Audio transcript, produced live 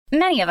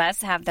Many of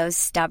us have those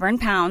stubborn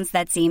pounds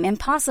that seem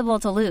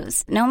impossible to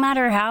lose, no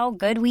matter how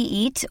good we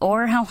eat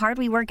or how hard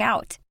we work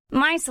out.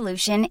 My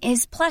solution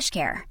is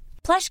PlushCare.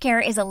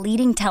 PlushCare is a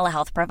leading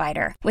telehealth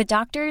provider with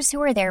doctors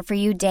who are there for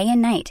you day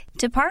and night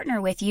to partner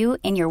with you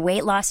in your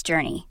weight loss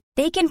journey.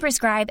 They can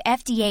prescribe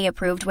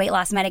FDA-approved weight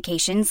loss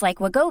medications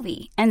like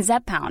Wegovy and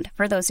Zepbound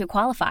for those who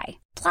qualify.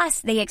 Plus,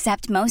 they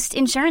accept most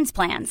insurance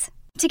plans.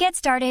 To get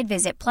started,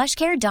 visit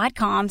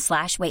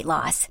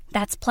plushcare.com/weightloss.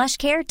 That's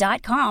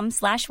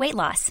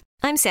plushcare.com/weightloss.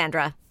 I'm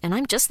Sandra, and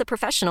I'm just the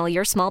professional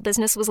your small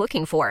business was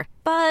looking for.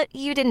 But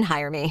you didn't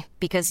hire me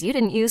because you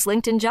didn't use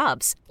LinkedIn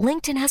Jobs.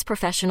 LinkedIn has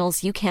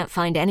professionals you can't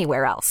find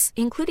anywhere else,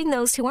 including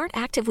those who aren't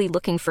actively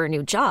looking for a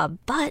new job,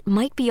 but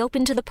might be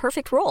open to the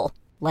perfect role,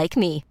 like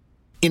me.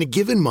 In a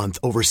given month,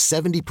 over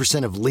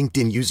 70% of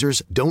LinkedIn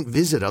users don't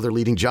visit other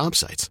leading job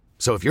sites.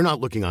 So if you're not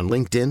looking on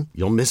LinkedIn,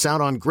 you'll miss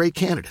out on great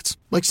candidates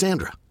like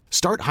Sandra.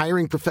 Start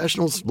hiring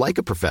professionals like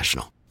a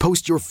professional.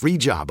 Post your free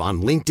job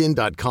on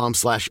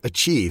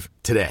linkedin.com/achieve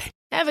today.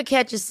 Ever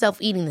catch yourself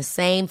eating the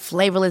same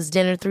flavorless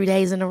dinner 3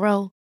 days in a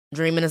row?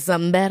 Dreaming of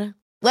something better?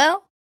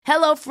 Well,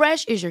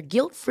 HelloFresh is your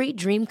guilt-free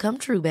dream come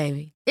true,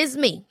 baby. It's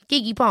me,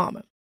 Keke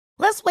Palmer.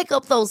 Let's wake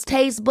up those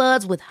taste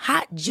buds with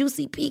hot,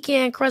 juicy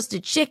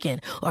pecan-crusted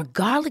chicken or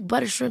garlic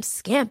butter shrimp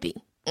scampi.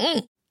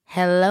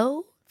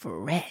 Hello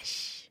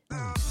Fresh.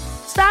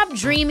 Stop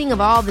dreaming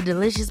of all the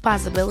delicious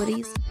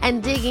possibilities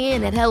and dig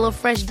in at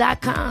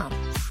HelloFresh.com.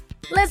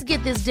 Let's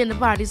get this dinner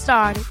party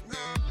started.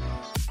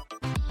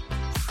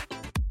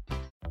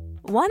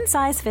 One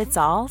size fits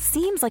all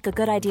seems like a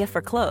good idea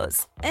for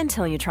clothes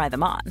until you try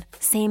them on.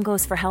 Same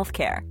goes for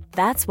healthcare.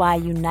 That's why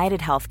United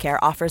Healthcare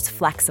offers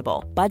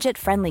flexible,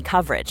 budget-friendly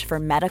coverage for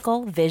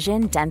medical,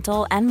 vision,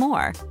 dental, and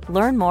more.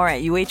 Learn more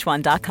at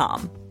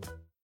UH1.com.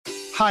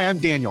 Hi, I'm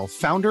Daniel,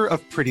 founder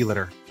of Pretty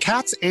Litter.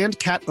 Cats and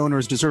cat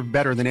owners deserve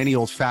better than any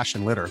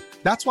old-fashioned litter.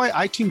 That's why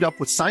I teamed up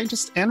with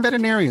scientists and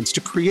veterinarians to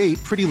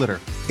create Pretty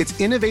Litter. Its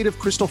innovative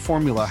crystal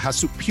formula has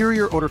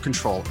superior odor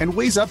control and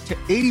weighs up to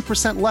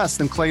 80% less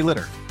than clay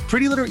litter.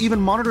 Pretty Litter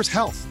even monitors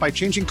health by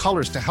changing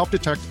colors to help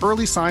detect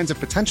early signs of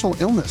potential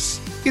illness.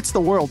 It's the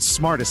world's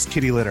smartest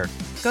kitty litter.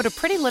 Go to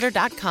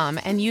prettylitter.com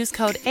and use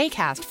code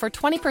ACAST for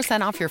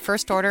 20% off your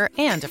first order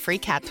and a free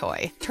cat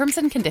toy. Terms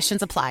and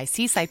conditions apply.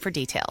 See site for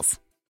details.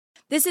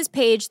 This is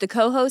Paige, the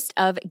co-host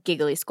of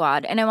Giggly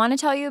Squad, and I want to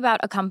tell you about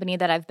a company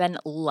that I've been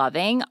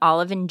loving,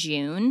 Olive &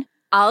 June.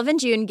 Olive &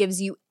 June gives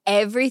you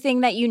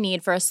everything that you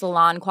need for a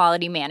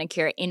salon-quality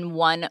manicure in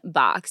one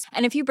box.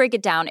 And if you break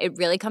it down, it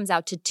really comes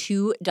out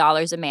to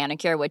 $2 a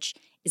manicure, which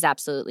is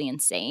absolutely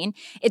insane.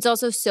 It's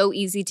also so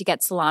easy to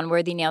get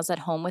salon-worthy nails at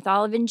home with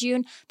Olive &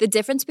 June. The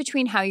difference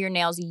between how your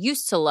nails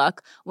used to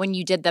look when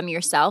you did them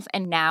yourself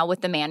and now with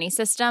the Mani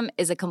system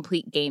is a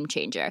complete game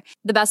changer.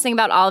 The best thing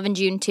about Olive &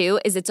 June, too,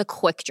 is it's a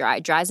quick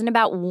dry. Dries in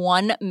about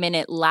 1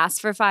 minute,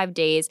 lasts for 5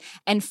 days,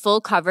 and full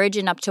coverage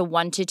in up to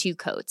 1 to 2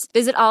 coats.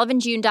 Visit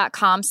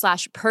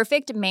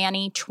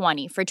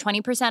oliveandjune.com/perfectmani20 for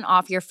 20%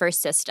 off your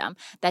first system.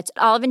 That's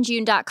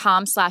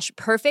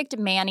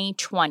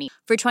oliveandjune.com/perfectmani20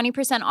 for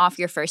 20% off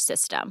your first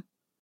system.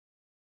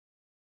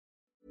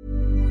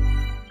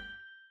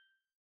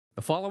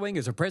 The following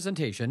is a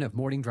presentation of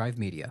Morning Drive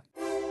Media.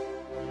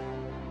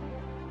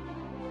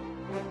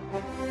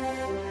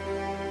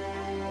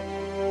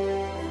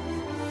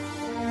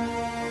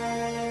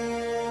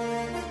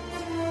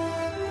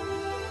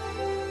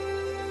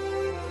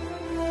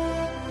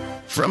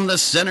 From the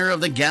center of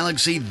the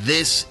galaxy,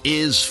 this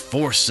is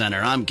Force Center.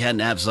 I'm Ken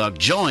Napzok,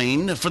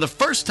 joined for the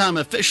first time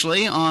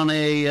officially on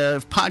a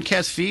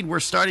podcast feed we're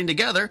starting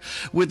together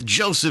with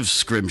Joseph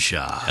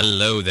Scrimshaw.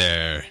 Hello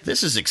there.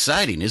 This is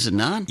exciting, is it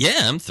not?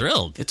 Yeah, I'm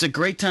thrilled. It's a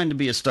great time to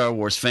be a Star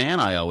Wars fan.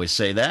 I always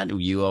say that.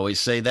 You always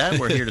say that.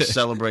 We're here to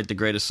celebrate the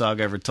greatest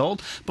saga ever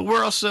told. But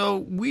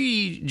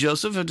we,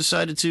 Joseph, have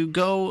decided to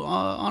go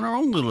on our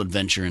own little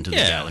adventure into the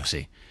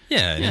galaxy.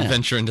 Yeah, an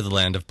adventure into the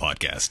land of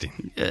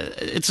podcasting.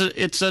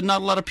 It's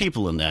not a lot of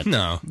people in that.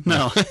 No.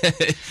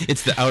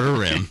 It's the Outer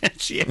Rim.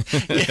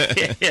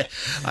 yeah.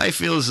 I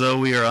feel as though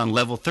we are on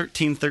level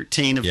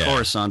 1313 of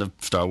Coruscant of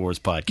Star Wars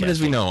podcasting. But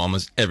as we know,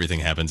 almost everything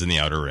happens in the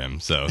Outer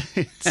Rim, so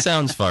it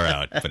sounds far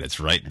out, but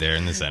it's right there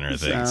in the center of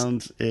things.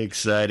 Sounds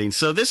exciting.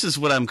 So this is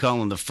what I'm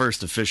calling the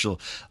first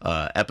official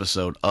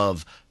episode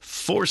of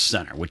Force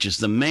Center, which is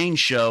the main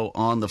show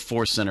on the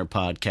Force Center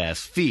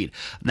podcast feed.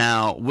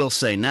 Now, we'll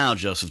say now,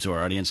 Joseph, to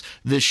our audience,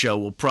 this show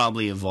will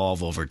probably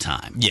evolve over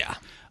time. Yeah.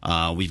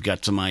 We've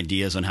got some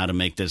ideas on how to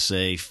make this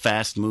a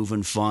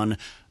fast-moving, fun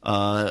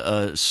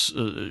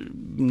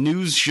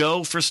news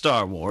show for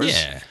Star Wars.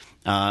 Yeah.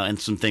 And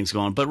some things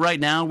going on. But right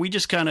now, we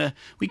kind of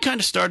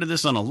started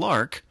this on a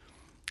lark.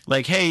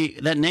 Like, hey,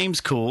 that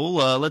name's cool.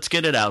 Let's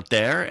get it out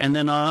there. And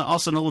then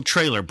also a little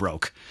trailer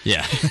broke.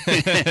 Yeah.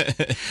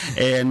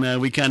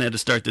 And we kind of had to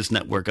start this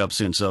network up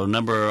soon. So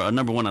number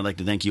one, I'd like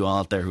to thank you all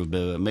out there who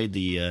made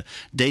the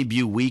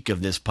debut week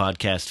of this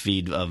podcast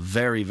feed a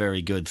very,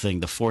 very good thing.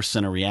 The Force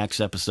Center Reacts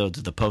episodes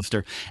of the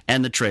poster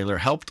and the trailer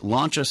helped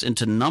launch us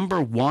into number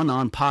one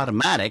on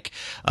Podomatic.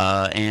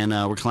 And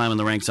we're climbing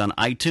the ranks on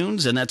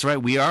iTunes. And that's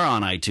right, we are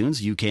on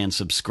iTunes. You can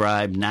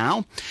subscribe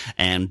now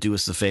and do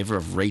us the favor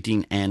of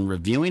rating and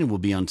reviewing. We'll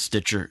be on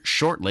Stitcher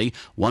shortly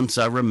once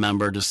I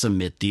remember to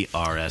submit the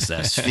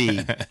RSS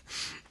feed.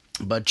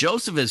 But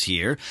Joseph is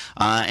here,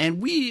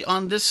 and we,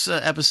 on this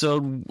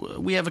episode,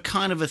 we have a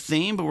kind of a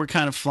theme, but we're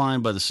kind of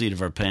flying by the seat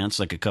of our pants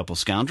like a couple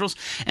scoundrels,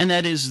 and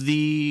that is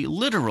the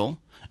literal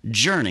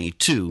journey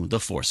to The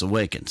Force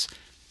Awakens.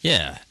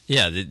 Yeah.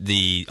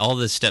 The all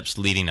the steps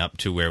leading up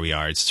to where we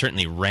are, it's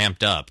certainly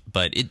ramped up.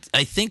 But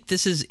I think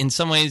this is, in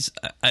some ways,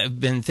 I've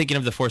been thinking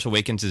of The Force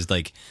Awakens as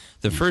like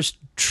the first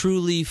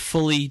truly,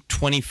 fully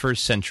 21st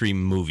century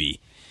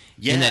movie.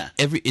 Yeah. In that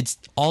it's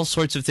all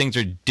sorts of things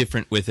are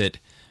different with it,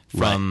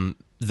 from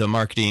the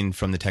marketing,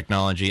 from the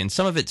technology, and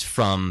some of it's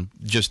from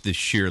just the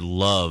sheer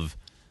love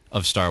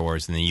of Star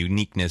Wars and the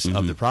uniqueness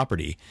of the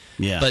property.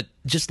 Yeah. But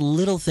just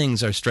little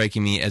things are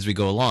striking me as we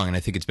go along, and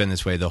I think it's been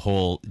this way the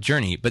whole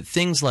journey. But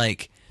things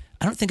like,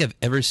 I don't think I've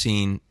ever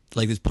seen,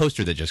 like this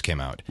poster that just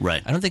came out.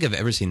 Right. I don't think I've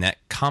ever seen that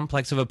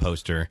complex of a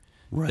poster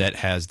that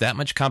has that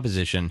much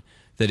composition,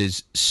 that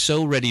is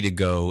so ready to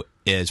go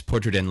as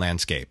portrait and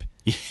landscape.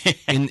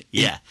 And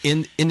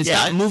it's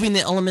not moving the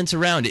elements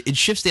around. It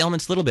shifts the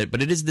elements a little bit,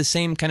 but it is the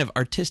same kind of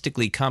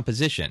artistically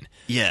composition.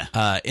 Yeah.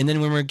 And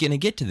then when we're going to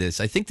get to this,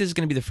 I think this is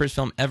going to be the first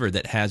film ever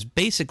that has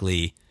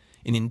basically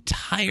an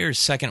entire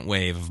second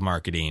wave of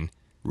marketing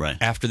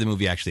after the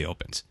movie actually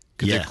opens.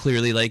 Because they're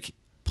clearly like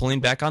pulling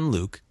back on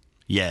Luke.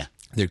 Yeah.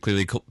 They're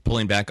clearly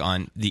pulling back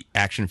on the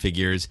action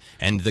figures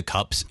and the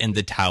cups and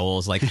the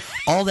towels. Like,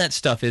 all that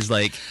stuff is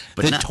like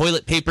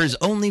toilet paper's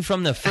only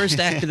from the first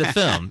act of the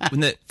film.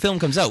 When the film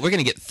comes out, we're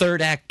going to get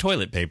third act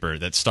toilet paper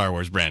that's Star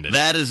Wars branded.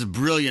 That is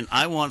brilliant.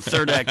 I want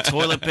third act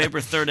toilet paper,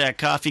 third act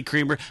coffee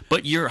creamer.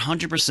 But you're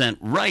 100%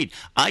 right.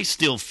 I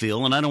still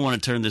feel, and I don't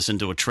want to turn this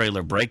into a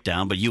trailer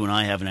breakdown, but you and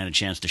I haven't had a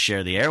chance to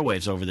share the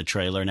airwaves over the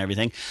trailer and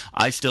everything.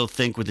 I still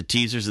think with the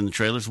teasers and the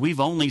trailers, we've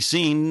only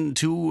seen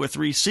 2 or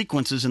 3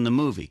 sequences in the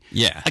movie.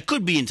 Yeah. I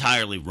could be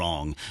entirely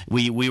wrong.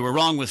 We were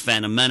wrong with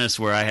Phantom Menace,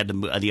 where I had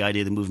the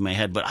idea to move in my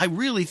head, but I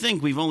really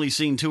think we've only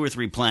seen 2 or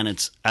 3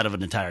 planets out of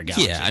an entire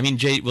galaxy. Yeah, I mean,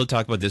 we'll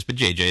talk about this, but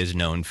JJ is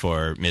known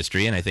for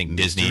mystery, and I think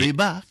Disney... Mystery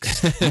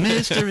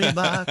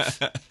box.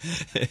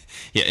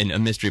 Yeah, and a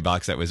mystery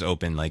box that was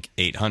open like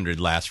 800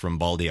 last from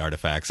Baldy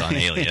artifacts on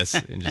Alias,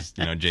 and just,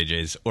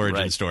 JJ's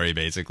origin story,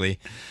 basically.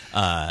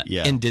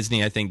 In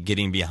Disney, I think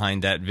getting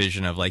behind that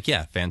vision of like,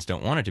 fans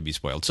don't want it to be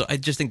spoiled. So I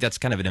just think that's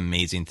kind of an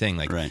amazing thing.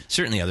 Like,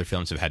 certainly other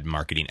films have had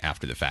marketing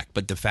after the fact,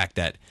 but the fact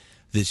that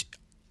this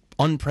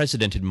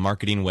unprecedented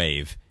marketing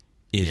wave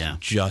is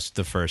just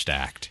the first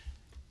act,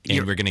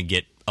 and we're going to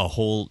get a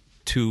whole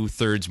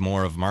 2/3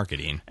 more of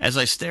marketing. As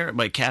I stare at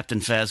my Captain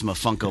Phasma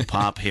Funko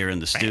Pop here in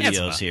the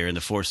studios, here in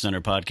the Force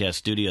Center Podcast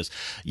Studios,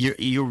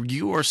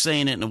 you are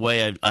saying it in a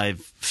way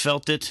I've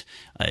felt it,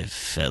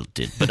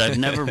 but I've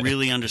never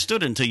really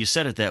understood it until you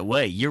said it that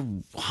way. You're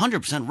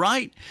 100%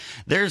 right.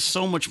 There's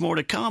so much more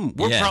to come.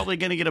 We're probably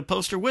going to get a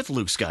poster with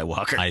Luke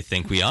Skywalker. I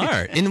think we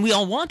are, and we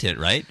all want it,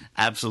 right?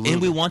 Absolutely.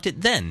 And we want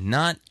it then,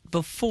 not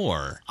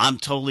before. I'm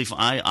totally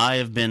fine.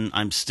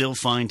 I'm still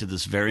fine to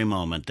this very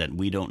moment that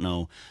we don't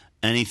know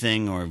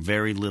anything or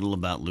very little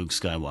about Luke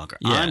Skywalker.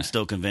 Yeah. I'm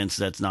still convinced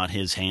that's not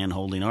his hand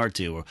holding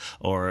R2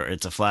 or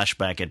it's a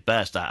flashback at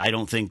best. I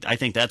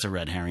think that's a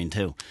red herring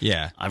too.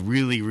 Yeah. I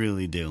really,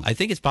 really do. I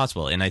think it's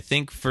possible. And I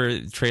think for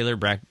trailer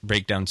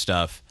breakdown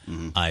stuff,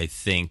 I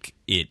think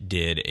it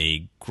did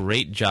a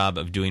great job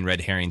of doing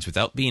red herrings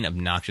without being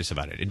obnoxious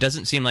about it. It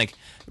doesn't seem like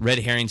red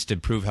herrings to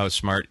prove how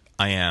smart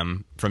I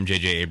am from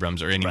J.J.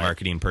 Abrams or any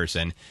marketing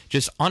person.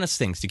 Just honest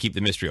things to keep the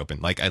mystery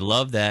open. Like, I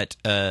love that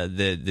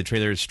the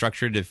trailer is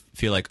structured to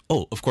feel like,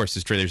 oh, of course,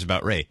 this trailer's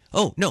about Rey.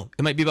 Oh, no,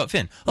 it might be about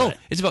Finn. Oh,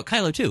 it's about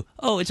Kylo too.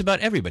 Oh, it's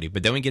about everybody.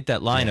 But then we get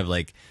that line of,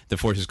 like, the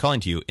Force is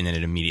calling to you, and then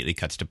it immediately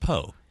cuts to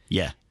Poe.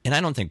 Yeah. And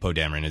I don't think Poe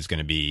Dameron is going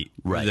to be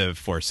the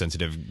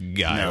Force-sensitive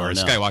guy or a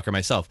Skywalker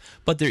myself.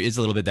 But there is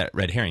a little bit that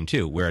red herring,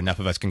 too, where enough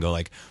of us can go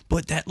like,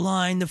 but that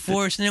line, the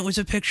Force, and it was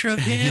a picture of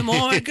him.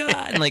 Oh, my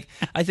God. And, like,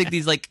 I think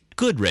these, like,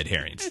 good red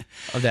herrings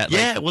of that.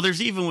 Yeah, well,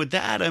 there's even with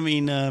that. I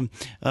mean,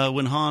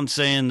 when Han's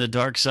saying the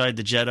dark side,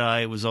 the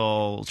Jedi, was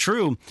all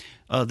true,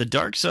 the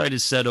dark side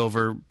is set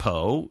over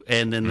Poe,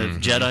 and then the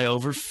Jedi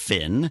over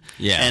Finn.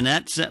 Yeah. And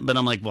but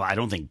I'm like, well, I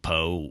don't think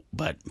Poe,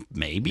 but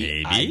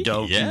maybe. I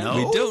don't know.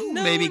 We don't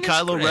know. Maybe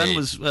Kylo Ren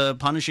was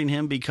punishing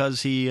him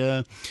because he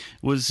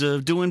was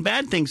doing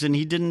bad things and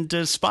he didn't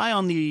spy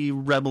on the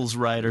rebels,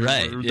 right? Or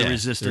the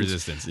resistance. The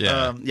resistance,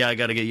 yeah. I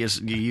got to get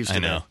used to I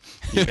know.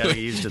 that. You got to get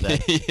used to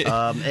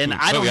that. And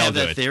I don't have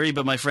that theory,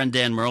 but my friend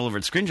Dan Merle over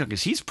at Screen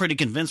Junkies, he's pretty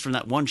convinced from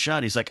that one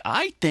shot. He's like,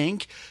 I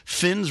think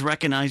Finn's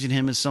recognizing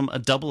him as a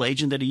double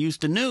agent that he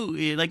used to know.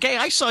 Like, hey,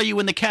 I saw you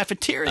in the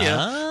cafeteria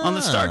on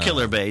the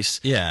Starkiller base.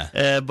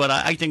 Yeah. But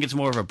I think it's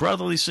more of a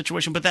brotherly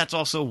situation. But that's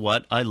also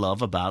what I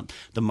love about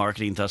the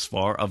marketing thus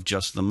far of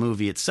just the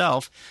movie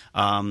itself,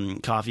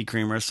 coffee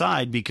creamer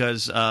aside,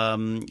 because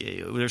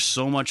there's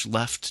so much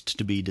left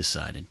to be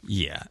decided.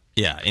 Yeah,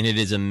 and it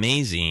is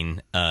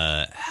amazing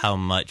how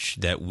much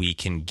that we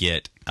can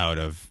get out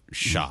of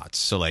shots.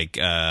 So, like,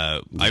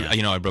 I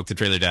broke the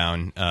trailer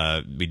down.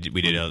 We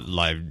did a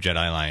live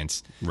Jedi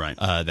Alliance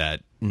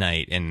that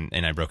night,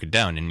 and I broke it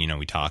down, and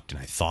we talked,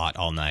 and I thought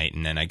all night,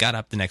 and then I got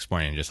up the next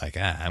morning and just like,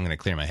 I'm going to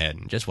clear my head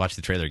and just watch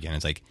the trailer again.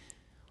 It's like,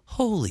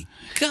 holy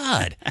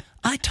God,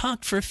 I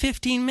talked for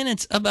 15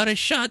 minutes about a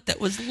shot that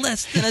was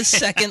less than a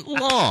second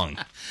long.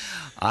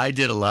 I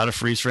did a lot of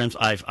freeze frames.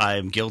 I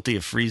am guilty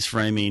of freeze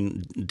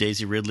framing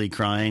Daisy Ridley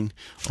crying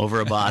over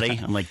a body.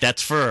 I'm like,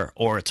 that's fur,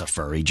 or it's a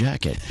furry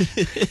jacket.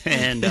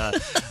 And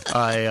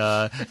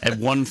I at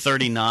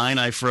 1:39,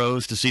 I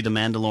froze to see the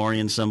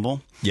Mandalorian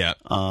symbol. Yeah,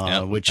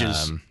 which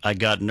is I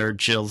got nerd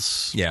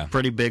chills. Yeah,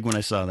 pretty big when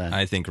I saw that.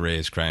 I think Rey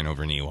is crying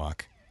over an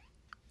Ewok.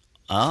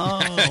 Oh,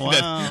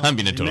 wow. I'm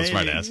being a total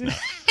smartass now.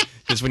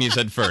 Just when you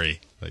said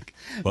furry, like,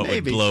 what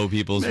would blow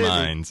people's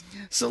minds?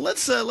 So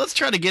let's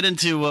try to get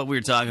into what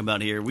we're talking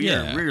about here.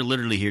 We're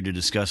literally here to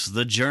discuss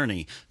the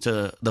journey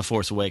to The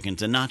Force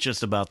Awakens, and not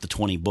just about the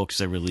 20 books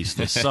they released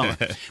this summer.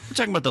 We're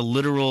talking about the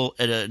literal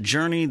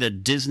journey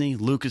that Disney,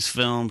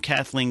 Lucasfilm,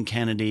 Kathleen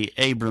Kennedy,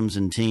 Abrams,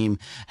 and team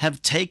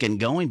have taken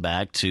going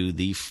back to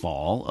the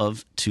fall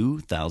of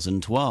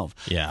 2012.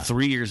 Yeah.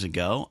 3 years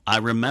ago. I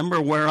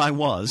remember where I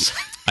was.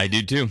 I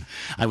do too.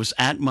 I was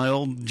at my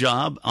old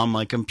job on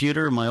my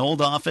computer, my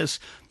old office.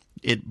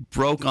 It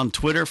broke on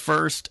Twitter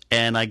first,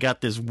 and I got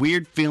this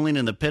weird feeling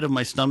in the pit of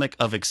my stomach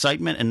of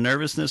excitement and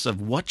nervousness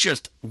of what's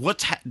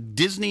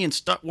Disney and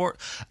Star Wars.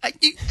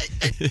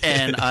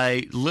 And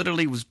I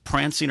literally was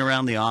prancing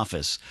around the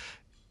office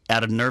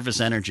out of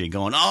nervous energy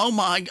going, oh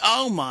my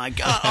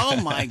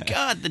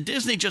God, the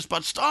Disney just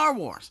bought Star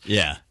Wars.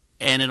 Yeah.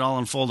 And it all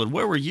unfolded.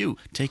 Where were you?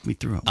 Take me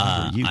through it. Where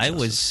were you, I Joseph?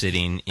 was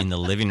sitting in the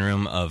living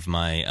room of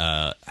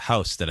my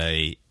house that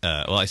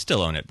I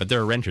still own it, but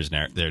there are renters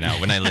there now.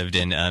 When I lived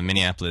in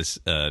Minneapolis,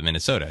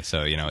 Minnesota.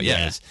 So,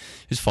 it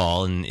was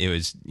fall and it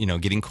was,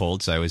 getting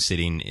cold. So I was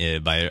sitting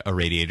by a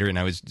radiator and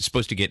I was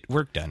supposed to get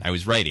work done. I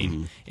was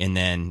writing. And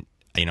then,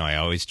 I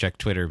always check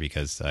Twitter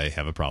because I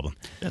have a problem.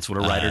 That's what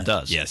a writer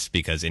does. Yes,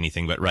 because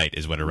anything but write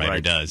is what a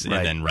writer does. Right.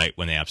 And then write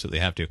when they absolutely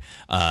have to.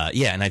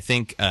 And I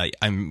think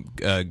I'm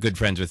good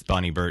friends with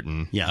Bonnie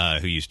Burton,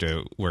 who used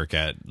to work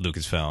at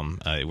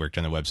Lucasfilm. Worked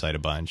on the website a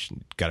bunch,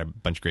 got a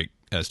bunch of great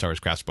Star Wars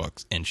crafts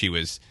books. And she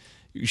was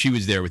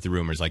there with the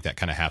rumors like that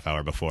kind of half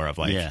hour before of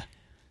like,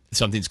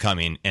 something's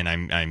coming and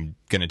I'm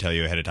going to tell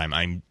you ahead of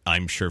time.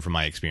 I'm sure from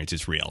my experience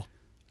it's real.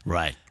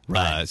 Right.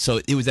 So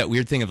it was that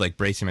weird thing of like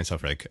bracing myself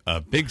for like a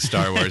big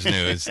Star Wars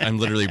news. I'm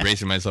literally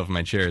bracing myself in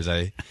my chair as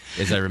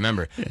I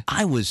remember.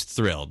 I was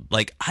thrilled.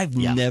 Like I've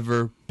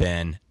never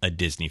been a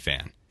Disney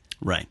fan.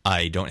 Right.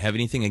 I don't have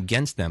anything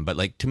against them, but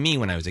like to me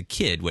when I was a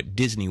kid, what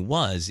Disney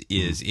was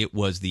is it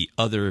was the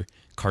other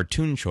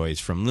cartoon choice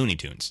from Looney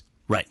Tunes.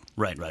 Right.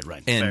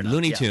 And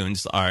Looney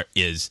Tunes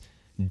is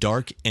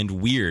dark and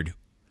weird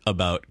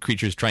about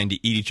creatures trying to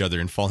eat each other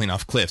and falling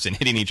off cliffs and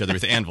hitting each other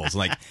with anvils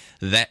like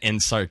that,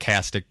 and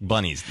sarcastic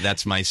bunnies.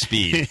 That's my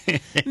speed.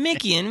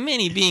 Mickey and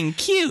Minnie being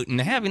cute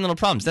and having little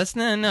problems. That's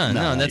no.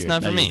 That's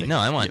not for me. No,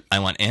 I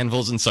want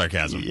anvils and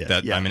sarcasm.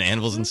 I'm an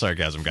anvils and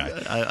sarcasm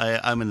guy.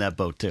 I'm in that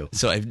boat too.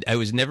 So I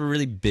was never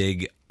really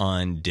big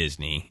on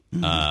Disney,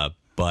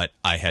 but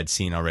I had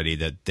seen already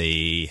that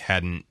they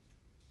hadn't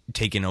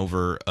taken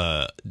over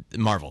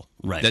Marvel.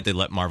 Right. That they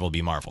let Marvel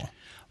be Marvel.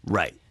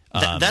 Right.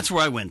 That's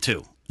where I went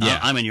too. Yeah.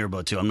 I'm in your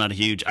boat too. I'm not a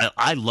huge.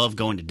 I love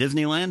going to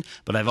Disneyland,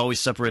 but I've always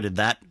separated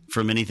that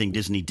from anything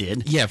Disney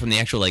did. Yeah, from the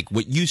actual like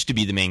what used to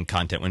be the main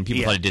content when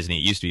people thought of Disney.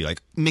 It used to be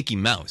like Mickey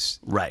Mouse,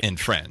 and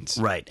Friends,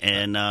 right.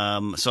 And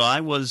so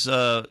I was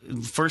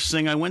first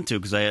thing I went to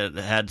because I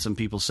had some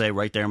people say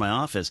right there in my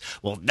office,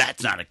 "Well,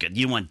 that's not a good.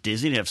 You want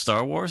Disney to have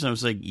Star Wars?" And I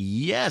was like,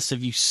 "Yes."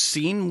 Have you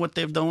seen what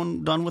they've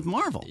done with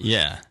Marvel?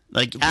 Yeah,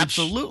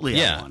 absolutely.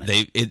 Yeah, I want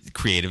it.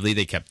 Creatively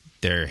they kept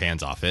their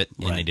hands off it,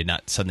 and they did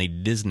not suddenly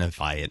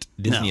Disneyify it.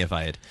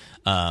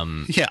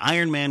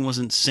 Iron Man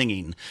wasn't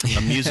singing a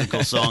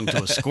musical song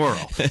to a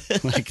squirrel.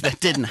 Like, that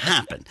didn't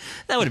happen.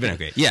 That would have been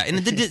okay. Yeah,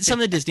 and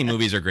some of the Disney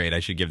movies are great. I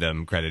should give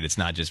them credit. It's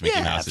not just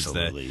Mickey Mouse, it's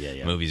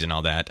the movies and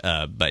all that,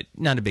 but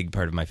not a big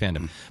part of my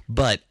fandom.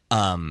 But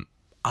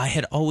I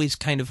had always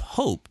kind of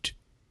hoped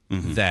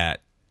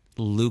that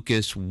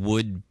Lucas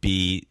would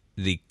be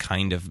the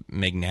kind of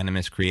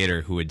magnanimous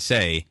creator who would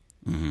say,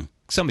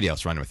 somebody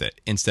else run with it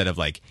instead of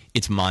like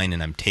it's mine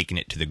and I'm taking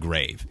it to the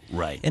grave.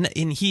 Right. And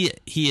he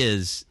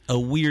is a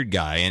weird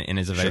guy, and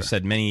as I've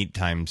said many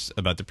times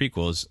about the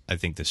prequels, I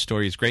think the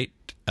story is great,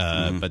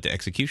 but the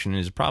execution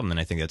is a problem, and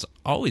I think that's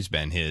always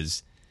been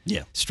his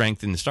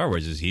strength in the Star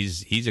Wars is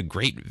he's a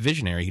great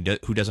visionary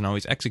who doesn't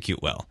always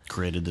execute well.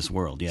 Created this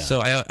world, yeah.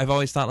 So I've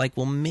always thought like,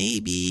 well,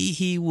 maybe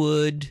he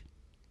would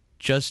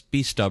just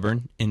be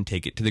stubborn and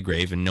take it to the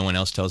grave, and no one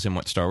else tells him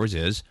what Star Wars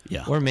is.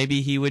 Yeah. Or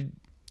maybe he would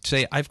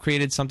say, I've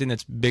created something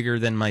that's bigger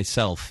than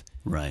myself.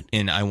 Right.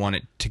 And I want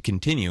it to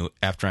continue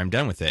after I'm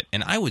done with it.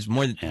 And I was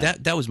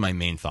that was my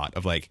main thought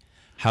of like,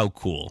 how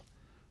cool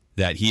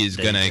that he is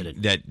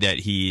that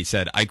he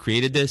said, I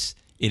created this.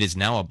 It is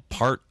now a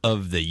part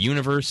of the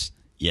universe.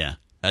 Yeah.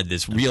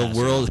 This real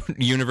world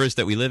universe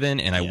that we live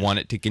in, and I want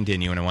it to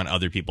continue, and I want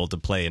other people to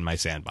play in my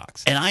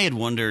sandbox. And I had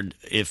wondered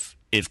if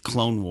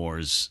Clone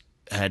Wars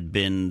had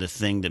been the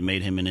thing that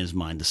made him, in his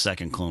mind, the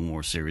second Clone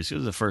Wars series. It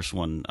was the first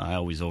one. I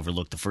always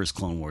overlook the first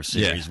Clone Wars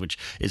series, which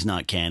is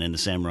not canon, the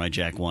Samurai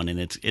Jack one, and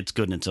it's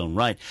good in its own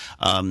right.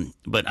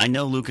 But I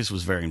know Lucas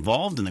was very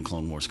involved in the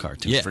Clone Wars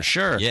cartoon, for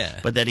sure. Yeah.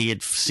 But that he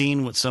had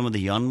seen what some of the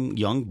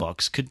young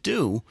bucks could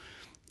do,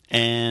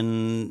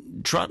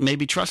 and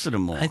maybe trusted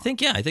him more. I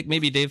think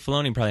maybe Dave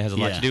Filoni probably has a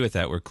lot to do with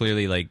that. Where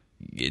clearly, like,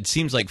 it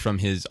seems like from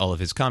all of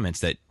his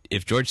comments that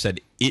if George said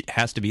it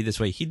has to be this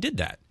way, he did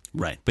that.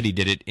 Right. But he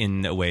did it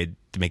in a way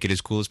to make it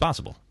as cool as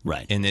possible.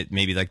 Right. And it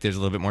maybe like there's a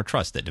little bit more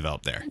trust that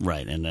developed there.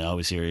 Right. And I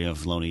always hear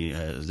Filoni,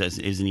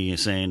 isn't he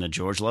saying that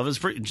George loves his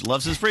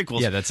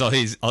prequels? Yeah, that's all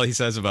he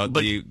says about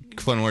the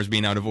Clone Wars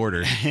being out of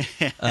order.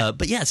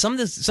 But yeah, some of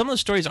those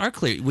stories are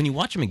clear. When you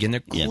watch them again, they're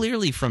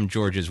clearly from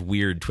George's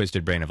weird,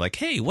 twisted brain of like,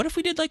 hey, what if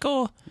we did like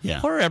a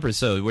horror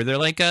episode where they're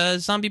like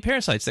zombie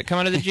parasites that come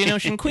out of the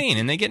Geonosian Queen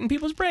and they get in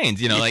people's brains?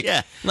 You know, like,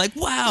 like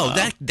wow,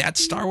 that's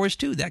Star Wars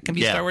too. That can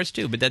be Star Wars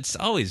too. But that's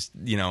always,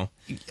 you know.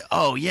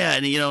 Oh yeah,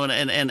 and you know,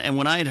 and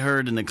when I had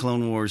heard in the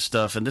Clone Wars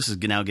stuff, and this is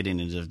now getting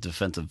into the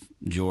defense of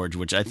George,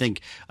 which I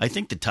think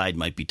the tide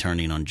might be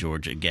turning on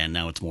George again.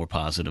 Now it's more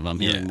positive. I'm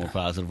hearing more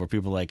positive, where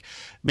people are like,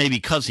 maybe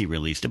because he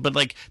released it, but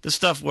like the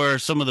stuff where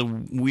some of the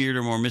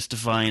weirder, more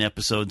mystifying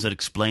episodes that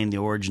explain the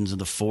origins of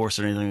the Force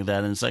or anything like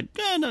that, and it's like,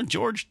 no,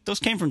 George, those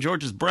came from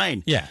George's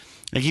brain. Yeah.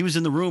 Like he was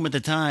in the room at the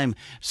time.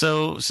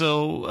 So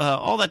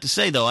all that to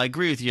say, though, I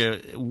agree with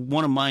you.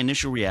 One of my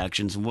initial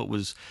reactions, and what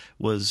was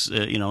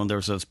you know, there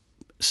was those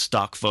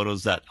stock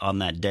photos that on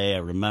that day I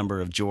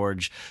remember of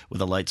George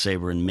with a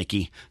lightsaber and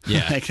Mickey.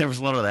 Yeah. Like there was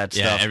a lot of that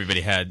stuff. Yeah,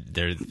 everybody had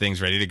their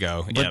things ready to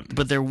go.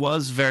 But there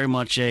was very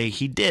much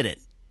he did it.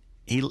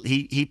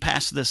 He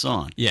passed this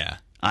on. Yeah.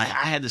 I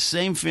had the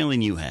same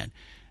feeling you had.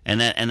 And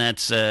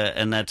that's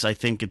I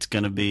think it's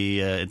going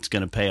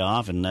to pay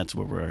off, and that's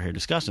what we're here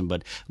discussing.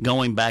 But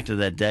going back to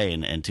that day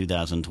in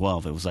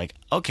 2012, it was like,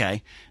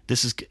 okay,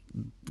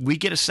 we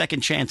get a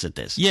second chance at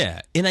this.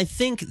 Yeah, and I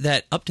think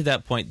that up to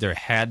that point there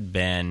had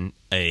been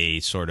a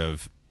sort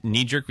of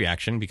knee-jerk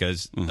reaction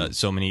because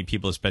so many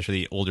people,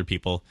 especially older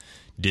people,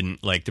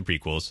 didn't like the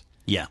prequels.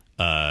 Yeah.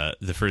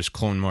 The first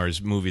Clone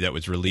Wars movie that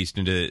was released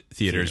into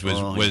theaters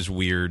was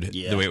weird,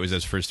 the way it was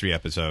those first 3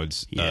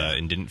 episodes,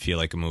 and didn't feel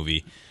like a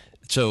movie.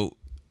 So,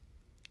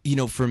 you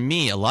know, for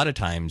me, a lot of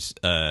times,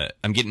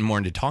 I'm getting more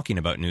into talking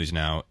about news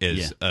now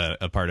as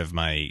a part of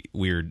my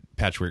weird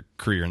patchwork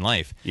career in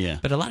life. Yeah.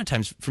 But a lot of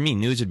times, for me,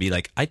 news would be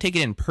like, I take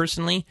it in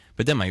personally,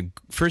 but then my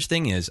first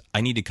thing is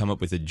I need to come up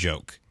with a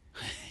joke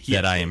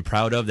that I am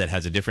proud of, that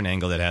has a different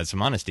angle, that has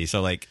some honesty.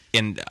 So, like,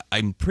 and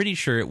I'm pretty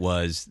sure it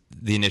was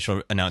the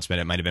initial announcement.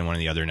 It might have been one of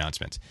the other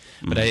announcements.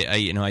 But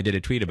I did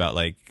a tweet about,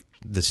 like,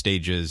 the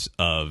stages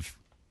of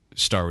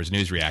Star Wars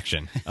news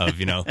reaction of,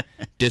 you know,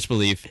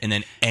 disbelief and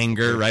then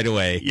anger right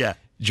away. Yeah.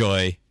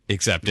 Joy,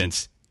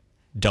 acceptance,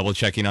 double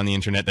checking on the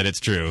internet that it's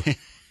true.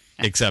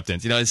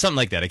 Acceptance. You know, it's something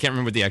like that. I can't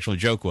remember what the actual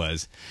joke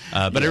was.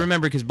 But I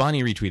remember because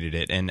Bonnie retweeted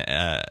it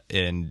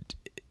and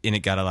it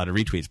got a lot of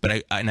retweets.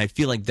 But I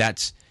feel like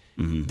that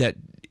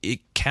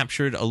it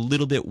captured a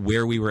little bit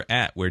where we were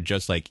at, where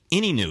just like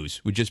any news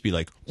would just be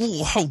like,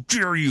 oh, how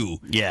dare you?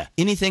 Yeah.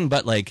 Anything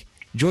but like,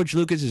 George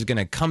Lucas is going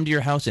to come to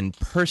your house and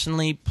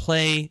personally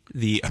play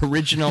the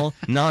original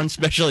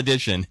non-special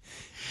edition.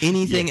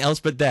 Anything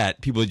else but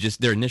that, people just,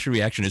 their initial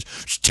reaction is,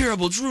 it's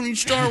terrible, it's ruining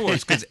Star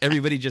Wars, because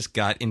everybody just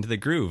got into the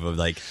groove of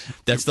like,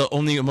 that's the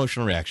only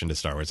emotional reaction to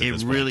Star Wars at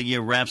this point.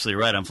 You're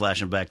absolutely right. I'm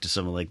flashing back to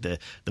some of like the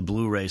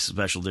Blu-ray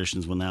special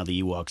editions when now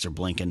the Ewoks are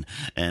blinking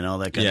and all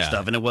that kind of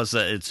stuff. And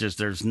it's just,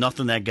 there's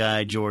nothing that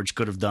guy George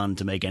could have done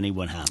to make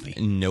anyone happy.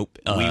 Nope.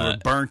 We were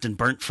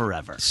burnt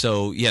forever.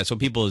 So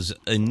people's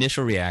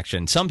initial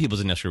reaction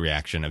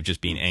of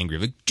just being angry,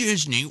 like,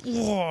 Disney,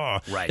 whoa,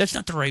 right. That's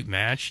not the right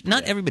match.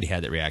 Not everybody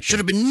had that reaction. Should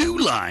have been New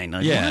Line.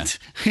 What?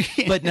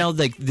 But now,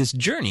 like, this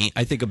journey,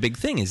 I think a big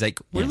thing is, like,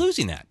 we're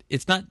losing that.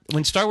 It's not,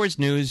 when Star Wars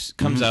news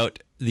comes out,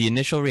 the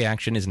initial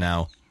reaction is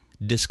now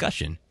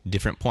discussion,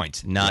 different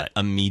points, not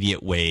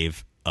immediate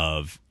wave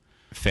of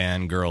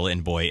fangirl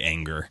and boy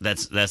anger.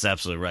 That's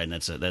absolutely right,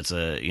 and that's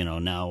a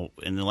now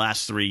in the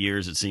last 3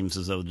 years it seems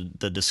as though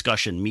the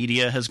discussion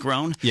media has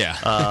grown. Yeah.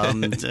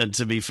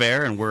 To be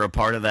fair, and we're a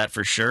part of that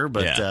for sure.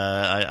 But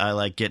I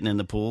like getting in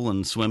the pool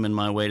and swimming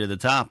my way to the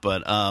top.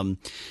 But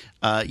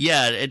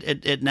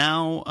it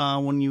now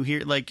when you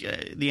hear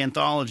the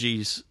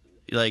anthologies,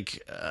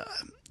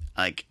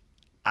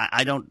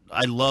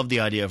 I love the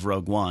idea of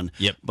Rogue One.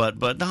 Yep. But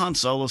the Han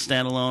Solo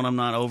standalone, I'm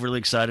not overly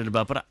excited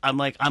about. But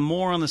I'm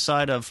more on the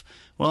side of,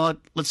 well,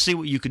 let's see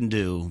what you can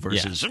do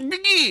versus,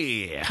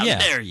 how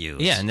dare you?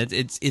 Yeah, and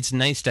it's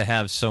nice to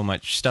have so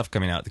much stuff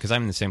coming out because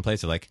I'm in the same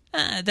place of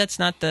that's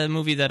not the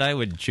movie that I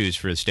would choose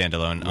for a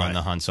standalone on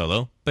the Han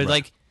Solo.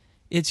 But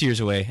it's years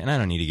away, and I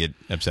don't need to get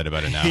upset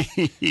about it now.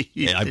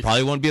 I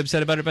probably won't be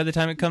upset about it by the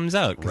time it comes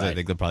out, because I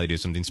think they'll probably do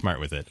something smart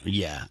with it.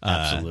 Yeah,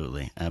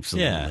 absolutely.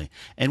 Yeah.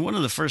 And one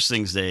of the first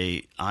things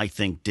I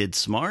think did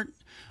smart,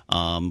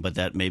 but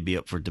that may be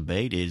up for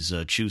debate, is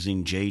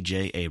choosing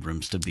J.J.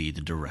 Abrams to be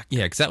the director.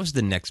 Yeah, because that was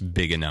the next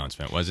big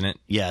announcement, wasn't it?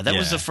 Yeah, that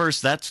was the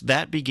first.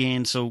 That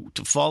began. So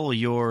to follow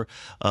your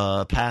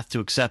path to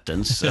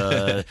acceptance,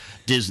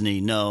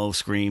 Disney, no,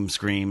 scream,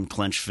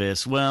 clench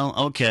fists. Well,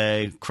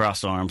 okay,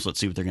 cross arms. Let's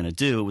see what they're going to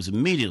do. It was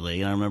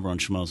immediately, and I remember on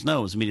Schmoes No,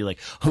 it was immediately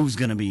who's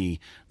going to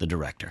be the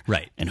director,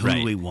 right? And who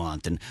do we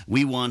want? And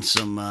we want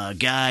some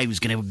guy who's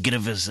going to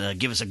give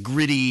us a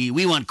gritty.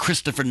 We want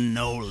Christopher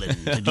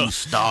Nolan to do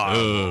Star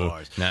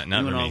Wars. Not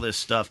all this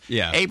stuff.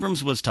 Yeah.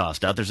 Abrams was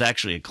tossed out. There's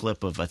actually a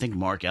clip of, I think,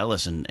 Mark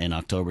Ellis in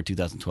October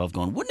 2012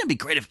 going, wouldn't it be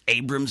great if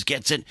Abrams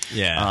gets it?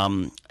 Yeah.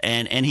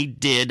 And he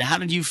did. How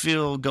did you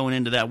feel going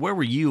into that? Where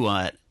were you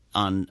at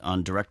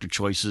on director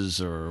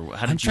choices, or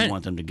how did you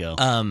want them to go?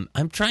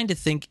 I'm trying to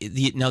think.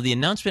 The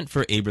announcement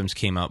for Abrams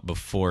came out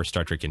before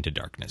Star Trek Into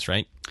Darkness,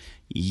 right?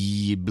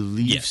 You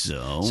believe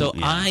so? So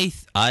yeah.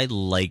 I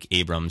like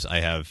Abrams.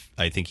 I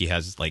think he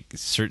has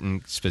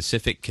certain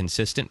specific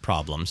consistent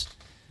problems.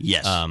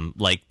 Yes.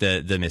 Like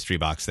the mystery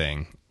box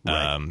thing.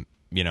 Right.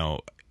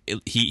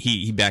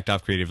 He backed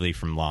off creatively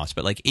from Lost,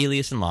 but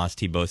Alias and Lost,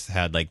 he both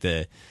had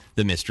the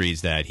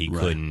mysteries that he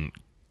couldn't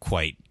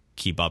quite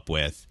keep up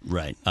with.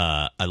 Right.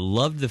 I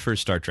loved the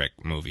first Star Trek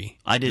movie.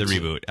 I did the too.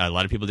 reboot. A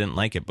lot of people didn't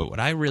like it, but what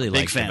I really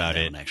liked about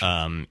it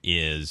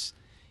is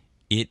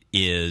it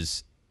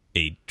is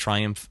a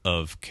triumph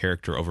of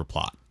character over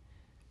plot.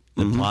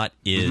 The plot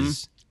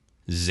is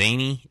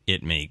zany.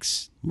 It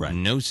makes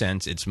no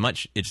sense. It's not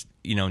as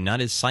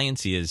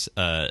sciencey as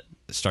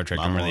Star Trek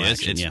normally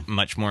is. It's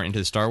much more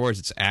into Star Wars.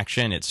 It's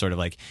action. It's sort of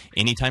like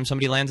anytime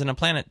somebody lands on a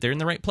planet, they're in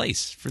the right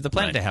place for the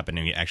planet to happen.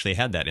 And we actually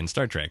had that in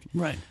Star Trek,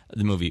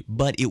 the movie.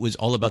 But it was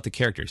all about the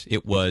characters.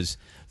 It was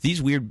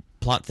these weird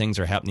plot things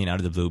are happening out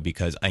of the blue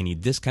because I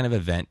need this kind of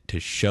event to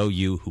show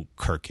you who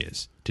Kirk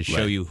is, to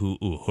show you who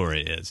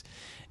Uhura is.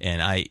 And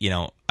I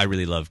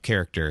really love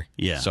character.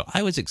 Yeah. So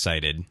I was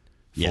excited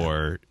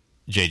for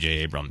J.J.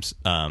 Abrams.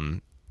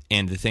 And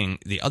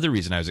the other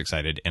reason I was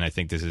excited, and I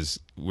think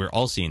we're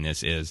all seeing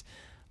this, is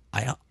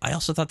I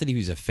also thought that he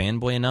was a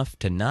fanboy enough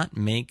to not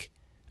make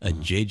a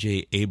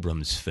J.J.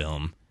 Abrams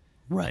film,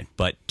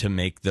 but to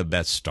make the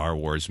best Star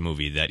Wars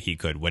movie that he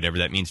could. Whatever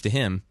that means to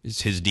him,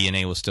 his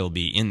DNA will still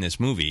be in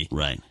this movie,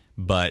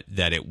 but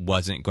that it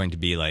wasn't going to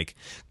be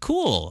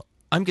cool,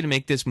 I'm going to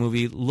make this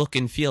movie look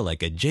and feel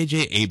like a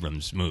J.J.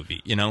 Abrams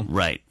movie,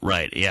 Right.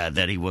 Yeah,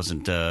 that he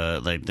wasn't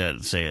like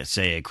that.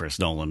 Say a Chris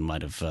Nolan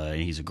might have.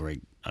 He's a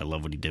great. I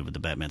love what he did with the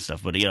Batman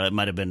stuff, but it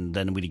might have been.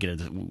 Then we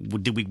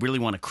did we really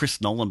want a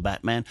Chris Nolan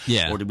Batman?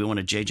 Yeah. Or did we want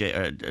a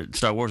J.J.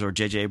 Star Wars or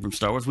J.J. Abrams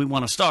Star Wars? We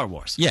want a Star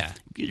Wars. Yeah.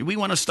 We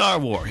want a Star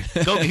Wars.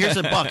 Here's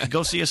a buck.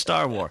 Go see a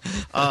Star Wars.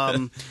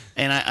 And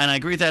I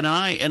agree with that.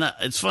 And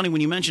it's funny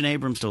when you mention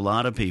Abrams to a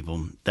lot of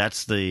people.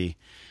 That's the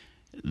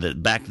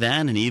back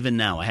then and even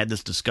now. I had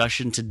this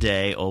discussion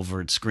today over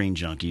at Screen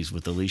Junkies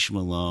with Alicia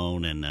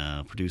Malone and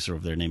a producer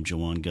over there named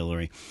Jawan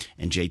Guillory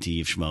and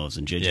JT Schmoes,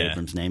 and J.J.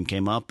 Abrams' name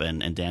came up,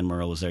 and Dan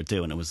Murrow was there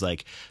too, and it was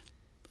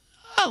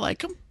I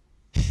like him.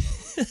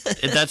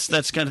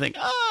 that's kind of thing.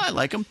 I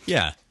like him.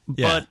 Yeah.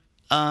 But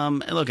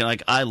look,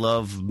 I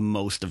love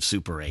most of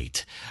Super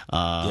 8.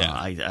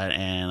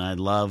 I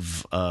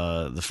love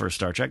the first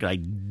Star Trek. I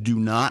do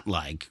not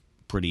like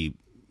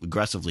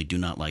aggressively do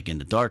not like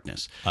Into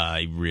Darkness.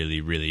 I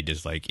really, really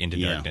dislike Into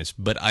Darkness,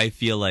 but I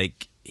feel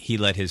like he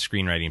let his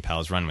screenwriting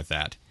pals run with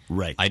that.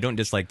 Right. I don't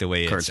dislike the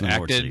way it's Kurtzman,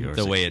 acted,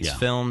 the way it's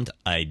filmed.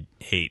 I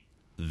hate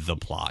the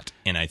plot,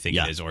 and I think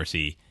it is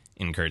Orci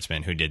and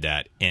Kurtzman who did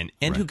that, and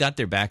who got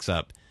their backs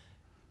up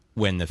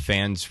when the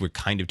fans were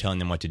kind of telling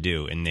them what to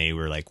do, and they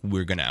were like,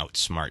 "We're going to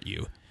outsmart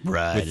you."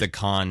 Right. With the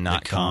Khan,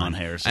 not Khan.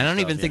 Harrison I don't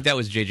stuff, even think that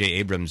was J.J.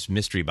 Abrams'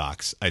 mystery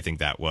box. I think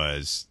that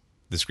was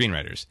the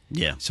screenwriters.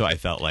 Yeah. So I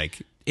felt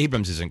like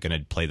Abrams isn't going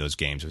to play those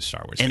games with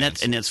Star Wars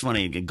fans. And that's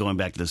funny, going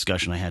back to the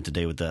discussion I had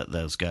today with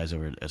those guys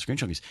over at Screen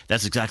Junkies.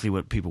 That's exactly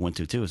what people went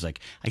to, too. Is I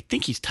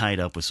think he's tied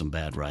up with some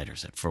bad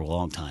writers for a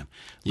long time.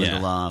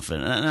 Lindelof,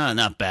 and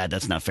not bad.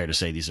 That's not fair to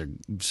say. These are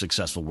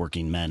successful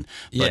working men.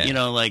 But,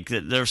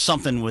 there's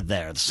something with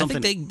there. I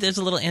think there's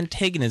a little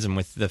antagonism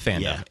with the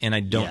fandom, and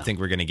I don't think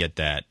we're going to get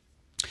that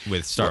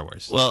with Star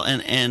Wars. Well,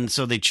 and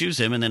so they choose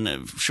him, and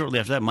then shortly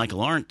after that,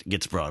 Michael Arndt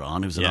gets brought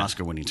on, who's an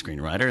Oscar-winning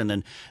screenwriter, and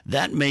then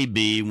that may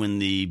be when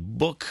the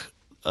book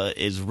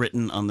is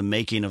written on the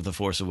making of The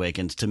Force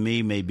Awakens, to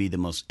me, may be the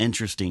most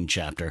interesting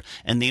chapter.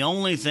 And the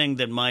only thing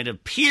that might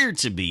appear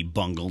to be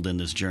bungled in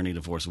this journey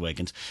to Force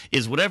Awakens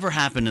is whatever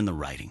happened in the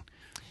writing.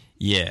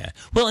 Yeah.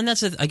 Well, and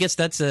I guess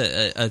that's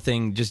a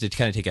thing, just to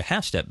kind of take a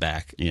half step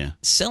back. Yeah.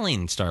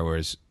 Selling Star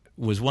Wars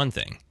was one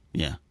thing.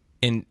 Yeah.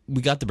 And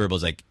we got the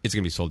burbles, like, it's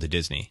going to be sold to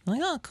Disney. I'm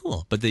like, oh,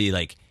 cool. But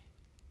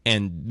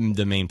and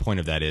the main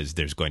point of that is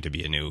there's going to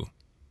be a new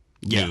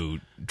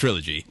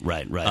trilogy.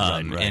 Right.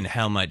 And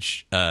how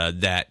much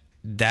that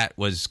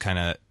was kind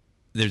of,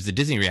 there's the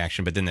Disney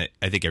reaction, but then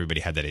I think everybody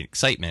had that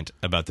excitement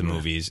about the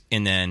movies.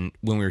 And then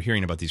when we were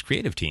hearing about these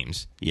creative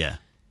teams,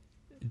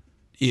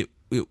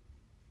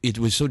 it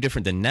was so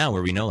different than now,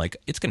 where we know, like,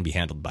 it's going to be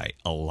handled by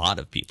a lot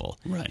of people.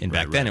 Right. And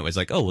back then it was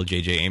like, oh, well,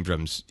 J.J.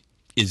 Abrams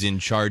is in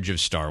charge of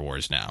Star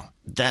Wars now.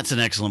 That's an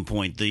excellent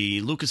point.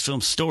 The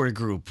Lucasfilm Story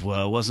Group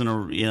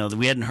wasn't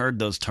we hadn't heard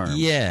those terms.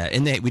 Yeah,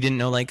 and we didn't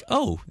know, like,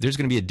 oh, there's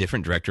going to be a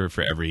different director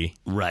for every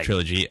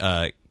trilogy.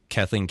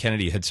 Kathleen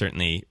Kennedy had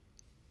certainly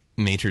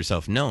made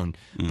herself known,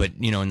 but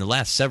in the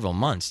last several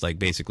months, like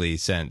basically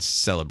since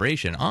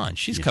Celebration on,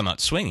 she's come out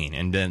swinging,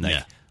 and then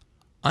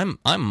I'm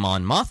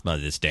Mon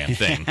Mothma this damn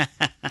thing.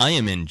 I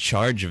am in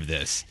charge of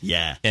this.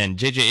 Yeah. And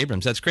J.J.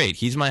 Abrams, that's great.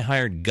 He's my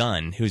hired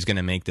gun who's going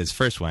to make this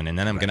first one, and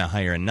then I'm going to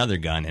hire another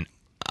gun, and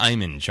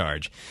I'm in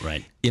charge.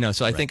 Right.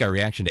 So I think our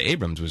reaction to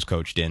Abrams was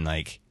coached in,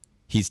 like,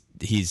 he's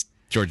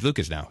George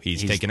Lucas now.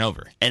 He's taken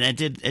over. And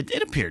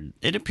it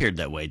appeared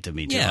that way to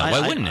me too. Yeah,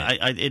 why wouldn't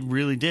it? It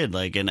really did.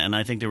 Like, and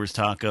I think there was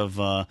talk of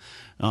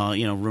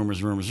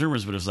rumors, but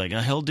it was like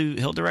he'll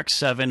direct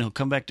 7, he'll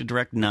come back to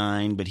direct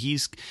 9, but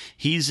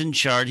he's in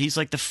charge. He's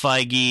like the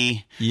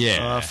Feige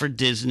for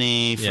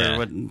Disney, for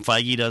what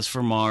Feige does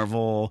for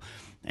Marvel.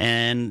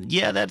 And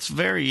that's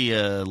very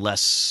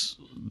less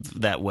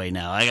that way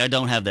now. I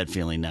don't have that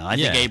feeling now. I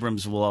think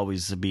Abrams will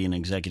always be an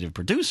executive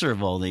producer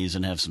of all these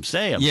and have some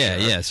say. I'm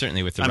sure.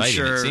 Certainly with the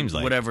writing, it seems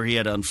like. Whatever he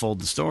had to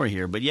unfold the story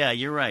here. But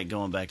you're right.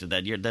 Going back to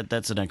that,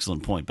 that's an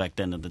excellent point. Back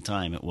then at the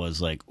time, it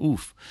was like,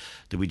 oof,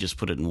 did we just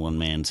put it in one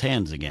man's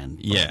hands again?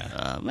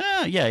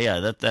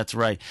 But, that's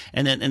right.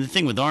 And the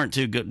thing with Arndt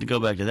too, to go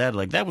back to that,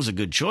 like, that was a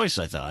good choice.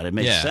 I thought it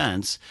made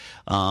sense.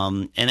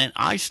 And then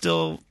I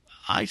still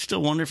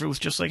wonder if it was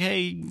just like,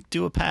 hey,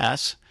 do a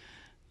pass.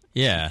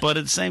 Yeah. But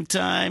at the same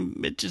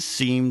time, it just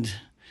seemed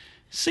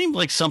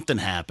like something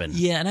happened.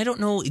 Yeah, and I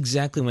don't know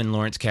exactly when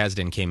Lawrence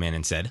Kasdan came in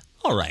and said,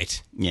 all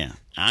right. Yeah,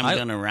 I'm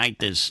going to write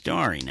this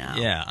story now.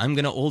 Yeah, I'm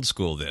going to old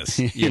school this,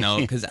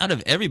 because out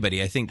of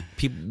everybody, I think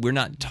we're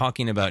not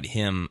talking about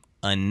him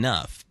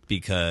enough,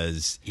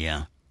 because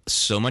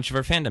so much of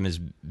our fandom is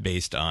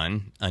based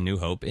on A New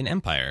Hope and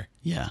Empire.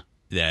 Yeah.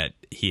 That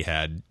he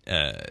had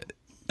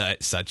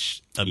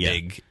such a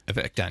big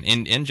effect on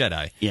in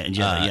Jedi. Yeah, in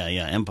Jedi,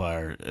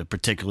 Empire,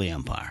 particularly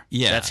Empire.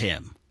 Yeah, that's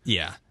him.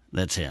 Yeah,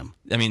 that's him.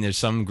 I mean, there's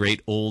some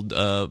great old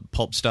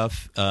pulp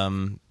stuff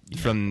from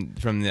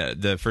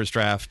the first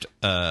draft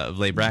of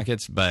Lay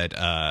Brackets, but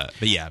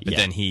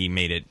then he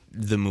made it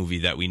the movie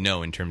that we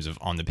know in terms of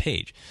on the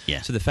page.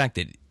 Yeah. So the fact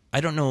that I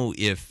don't know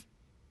if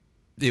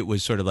it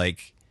was sort of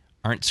like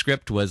Arndt's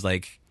script was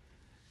like,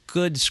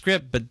 good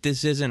script, but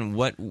this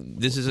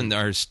isn't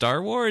our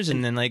Star Wars,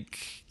 and then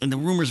and the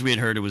rumors we had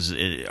heard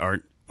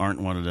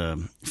Arndt wanted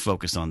to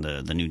focus on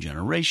the new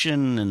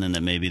generation, and then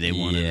that maybe they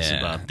wanted this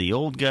about the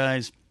old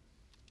guys.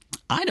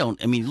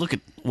 Look at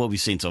what we've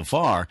seen so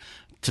far.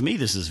 To me,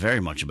 this is very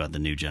much about the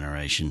new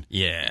generation.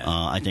 Yeah.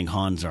 I think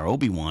Han's our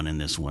Obi-Wan in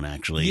this one,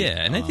 actually.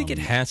 Yeah, and I think it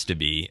has to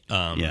be.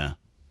 I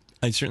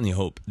certainly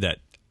hope that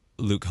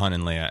Luke, Han,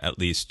 and Leia, at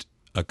least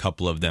a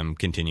couple of them,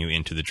 continue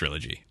into the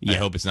trilogy. I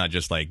hope it's not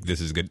just like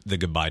this is the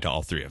goodbye to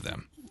all 3 of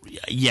them.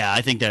 Yeah,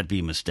 I think that'd be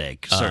a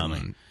mistake,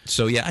 certainly.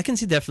 I can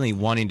see definitely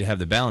wanting to have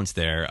the balance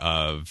there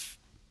of,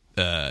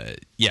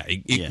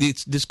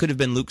 this could have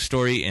been Luke's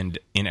story, and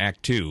in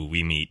Act 2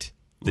 we meet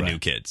the new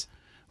kids.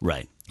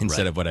 Right.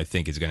 Instead of what I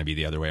think is going to be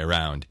the other way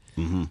around.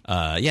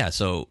 Mm-hmm.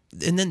 So,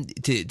 and then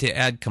to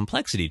add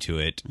complexity to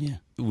it,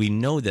 we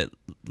know that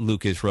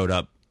Lucas wrote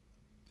up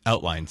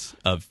outlines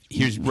of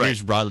here's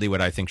broadly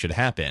what I think should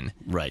happen.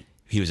 Right.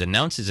 He was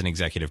announced as an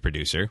executive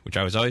producer, which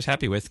I was always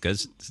happy with,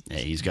 because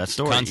he's got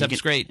story.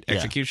 Concept's great,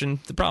 execution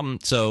the problem.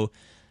 So,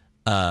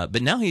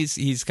 but now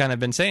he's kind of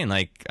been saying,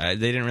 like, they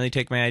didn't really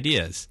take my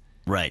ideas.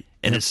 Right.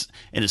 And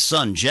his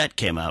son Jet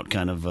came out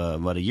kind of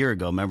about a year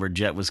ago. Remember,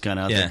 Jet was kind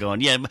of out there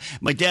going,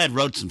 my dad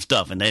wrote some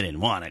stuff and they didn't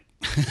want it.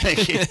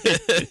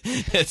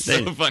 It's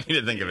so funny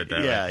to think of it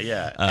that way.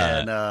 Yeah.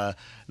 And I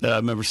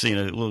remember seeing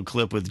a little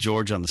clip with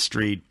George on the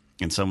street,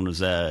 and someone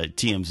was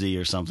TMZ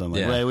or something.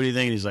 Like, hey, what do you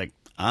think? And he's like,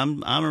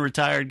 I'm a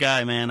retired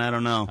guy, man. I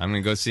don't know. I'm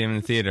going to go see him in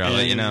the theater. I'll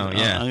let you know.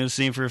 Yeah. I'm going to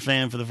see him for a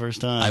fan for the first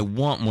time. I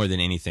want more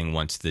than anything,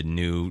 once the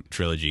new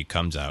trilogy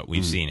comes out,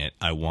 we've seen it,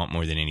 I want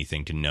more than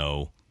anything to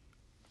know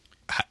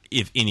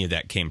if any of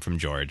that came from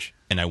George,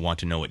 and I want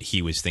to know what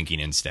he was thinking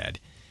instead.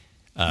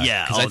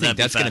 Yeah, I think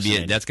that's going to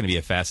be that's going to be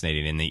a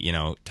fascinating. In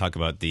the talk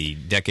about the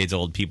decades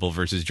old people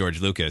versus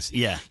George Lucas.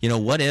 Yeah,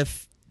 what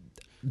if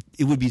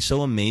it would be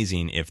so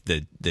amazing if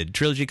the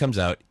trilogy comes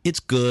out, it's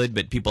good,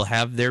 but people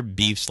have their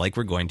beefs like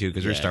we're going to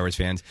because we're Star Wars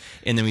fans,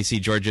 and then we see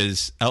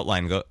George's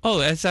outline and go, oh,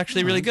 that's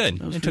actually really good.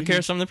 It took care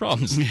of some of the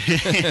problems.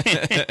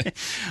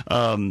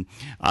 One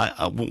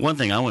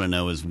thing I want to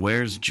know is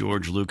where's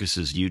George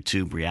Lucas's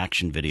YouTube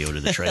reaction video to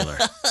the trailer?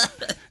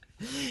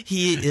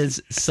 He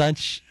is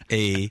such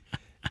a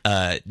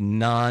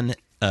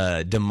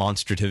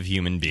non-demonstrative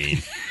human being.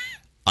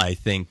 I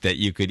think that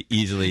you could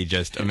easily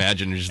just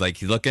imagine just like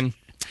he's looking,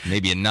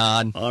 maybe a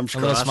nod, arms a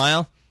little crossed.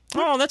 Smile.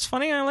 Oh, that's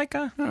funny. I like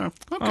okay.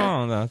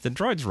 the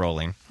droid's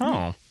rolling.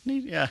 Oh.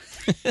 Yeah.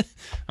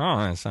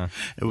 It's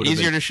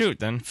easier to shoot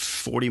then.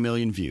 40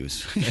 million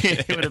views.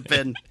 It would have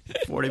been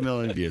 40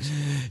 million views.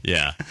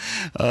 Yeah.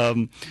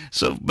 But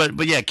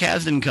yeah,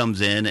 Kasdan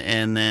comes in,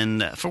 and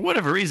then for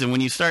whatever reason,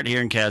 when you start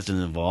hearing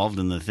Kasdan involved,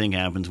 and the thing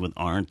happens with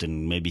Arndt,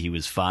 and maybe he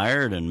was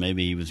fired, and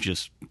maybe he was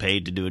just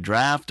paid to do a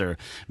draft, or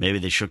maybe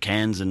they shook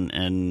hands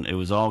and it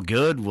was all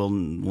good. We'll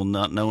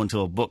not know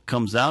until a book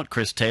comes out.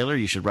 Chris Taylor,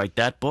 you should write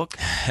that book.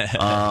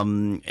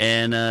 When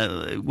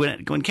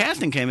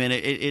Kasdan came in,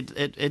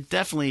 it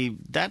definitely,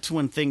 that's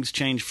when things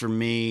changed for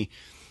me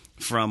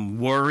from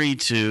worry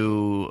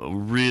to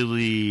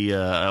really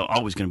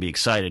always going to be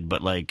excited,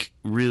 but like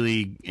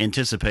really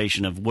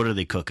anticipation of what are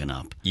they cooking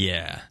up.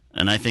 Yeah.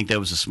 And I think that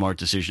was a smart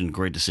decision,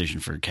 great decision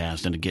for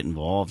Kasdan to get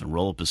involved and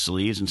roll up his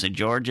sleeves and say,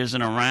 George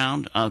isn't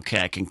around? Okay,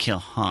 I can kill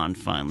Han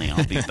finally.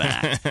 I'll be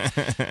back.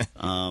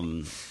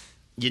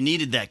 You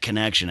needed that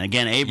connection.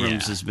 Again,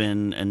 Abrams has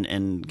been,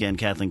 and again,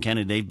 Kathleen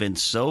Kennedy, they've been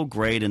so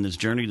great in this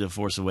journey to The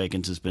Force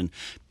Awakens. Has been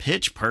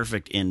pitch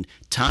perfect in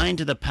tying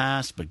to the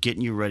past, but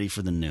getting you ready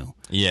for the new.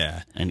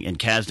 Yeah. And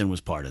Kasdan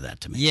was part of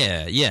that to me.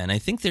 Yeah. And I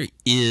think there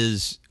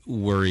is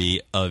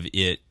worry of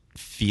it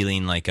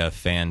feeling like a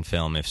fan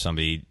film if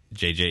somebody,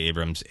 J.J.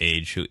 Abrams'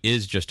 age, who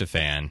is just a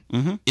fan,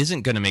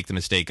 isn't going to make the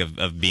mistake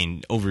of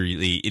being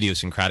overly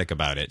idiosyncratic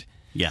about it.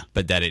 Yeah.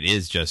 But that it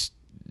is just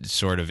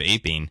sort of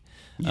aping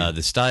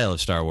the style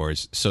of Star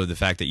Wars. So the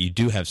fact that you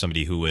do have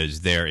somebody who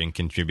was there and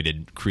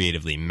contributed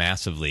creatively,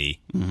 massively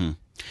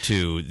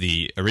to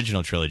the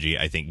original trilogy,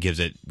 I think gives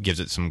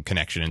it some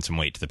connection and some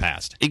weight to the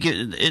past.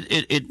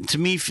 It to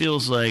me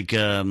feels like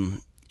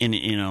that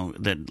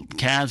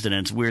Kasdan, and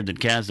it's weird that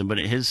Kasdan, but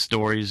his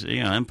stories,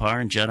 Empire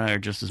and Jedi are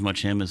just as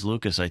much him as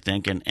Lucas, I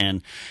think,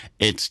 and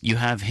it's, you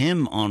have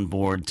him on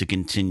board to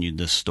continue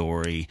the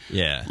story,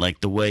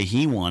 like the way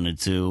he wanted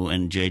to,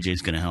 and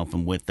JJ's going to help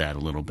him with that a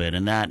little bit,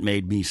 and that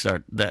made me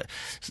start that.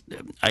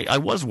 I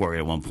was worried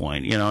at one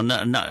point,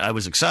 I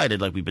was excited,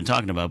 like we've been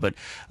talking about, but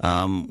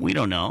we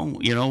don't know,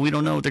 we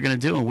don't know what they're going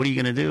to do, and what are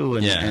you going to do,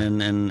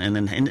 and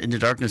then Into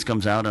Darkness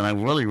comes out, and I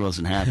really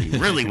wasn't happy,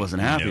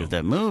 with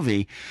that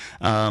movie.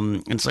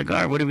 It's like, all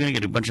right, what are we going to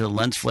get? A bunch of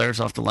lens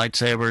flares off the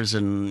lightsabers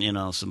and,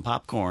 some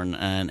popcorn.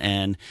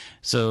 And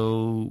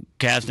so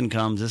Kasdan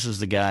comes. This is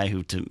the guy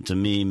who, to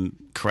me,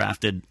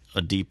 crafted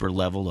a deeper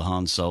level to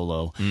Han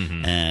Solo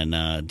and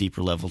a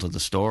deeper level to the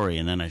story.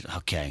 And then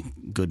okay,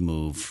 good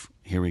move.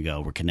 Here we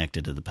go. We're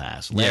connected to the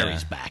past.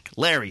 Larry's back.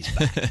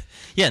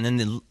 Yeah, and then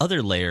the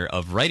other layer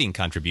of writing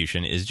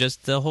contribution is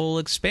just the whole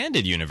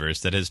expanded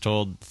universe that has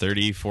told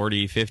 30,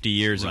 40, 50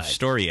 years of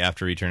story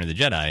after Return of the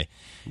Jedi.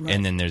 Right.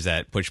 And then there's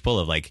that push-pull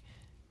of like,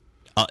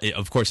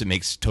 of course it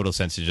makes total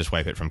sense to just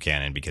wipe it from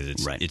canon because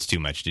it's too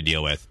much to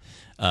deal with.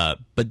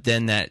 But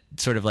then that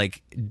sort of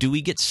like, do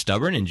we get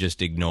stubborn and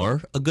just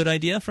ignore a good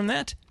idea from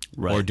that?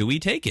 Right. Or do we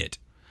take it?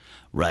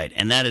 Right,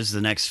 and that is the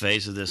next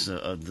phase of this,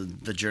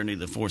 the journey of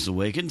The Force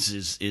Awakens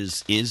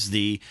is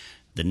the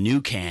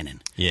new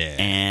canon. Yeah,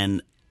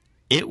 and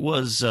it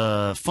was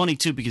funny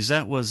too because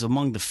that was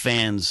among the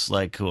fans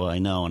like who I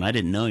know, and I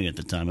didn't know you at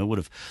the time. I would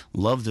have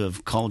loved to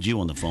have called you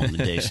on the phone the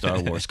day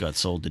Star Wars got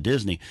sold to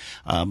Disney,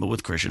 but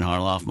with Christian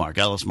Harloff, Mark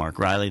Ellis, Mark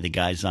Riley, the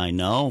guys I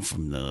know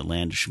from the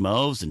Land of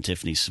Schmoes, and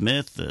Tiffany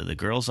Smith, the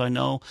girls I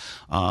know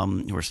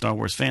who are Star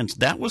Wars fans.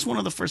 That was one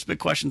of the first big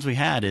questions we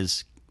had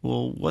is,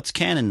 well, what's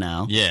canon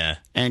now? Yeah.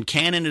 And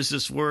canon is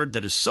this word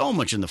that is so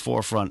much in the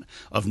forefront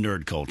of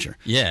nerd culture.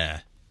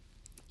 Yeah.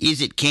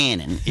 Is it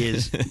canon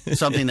is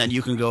something that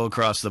you can go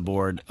across the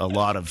board, a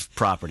lot of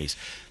properties.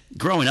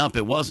 Growing up,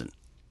 it wasn't.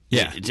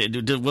 Yeah.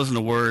 It wasn't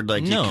a word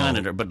like no. you kind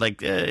of, but like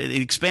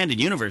the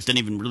expanded universe didn't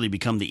even really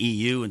become the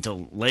EU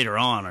until later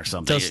on or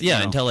something.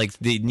 Until like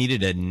they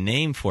needed a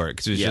name for it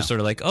because it was just sort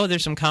of like, oh,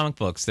 there's some comic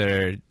books that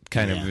are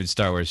kind of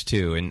Star Wars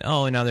too, and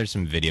now there's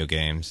some video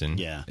games, and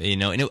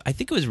and I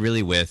think it was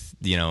really with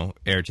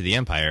Heir to the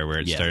Empire where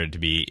it started to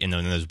be, and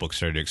then those books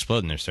started to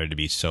explode, and there started to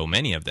be so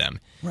many of them,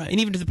 right? And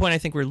even to the point I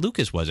think where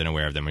Lucas wasn't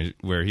aware of them,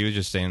 where he was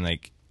just saying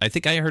like, I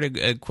think I heard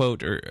a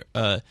quote or.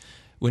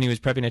 When he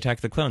was prepping Attack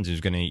of the Clones, he was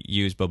going to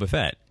use Boba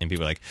Fett. And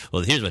people were like,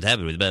 well, here's what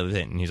happened with Boba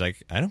Fett. And he's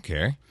like, I don't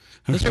care.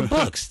 Those are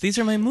books. These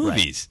are my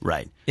movies.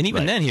 Right. And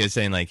even then he was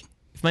saying, like,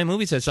 if my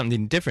movie says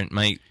something different,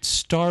 my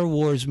Star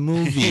Wars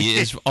movie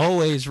is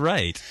always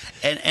right.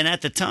 And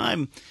at the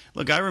time,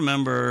 look, I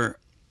remember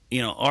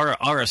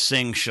Aura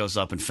Singh shows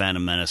up in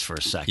Phantom Menace for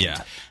a second.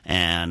 Yeah.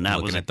 And that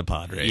looking at the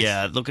pod race.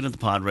 Yeah, looking at the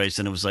pod race,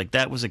 and it was like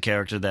that was a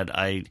character that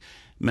I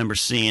remember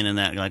seeing in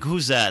that, like,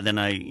 who's that? Then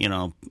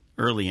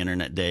early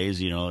internet days,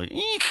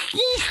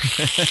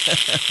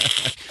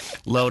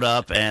 load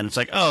up, and it's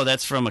like, oh,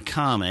 that's from a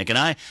comic. And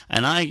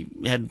I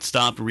had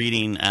stopped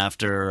reading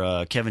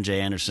after Kevin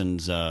J.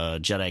 Anderson's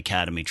Jedi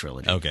Academy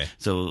trilogy. Okay.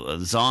 So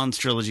Zahn's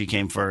trilogy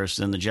came first,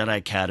 and the Jedi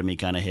Academy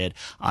kind of hit.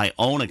 I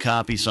own a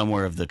copy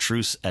somewhere of The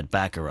Truce at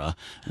Baccarat,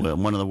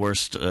 one of the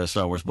worst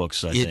Star Wars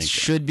books, I think. It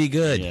should be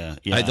good. Yeah.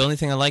 The only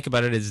thing I like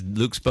about it is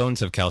Luke's bones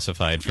have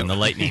calcified from the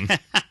lightning.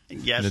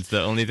 Yes. That's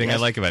the only thing I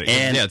like about it.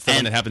 It's the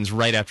one that happens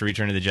right after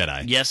Return of the Jedi.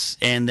 Yes,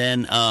 and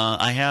then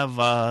I have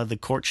The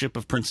Courtship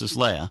of Princess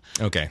Leia.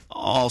 Okay.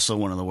 Also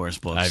one of the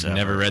worst books I've ever.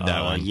 never read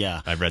that one.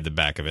 Yeah. I've read the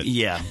back of it.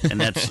 Yeah,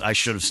 and I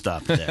should have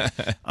stopped there.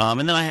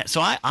 And then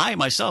I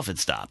myself had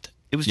stopped.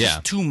 It was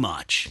just too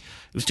much.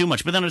 It was too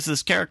much. But then as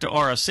this character,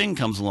 Aura Singh,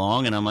 comes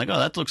along, and I'm like, oh,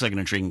 that looks like an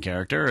intriguing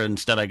character.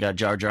 Instead, I got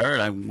Jar Jar,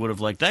 and I would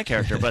have liked that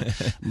character. But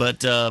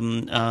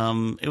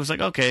it was like,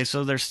 okay,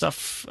 so there's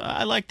stuff.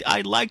 I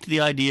liked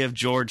the idea of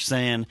George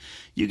saying,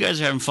 you guys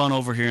are having fun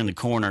over here in the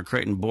corner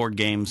creating board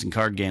games and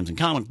card games and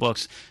comic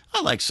books.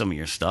 I like some of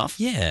your stuff.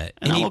 Yeah.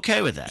 And I'm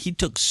okay with that. He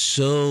took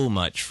so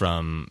much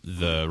from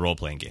the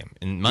role-playing game.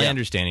 And my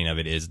understanding of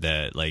it is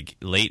that, like,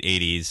 late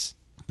 80s,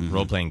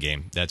 role-playing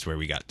game, that's where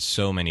we got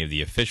so many of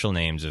the official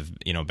names of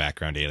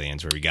background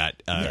aliens, where we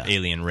got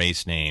alien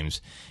race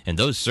names, and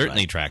those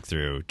certainly tracked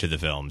through to the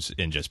films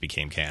and just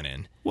became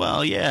canon.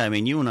 Well, yeah, I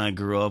mean, you and I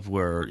grew up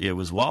where it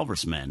was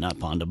Walrus Man, not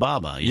Ponda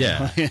Baba.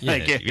 Yeah. You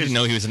didn't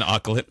know he was an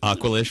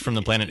Aqualish from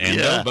the planet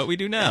Endo, but we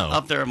do now.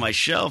 Up there on my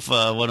shelf,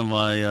 one of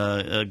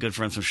my good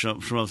friends from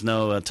Schmoes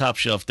know, top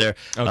shelf there,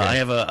 I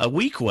have a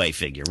Weequay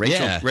figure.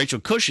 Rachel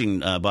Cushing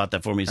bought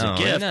that for me as a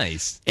gift.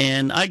 Nice.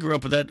 And I grew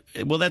up with that.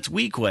 Well, that's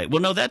Weequay.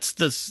 Well, no, that's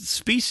the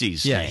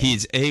species name.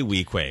 He's a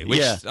Weequay,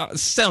 which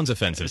sounds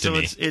offensive to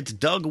me. So it's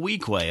Doug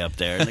Weequay up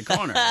there in the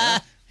corner.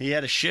 He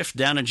had a shift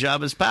down at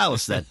Jabba's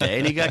palace that day,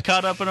 and he got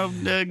caught up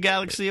in a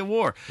galaxy of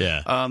war.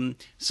 Yeah.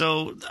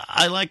 So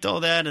I liked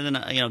all that, and then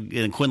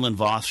and Quinlan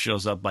Voss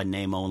shows up by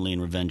name only in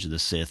Revenge of the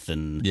Sith,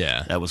 and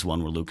that was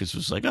one where Lucas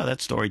was like, "Oh,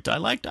 that story I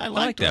liked that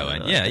one."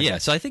 Yeah.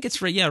 So I think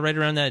it's right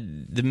around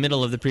the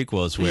middle of the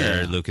prequels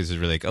where Lucas is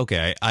really like,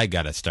 "Okay, I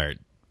got to start."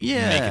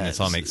 Making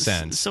this all make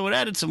sense. So it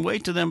added some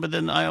weight to them, but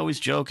then I always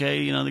joke,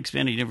 hey, the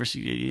expanded universe,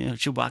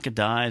 Chewbacca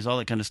dies, all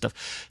that kind of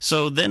stuff.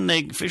 So then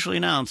they officially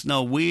announced,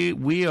 no,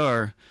 we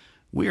are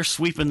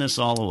sweeping this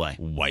all away.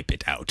 Wipe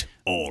it out,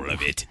 all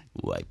of it.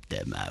 Wipe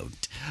them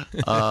out.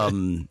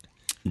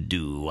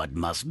 Do what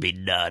must be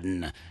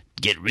done.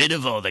 Get rid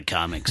of all the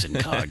comics and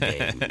card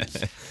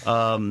games.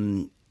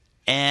 And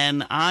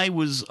I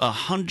was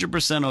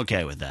 100%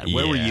 okay with that.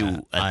 Where were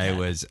you? I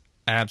was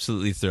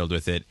absolutely thrilled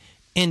with it.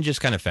 And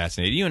just kind of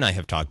fascinated. You and I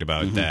have talked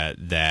about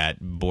that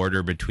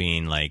border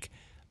between like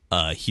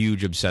a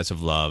huge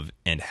obsessive love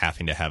and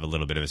having to have a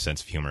little bit of a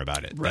sense of humor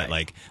about it. Right. That,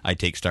 like, I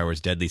take Star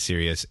Wars deadly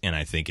serious, and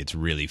I think it's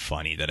really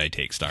funny that I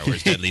take Star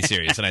Wars deadly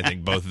serious. And I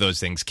think both of those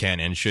things can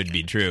and should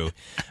be true.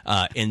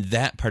 And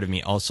that part of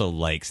me also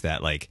likes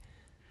that, like,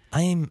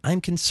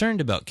 I'm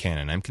concerned about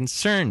canon. I'm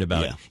concerned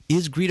about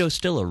is Greedo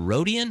still a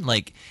Rodian?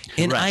 Like,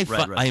 and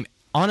I'm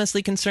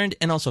honestly concerned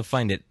and also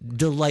find it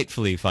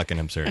delightfully fucking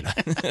absurd.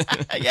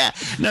 Yeah,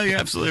 no, you're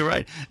absolutely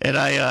right. And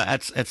I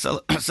at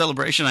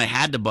Celebration, I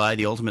had to buy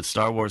the Ultimate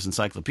Star Wars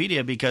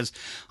Encyclopedia because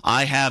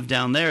I have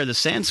down there the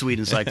Sansweet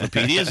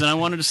encyclopedias, and I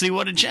wanted to see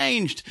what had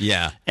changed.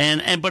 Yeah,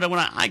 but when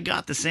I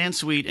got the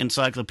Sansweet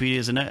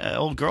encyclopedias, an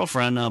old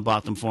girlfriend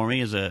bought them for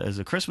me as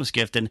a Christmas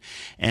gift, and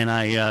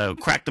I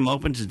cracked them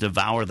open to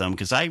devour them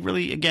because I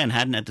really, again,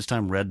 hadn't at this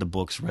time read the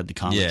books, read the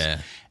comics. Yeah,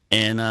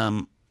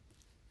 and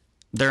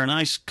they're a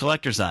nice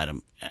collector's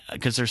item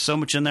because there's so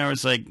much in there.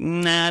 It's like,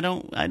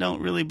 nah, I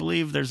don't really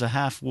believe there's a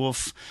half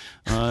wolf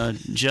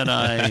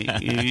Jedi.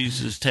 He uses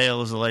his tail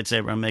as a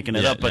lightsaber. I'm making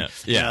it up, but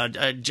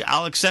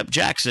I'll accept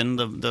Jackson,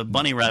 the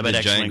bunny rabbit,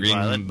 the giant green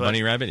pilot,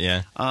 bunny rabbit.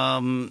 Yeah.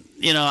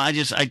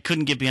 I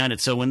couldn't get behind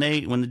it. So when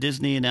the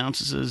Disney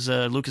announces,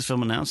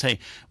 Lucasfilm announced, hey,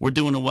 we're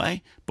doing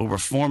away, but we're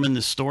forming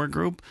this store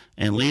group,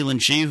 and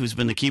Leland Shee, who's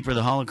been the keeper of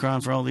the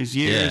holocron for all these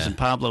years, and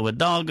Pablo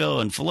Hidalgo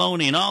and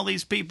Filoni and all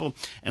these people,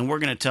 and we're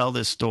going to tell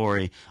this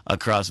story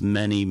across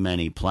many,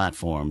 many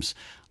platforms.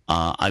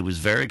 I was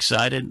very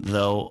excited,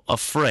 though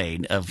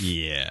afraid of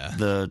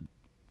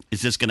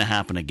is this going to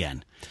happen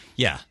again?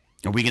 Yeah.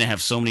 Are we going to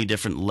have so many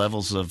different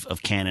levels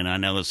of canon? I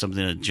know that's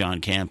something that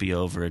John Campea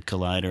over at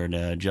Collider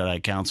and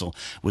Jedi Council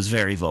was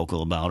very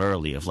vocal about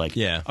early. Of like,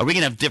 are we going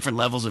to have different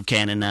levels of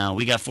canon now?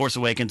 We got Force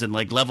Awakens, and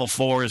like level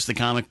 4 is the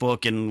comic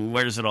book, and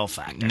where does it all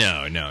factor?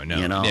 No.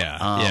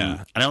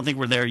 I don't think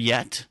we're there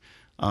yet.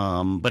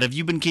 But have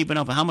you been keeping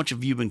up? How much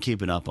have you been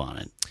keeping up on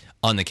it?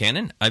 On the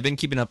canon, I've been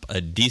keeping up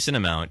a decent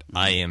amount.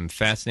 I am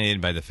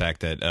fascinated by the fact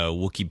that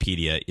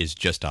Wikipedia is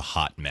just a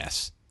hot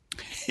mess.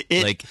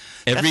 Like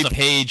every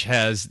page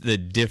has the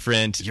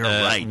different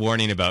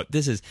warning about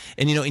this is,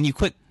 and you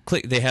click.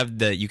 They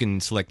have you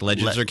can select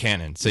legends or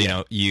canon.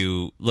 So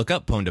you look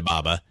up Ponda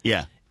Baba.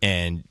 Yeah.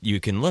 And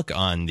you can look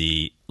on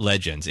the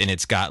legends, and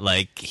it's got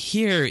like,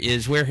 here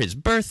is where his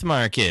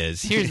birthmark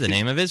is. Here's the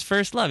name of his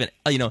first love. And,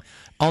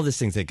 all these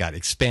things that got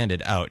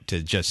expanded out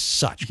to just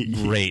such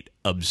great,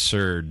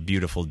 absurd,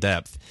 beautiful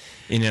depth.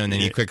 And then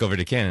you click over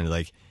to canon,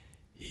 like,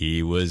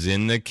 he was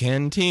in the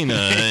cantina,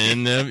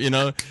 and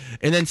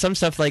then some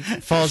stuff like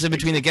falls in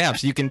between the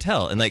gaps. You can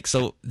tell, and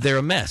so they're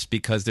a mess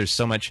because there's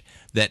so much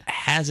that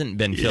hasn't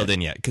been filled in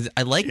yet. Because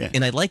I like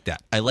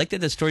that. I like that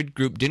the story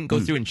group didn't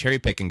go through and cherry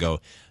pick and go,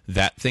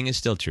 that thing is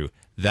still true.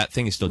 That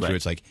thing is still true.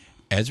 It's like,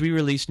 as we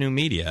release new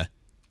media,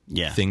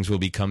 things will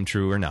become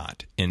true or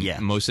not. And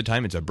most of the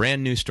time, it's a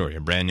brand new story,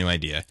 a brand new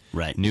idea,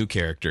 new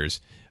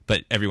characters.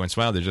 But every once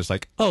in a while, they're just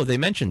like, oh, they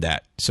mentioned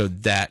that, so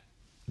that's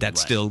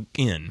still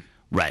in.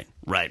 Right.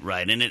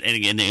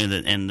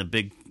 And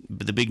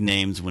the big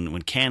names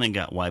when canon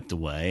got wiped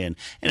away, and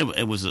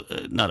it was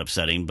not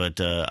upsetting, but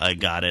I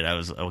got it.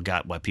 I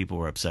got why people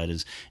were upset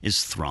is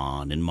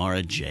Thrawn and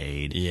Mara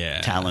Jade,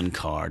 Talon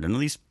Card, and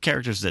these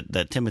characters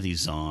that Timothy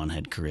Zahn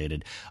had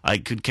created. I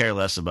could care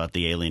less about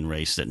the alien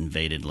race that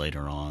invaded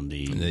later on,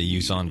 the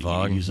Yuuzhan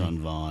Vong. Yuuzhan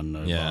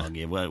Vong. Vong.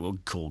 Yeah, well,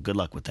 cool. Good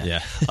luck with that.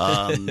 Yeah.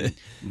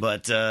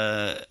 But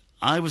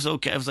I was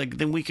okay. I was like,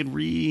 then we could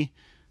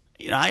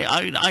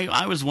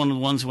I was one of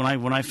the ones when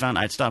I found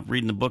I'd stopped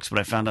reading the books, but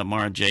I found out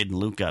Mara Jade and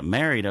Luke got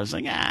married. I was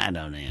like, I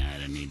don't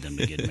need them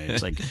to get married.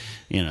 It's like,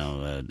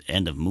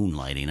 end of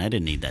Moonlighting. I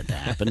didn't need that to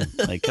happen.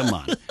 Like, come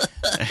on,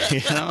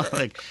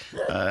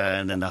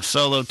 and then the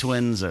Solo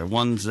twins are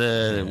one's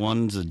a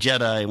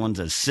Jedi, one's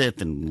a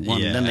Sith, and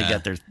then they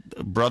got their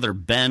brother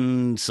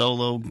Ben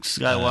Solo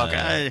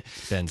Skywalker.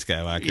 Ben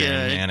Skywalker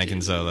and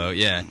Anakin Solo.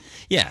 Yeah.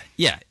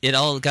 It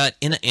all got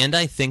in, and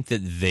I think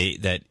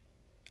that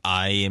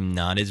I am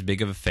not as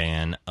big of a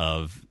fan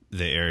of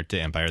the Heir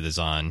to Empire of the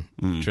Zahn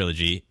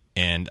trilogy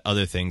and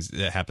other things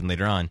that happen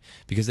later on,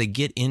 because they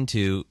get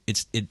into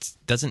it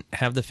doesn't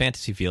have the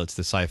fantasy feel, it's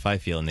the sci-fi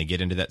feel, and they get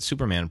into that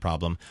Superman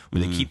problem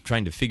where they keep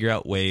trying to figure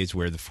out ways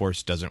where the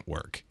Force doesn't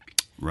work.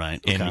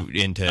 Right.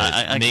 Okay. And to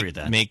I agree with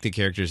that. Make the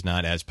characters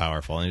not as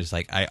powerful. And it's just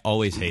like, I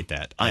always hate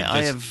that.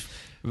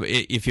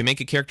 If you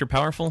make a character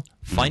powerful,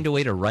 find a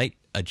way to write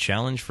a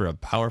challenge for a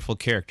powerful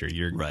character.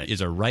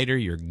 As a writer,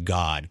 you're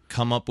God.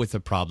 Come up with a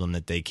problem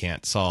that they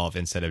can't solve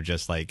instead of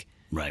just like,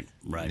 right.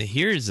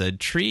 Here's a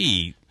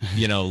tree,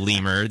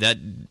 lemur that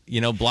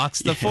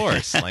blocks the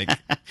Force, like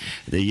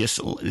the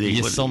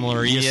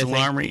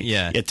Ysalamiri.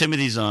 Yeah.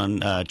 Timothy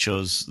Zahn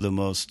chose the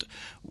most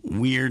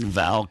weird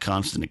vowel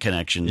consonant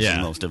connections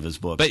in most of his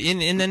books. But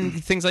and then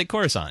things like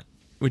Coruscant,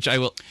 which I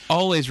will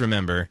always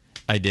remember.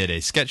 I did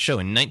a sketch show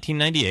in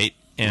 1998.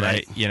 And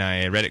I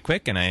read it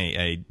quick, and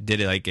I did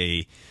it like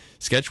a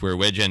sketch where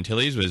Wedge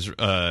Antilles was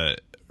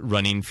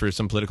running for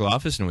some political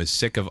office and was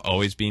sick of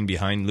always being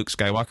behind Luke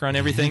Skywalker on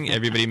everything.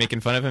 Everybody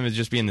making fun of him as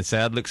just being the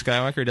sad Luke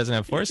Skywalker who doesn't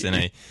have Force. And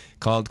I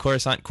called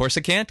Coruscant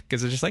Corsicant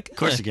because it's just like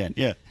Corsicant,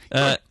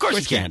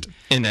 Corsicant.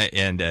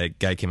 And a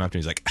guy came up to me,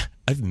 he's like,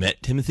 I've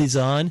met Timothy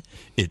Zahn.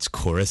 It's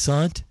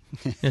Coruscant.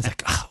 And it's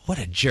like, what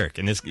a jerk.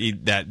 And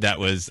that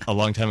was a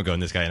long time ago,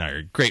 and this guy and I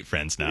are great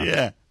friends now.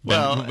 Yeah.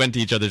 Went to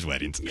each other's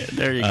weddings. Yeah,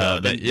 there you go.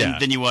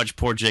 Then you watch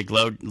poor Jake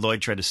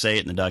Lloyd try to say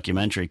it in the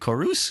documentary.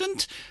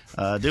 Coruscant?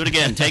 Do it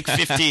again. Take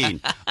 15.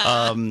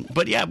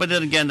 But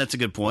then again, that's a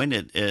good point.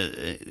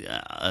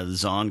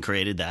 Zahn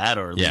created that,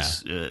 or at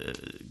least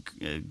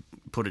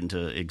put it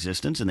into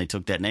existence, and they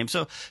took that name.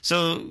 So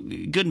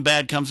good and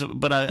bad comes.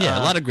 But a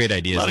lot of great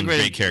ideas and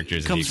great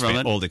characters in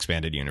the old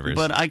expanded universe.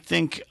 But I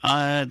think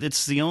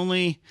it's the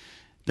only.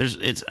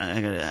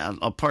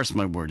 I'll parse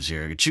my words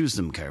here. I choose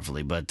them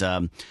carefully, but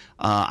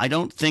I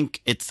don't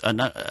think it's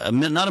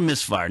not a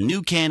misfire.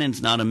 New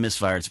canon's not a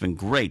misfire. It's been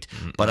great,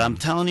 but I'm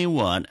telling you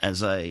what.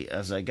 As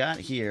I got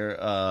here,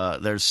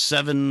 there's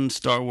 7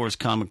 Star Wars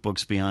comic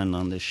books behind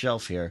on this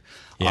shelf here.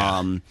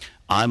 Yeah.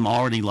 I'm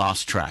already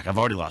lost track. I've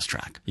already lost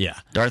track. Yeah.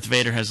 Darth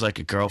Vader has like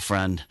a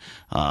girlfriend.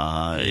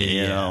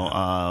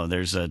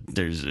 There's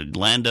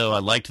Lando. I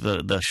liked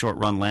the short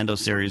run Lando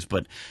series,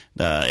 but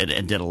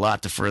it did a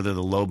lot to further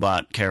the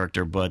Lobot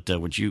character, but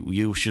which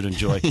you should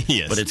enjoy.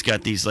 Yes. But it's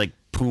got these like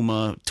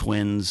Puma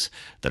twins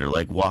that are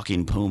like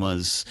walking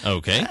pumas.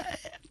 Okay.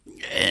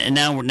 And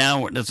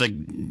now it's like,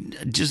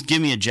 just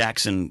give me a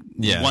Jackson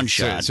one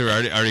shot. So we're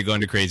already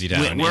going to Crazy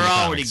Town. We're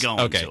already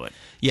going to it.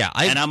 Yeah,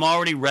 and I'm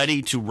already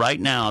ready to right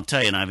now. I'll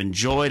tell you, and I've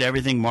enjoyed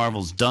everything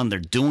Marvel's done. They're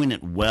doing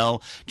it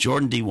well.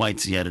 Jordan D.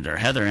 White's the editor.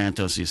 Heather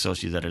Antos, the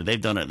associate editor.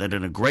 They've done it. They're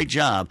doing a great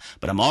job.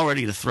 But I'm all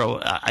ready to throw.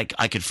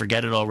 I could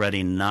forget it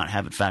already and not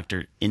have it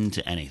factor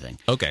into anything.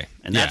 Okay,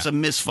 and that's a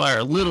misfire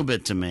a little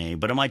bit to me,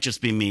 but it might just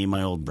be me,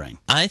 my old brain.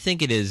 I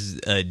think it is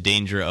a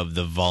danger of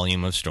the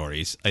volume of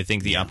stories. I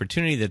think the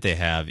opportunity that they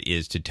have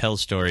is to tell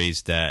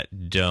stories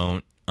that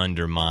don't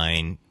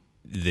undermine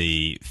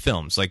the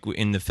films. Like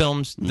in the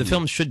films, the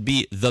films should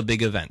be the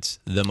big events,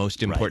 the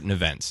most important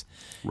events.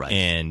 Right.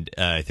 And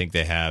I think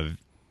they have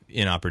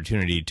an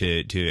opportunity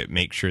to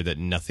make sure that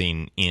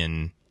nothing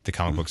in the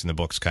comic books and the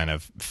books kind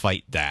of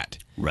fight that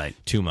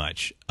too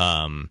much.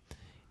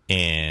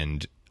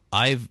 And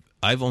I've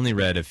only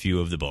read a few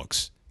of the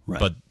books.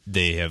 but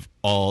they have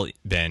all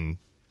been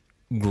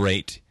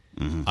great,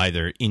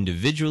 either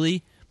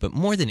individually, but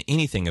more than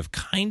anything, of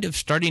kind of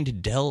starting to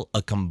tell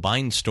a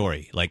combined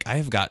story. Like, I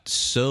have got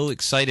so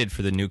excited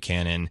for the new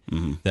canon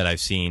that I've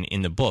seen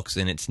in the books,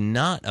 and it's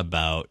not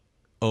about,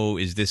 oh,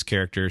 is this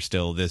character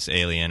still this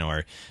alien,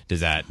 or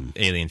does that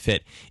alien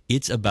fit?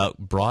 It's about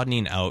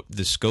broadening out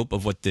the scope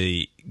of what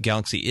the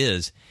galaxy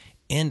is,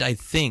 and I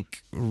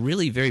think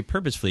really very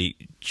purposefully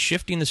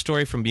shifting the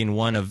story from being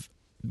one of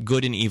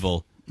good and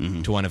evil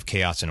to one of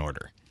chaos and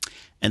order.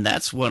 And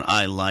that's what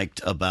I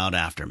liked about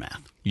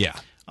Aftermath. Yeah.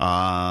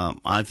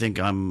 I think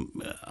you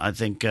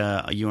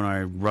and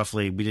I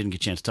we didn't get a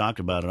chance to talk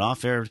about it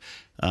off air,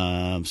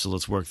 so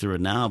let's work through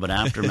it now. But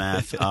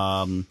Aftermath,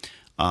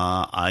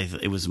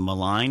 it was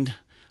maligned.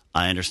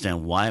 I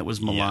understand why it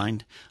was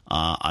maligned.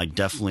 Yeah. I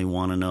definitely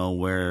want to know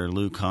where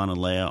Luke, Han, and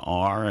Leia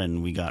are,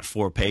 and we got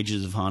 4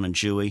 pages of Han and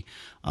Chewie.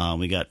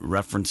 We got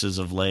references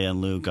of Leia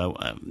and Luke.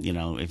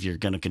 If you're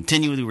going to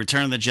continue the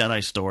Return of the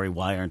Jedi story,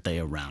 why aren't they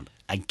around?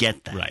 I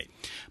get that. Right.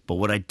 But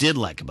what I did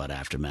like about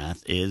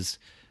Aftermath is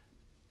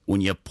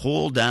when you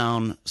pull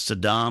down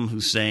Saddam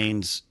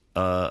Hussein's,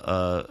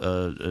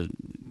 the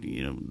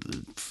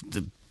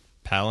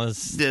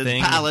palace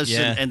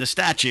and the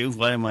statue.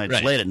 Why am I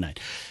late at night?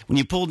 When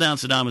you pull down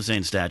Saddam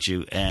Hussein's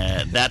statue,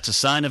 that's a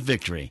sign of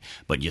victory.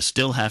 But you're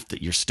still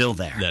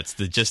there. That's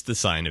just the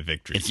sign of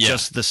victory. It's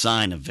just the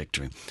sign of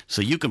victory.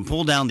 So you can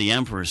pull down the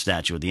Emperor's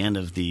statue at the end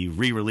of the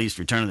re-released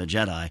Return of the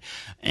Jedi,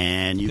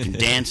 and you can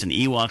dance, and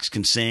Ewoks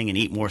can sing and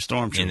eat more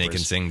stormtroopers. And they can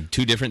sing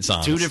 2 different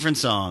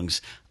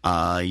songs.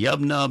 Yub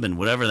Nub and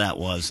whatever that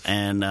was.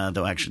 And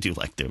they'll actually do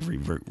like the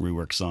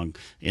rework song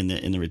in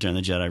the Return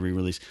of the Jedi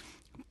re-release.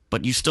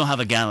 But you still have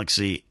a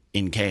galaxy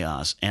in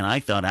chaos. And I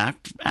thought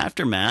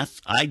Aftermath,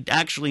 I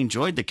actually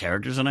enjoyed the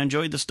characters and I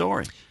enjoyed the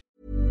story.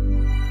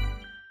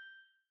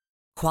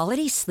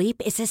 Quality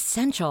sleep is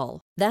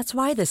essential. That's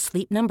why the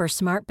Sleep Number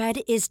Smart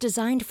Bed is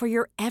designed for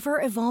your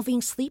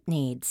ever-evolving sleep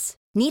needs.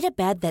 Need a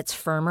bed that's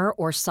firmer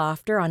or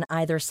softer on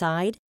either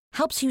side?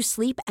 Helps you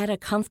sleep at a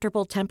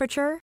comfortable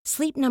temperature?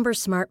 Sleep Number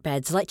Smart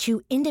Beds let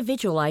you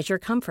individualize your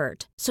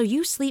comfort so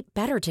you sleep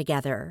better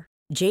together.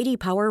 J.D.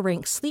 Power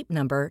ranks Sleep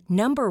Number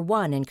number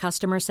 1 in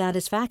customer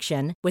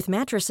satisfaction with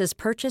mattresses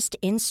purchased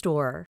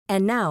in-store.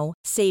 And now,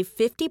 save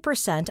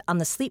 50% on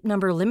the Sleep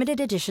Number Limited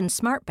Edition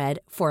Smart Bed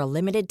for a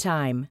limited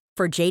time.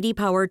 For J.D.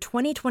 Power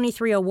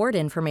 2023 award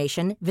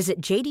information, visit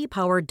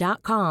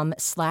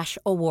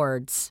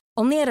jdpower.com/awards.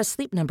 Only at a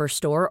Sleep Number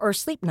store or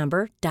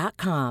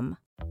sleepnumber.com.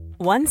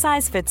 One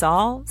size fits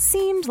all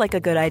seemed like a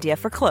good idea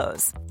for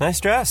clothes. Nice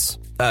dress.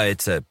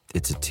 It's a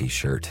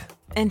t-shirt.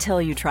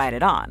 Until you tried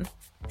it on.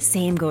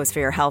 Same goes for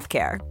your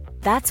healthcare.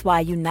 That's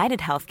why United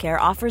Healthcare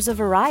offers a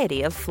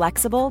variety of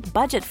flexible,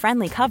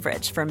 budget-friendly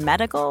coverage for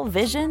medical,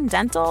 vision,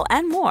 dental,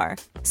 and more.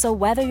 So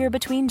whether you're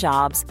between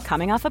jobs,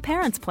 coming off a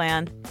parent's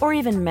plan, or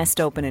even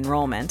missed open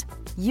enrollment,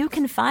 you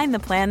can find the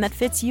plan that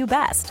fits you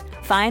best.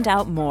 Find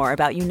out more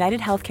about United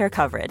Healthcare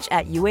coverage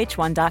at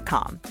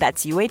uh1.com.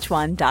 That's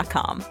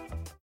uh1.com.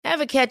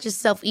 Ever catch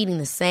yourself eating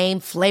the same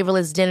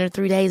flavorless dinner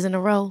 3 days in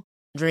a row?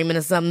 Dreaming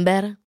of something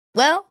better?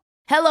 Well,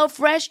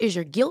 HelloFresh is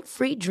your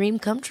guilt-free dream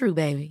come true,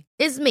 baby.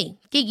 It's me,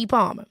 Keke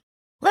Palmer.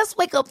 Let's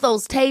wake up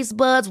those taste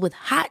buds with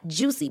hot,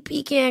 juicy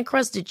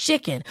pecan-crusted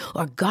chicken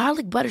or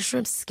garlic butter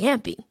shrimp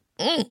scampi.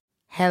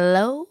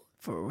 Hello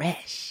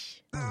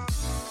Fresh.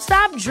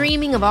 Stop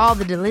dreaming of all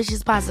the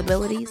delicious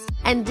possibilities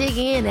and dig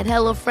in at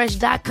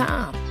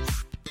HelloFresh.com.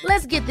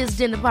 Let's get this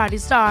dinner party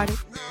started.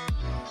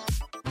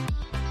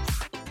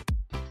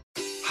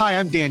 Hi,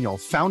 I'm Daniel,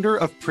 founder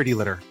of Pretty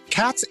Litter.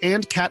 Cats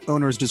and cat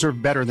owners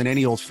deserve better than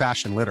any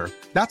old-fashioned litter.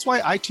 That's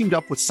why I teamed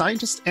up with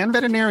scientists and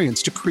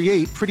veterinarians to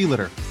create Pretty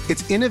Litter.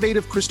 Its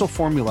innovative crystal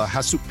formula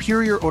has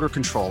superior odor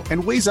control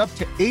and weighs up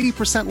to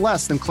 80%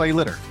 less than clay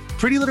litter.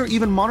 Pretty Litter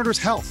even monitors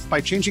health by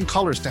changing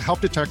colors to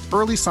help detect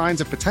early signs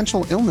of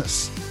potential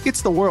illness.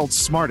 It's the world's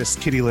smartest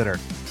kitty litter.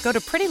 Go to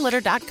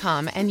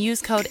prettylitter.com and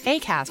use code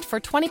ACAST for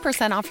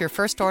 20% off your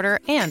first order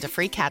and a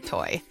free cat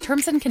toy.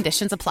 Terms and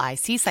conditions apply.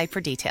 See site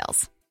for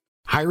details.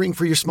 Hiring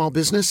for your small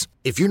business?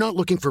 If you're not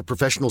looking for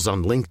professionals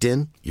on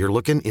LinkedIn, you're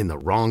looking in the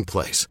wrong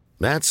place.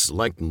 That's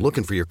like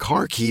looking for your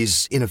car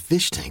keys in a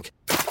fish tank.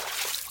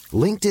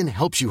 LinkedIn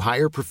helps you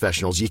hire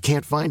professionals you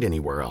can't find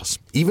anywhere else,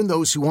 even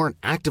those who aren't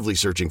actively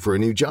searching for a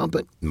new job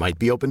but might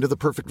be open to the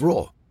perfect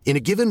role. In a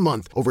given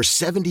month, over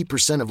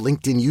 70% of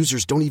LinkedIn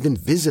users don't even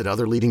visit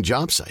other leading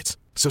job sites.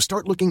 So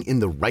start looking in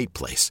the right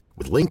place.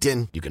 With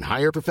LinkedIn, you can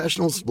hire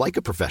professionals like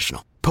a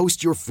professional.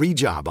 Post your free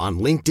job on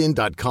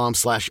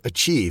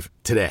linkedin.com/achieve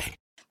today.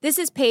 This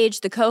is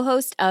Paige, the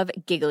co-host of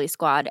Giggly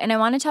Squad, and I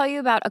want to tell you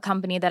about a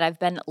company that I've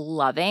been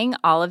loving,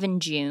 Olive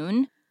 &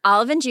 June.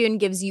 Olive & June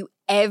gives you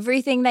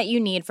everything that you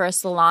need for a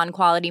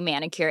salon-quality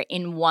manicure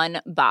in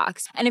one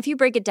box. And if you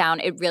break it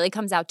down, it really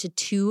comes out to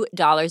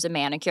 $2 a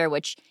manicure,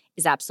 which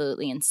is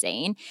absolutely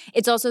insane.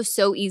 It's also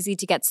so easy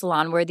to get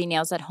salon-worthy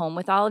nails at home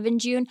with Olive &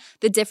 June.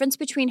 The difference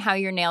between how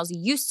your nails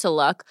used to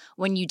look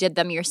when you did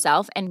them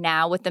yourself and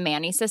now with the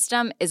Mani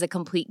system is a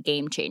complete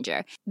game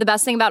changer. The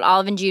best thing about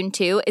Olive & June,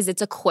 too, is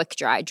it's a quick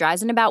dry.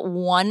 Dries in about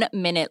 1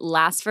 minute,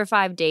 lasts for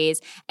 5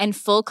 days, and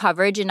full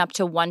coverage in up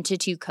to 1 to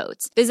 2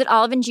 coats. Visit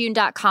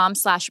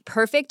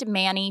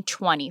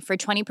oliveandjune.com/perfectmani20 for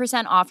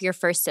 20% off your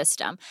first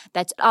system.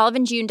 That's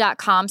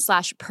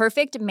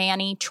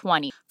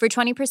oliveandjune.com/perfectmani20 for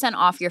 20%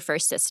 off your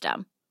first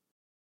system.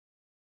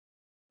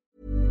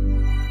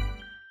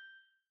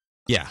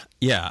 Yeah.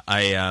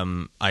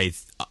 I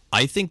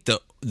think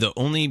the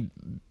only,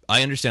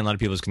 I understand a lot of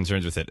people's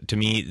concerns with it. To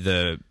me,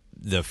 the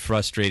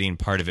frustrating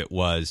part of it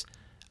was,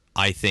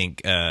 I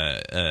think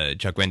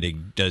Chuck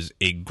Wendig does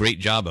a great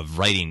job of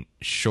writing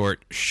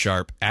short,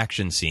 sharp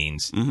action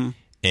scenes,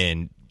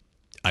 and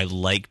I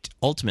liked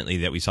ultimately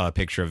that we saw a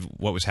picture of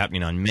what was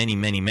happening on many,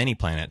 many, many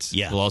planets.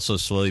 Yeah. We're also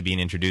slowly being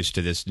introduced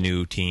to this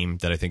new team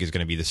that I think is going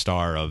to be the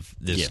star of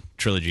this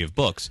trilogy of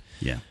books.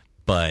 Yeah.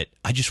 But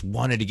I just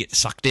wanted to get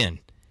sucked in.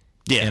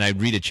 Yeah. And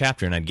I'd read a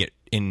chapter and I'd get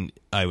in,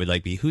 I would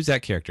like be, who's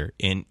that character?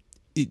 And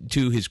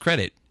to his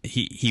credit,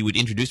 he would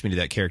introduce me to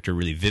that character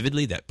really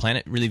vividly, that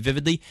planet really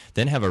vividly,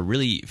 then have a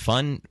really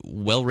fun,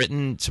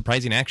 well-written,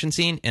 surprising action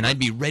scene, and I'd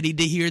be ready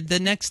to hear the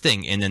next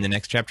thing. And then the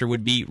next chapter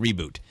would be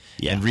reboot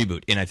and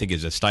reboot. And I think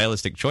it's a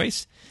stylistic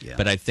choice,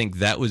 but I think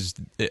that was,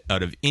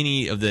 out of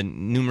any of the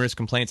numerous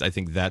complaints, I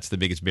think that's the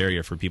biggest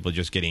barrier for people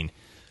just getting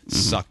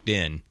sucked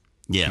in.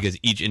 Yeah. Because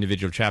each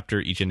individual chapter,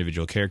 each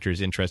individual character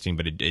is interesting,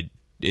 but it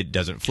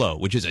doesn't flow,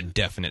 which is a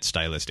definite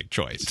stylistic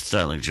choice.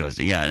 Stylistic choice,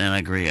 yeah, and I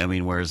agree. I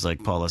mean, whereas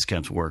like Paul S.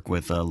 Kemp's work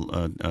with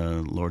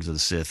Lords of the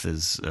Sith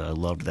is,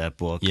 loved that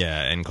book.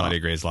 Yeah, and Claudia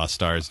Gray's Lost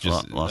Stars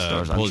just Lost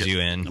Stars pulls you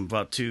in. I'm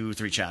about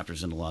 2-3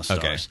 chapters into Lost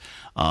Stars.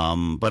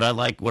 But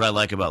what I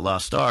like about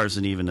Lost Stars,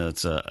 and even though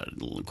it's a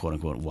quote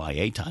unquote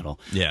YA title,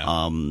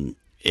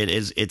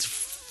 it's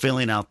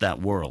filling out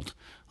that world.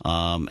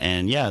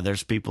 And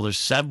there's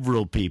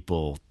several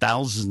people,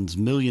 thousands,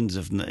 millions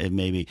of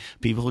maybe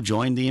people who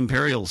joined the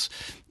Imperials.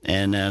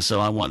 And so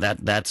I want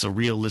that. That's a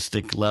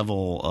realistic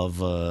level of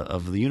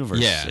the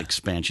universe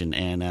expansion.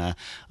 And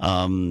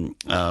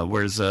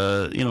whereas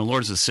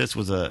Lords of the Sith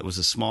was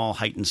a small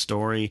heightened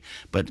story,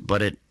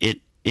 but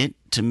it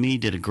to me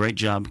did a great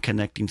job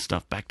connecting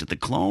stuff back to the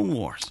Clone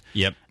Wars.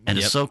 Yep. And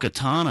Ahsoka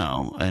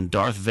Tano and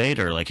Darth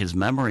Vader, like his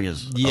memory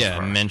is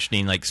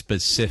mentioning like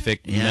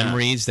specific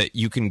memories that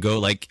you can go,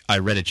 like I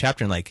read a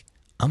chapter and like,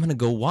 I'm going to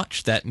go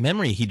watch that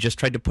memory he just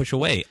tried to push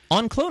away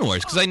on Clone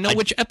Wars because I know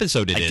which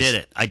episode it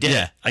is. I did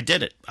it.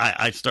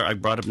 I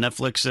brought up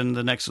Netflix, and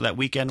that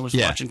weekend was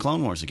watching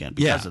Clone Wars again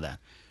because of that.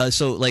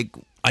 So like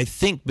I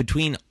think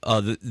between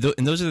and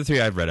those are the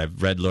 3 I've read.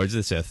 I've read Lords of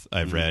the Sith,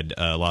 I've read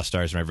Lost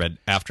Stars, and I've read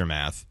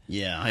Aftermath.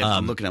 Yeah,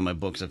 I'm looking at my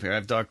books up here. I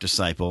have Dark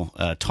Disciple,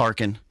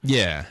 Tarkin.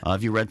 Yeah,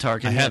 have you read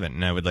Tarkin? I haven't,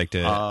 and I would like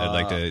to. I'd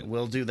like to.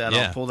 We'll do that.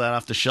 Yeah. I'll pull that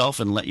off the shelf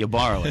and let you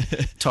borrow it.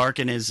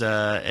 Tarkin is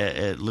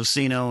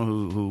Lucino,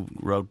 who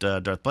wrote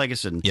Darth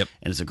Plagueis, and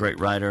is a great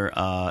writer.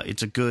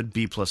 It's a good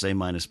B+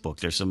 A- book.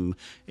 There's some.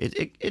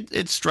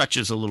 It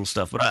stretches a little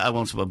stuff, but I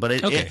won't. But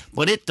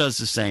it does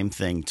the same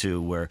thing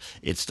too, where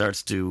it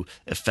starts to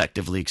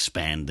effectively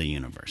expand the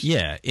universe.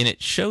 Yeah, and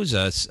it shows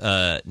us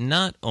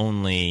not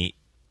only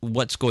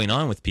what's going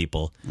on with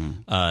people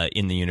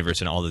in the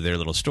universe and all of their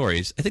little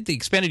stories. I think the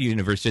expanded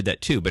universe did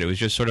that too, but it was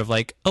just sort of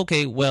like,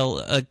 okay, well,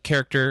 a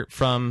character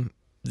from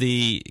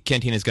the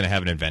Cantina is going to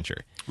have an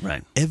adventure.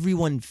 Right.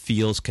 Everyone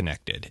feels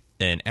connected.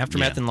 And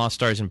Aftermath and Lost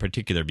Stars in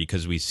particular,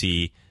 because we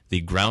see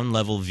the ground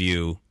level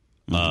view,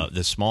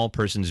 the small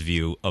person's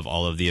view of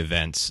all of the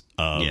events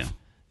of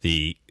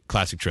the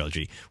classic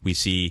trilogy. We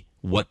see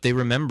what they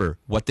remember,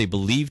 what they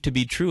believe to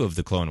be true of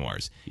the Clone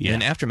Wars. Yeah.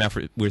 And in Aftermath,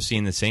 we're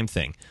seeing the same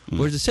thing.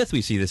 Whereas the Sith,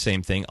 we see the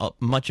same thing.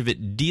 Much of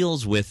it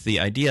deals with the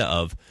idea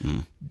of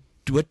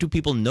what do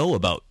people know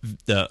about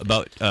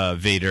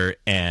Vader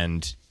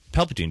and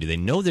Palpatine? Do they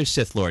know they're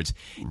Sith Lords?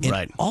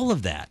 And all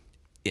of that,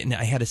 and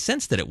I had a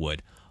sense that it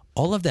would,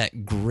 all of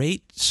that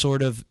great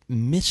sort of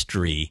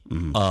mystery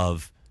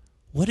of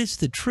what is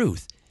the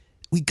truth?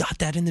 We got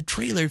that in the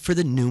trailer for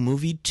the new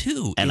movie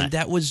too, and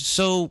that was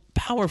so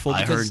powerful.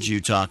 I heard you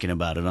talking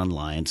about it on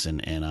Alliance,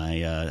 and I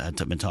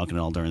had been talking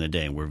all during the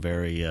day. We're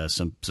very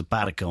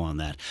simpatico on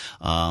that,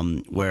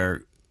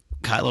 where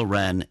Kylo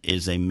Ren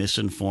is a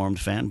misinformed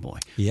fanboy.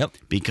 Yep.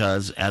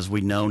 Because as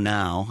we know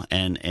now,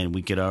 and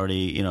we could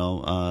already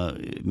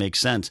make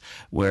sense,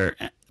 where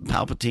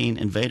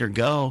Palpatine and Vader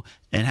go,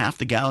 and half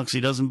the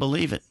galaxy doesn't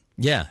believe it.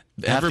 Yeah,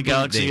 half the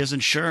galaxy isn't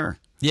sure.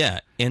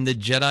 Yeah, and the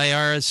Jedi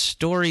are a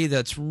story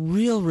that's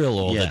real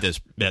old at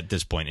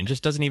this point, and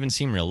just doesn't even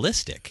seem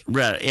realistic.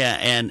 Right? Yeah,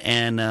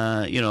 and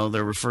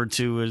they're referred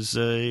to as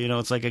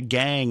it's like a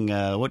gang.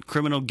 What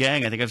criminal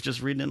gang? I think I was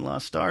just reading in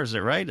Lost Stars. Is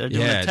that right? They're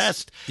doing a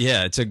test.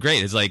 Yeah, it's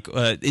it's like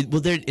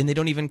they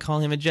don't even call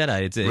him a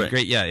Jedi. It's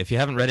great. Yeah, if you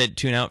haven't read it,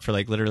 tune out for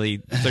like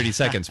literally 30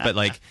 seconds. But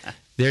like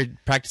they're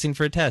practicing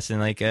for a test, and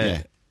like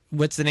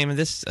what's the name of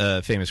this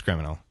famous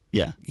criminal?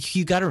 Yeah.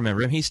 You got to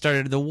remember him. He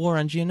started the war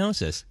on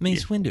Geonosis,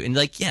 Mace Windu. And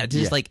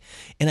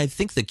and I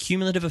think the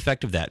cumulative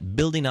effect of that,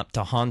 building up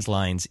to Han's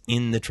lines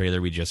in the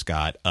trailer we just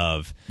got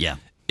of,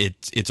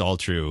 it's all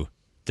true,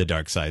 the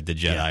dark side, the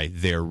Jedi,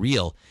 they're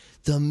real.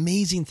 The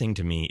amazing thing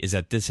to me is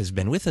that this has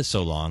been with us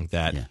so long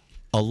that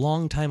a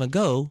long time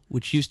ago,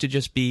 which used to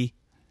just be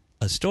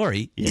a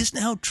story, is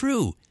now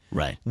true.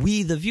 Right.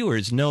 We, the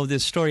viewers, know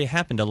this story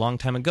happened a long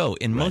time ago,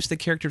 and most of the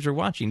characters we're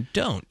watching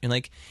don't. And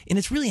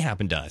it's really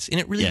happened to us, and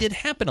it really did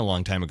happen a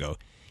long time ago.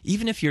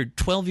 Even if you're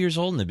 12 years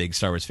old and a big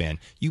Star Wars fan,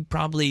 you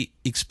probably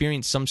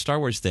experienced some Star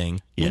Wars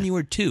thing when you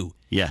were 2.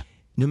 Yeah.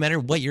 No matter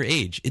what your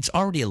age, it's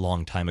already a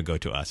long time ago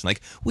to us.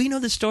 We know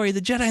the story. The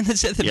Jedi and the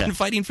Sith have been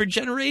fighting for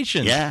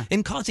generations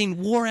and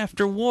causing war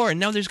after war, and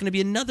now there's going to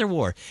be another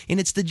war, and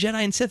it's the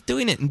Jedi and Sith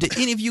doing it. And do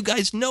any of you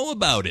guys know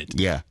about it?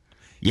 Yeah.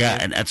 Yeah,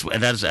 and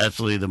that's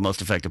absolutely the most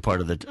effective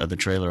part of the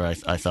trailer. I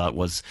thought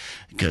was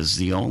because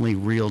the only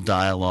real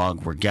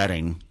dialogue we're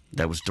getting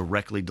that was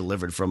directly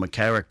delivered from a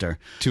character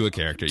to a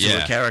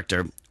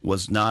character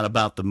was not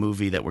about the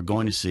movie that we're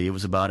going to see. It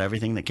was about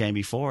everything that came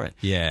before it.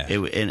 Yeah,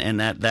 and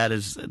that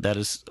is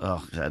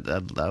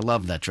I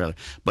love that trailer.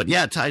 But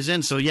yeah, it ties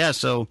in. So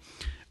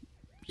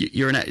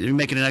you're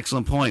making an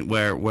excellent point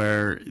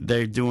where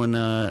they're doing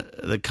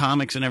the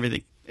comics and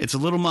everything. It's a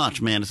little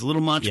much, man. It's a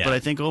little much, but I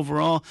think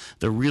overall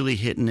they're really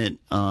hitting it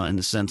in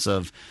the sense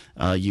of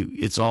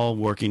it's all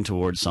working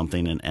towards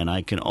something. And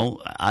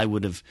I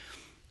would have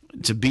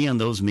to be on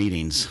those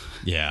meetings.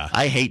 Yeah,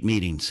 I hate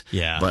meetings.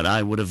 Yeah, but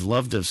I would have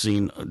loved to have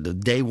seen the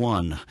day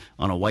one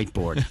on a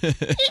whiteboard.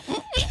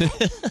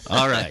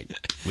 All right,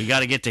 we got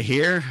to get to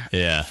here.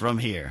 Yeah, from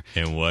here.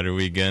 And what are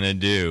we gonna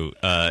do?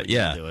 Do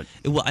it.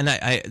 Well, and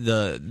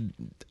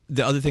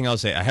the other thing I'll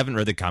say, I haven't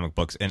read the comic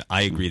books, and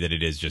I agree that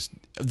it is just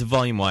the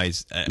volume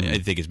wise. I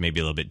think it's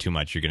maybe a little bit too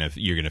much.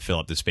 You're gonna fill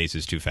up the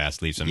spaces too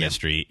fast, leave some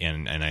mystery,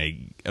 and I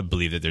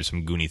believe that there's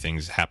some Goonie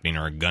things happening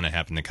or are gonna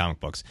happen in the comic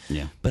books.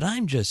 Yeah. But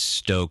I'm just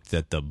stoked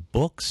that the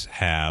books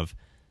have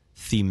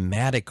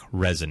thematic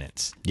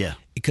resonance. Yeah.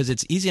 Because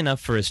it's easy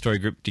enough for a story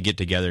group to get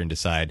together and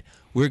decide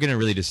we're going to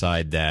really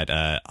decide that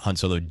Han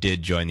Solo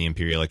did join the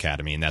Imperial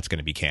Academy, and that's going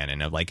to be canon.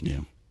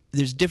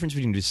 There's a difference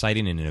between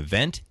deciding in an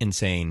event and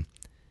saying,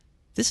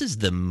 this is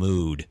the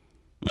mood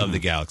of the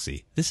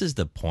galaxy. This is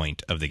the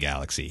point of the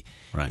galaxy.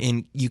 Right.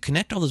 And you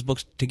connect all those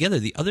books together.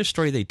 The other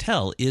story they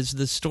tell is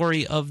the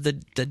story of the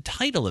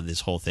title of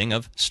this whole thing,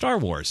 of Star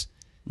Wars.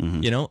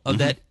 Mm-hmm.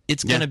 That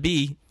it's going to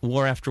be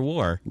war after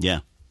war. Yeah.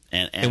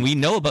 And we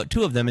know about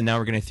 2 of them, and now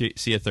we're going to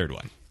see a third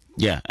one.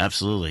 Yeah,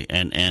 absolutely.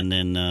 And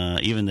then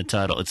even the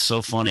title, it's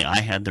so funny.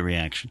 I had the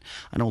reaction.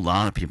 I know a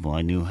lot of people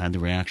I knew had the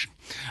reaction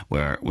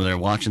where they're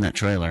watching that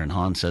trailer and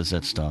Han says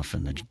that stuff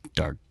and the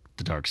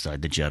dark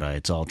side, the Jedi,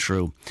 it's all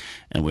true.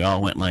 And we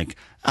all went like,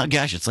 oh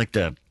gosh, it's like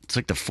the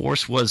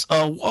Force was,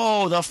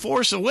 the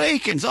Force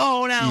Awakens.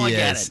 Oh, now I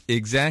get it.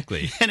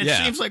 Exactly. And it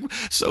seems like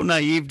so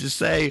naive to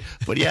say,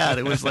 but yeah,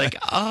 it was like,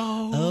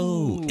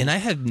 oh. And I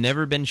have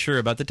never been sure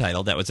about the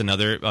title. That was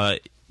another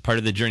part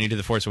of the journey to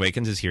The Force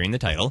Awakens, is hearing the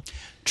title.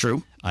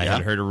 True. I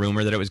had heard a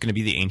rumor that it was going to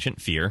be The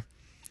Ancient Fear.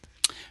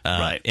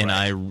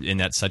 And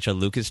that's such a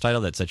Lucas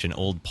title. That's such an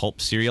old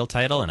pulp serial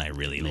title, and I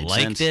really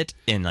liked it.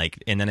 And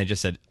then I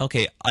just said,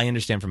 okay, I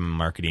understand from a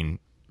marketing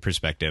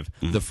perspective,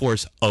 The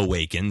Force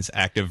Awakens,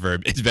 active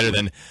verb, is better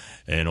than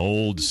an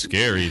old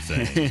scary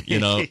thing,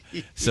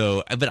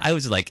 So, but I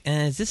was like,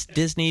 is this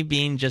Disney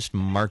being just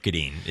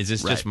marketing? Is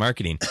this just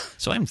marketing?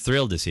 So I'm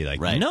thrilled to see,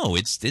 no,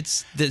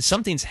 it's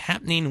something's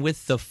happening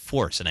with the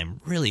Force, and I'm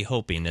really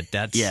hoping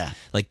that's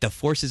the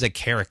Force is a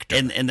character.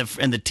 And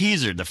the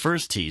teaser, the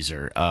first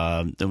teaser,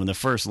 when the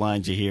first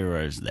lines you hear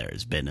is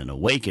 "There's been an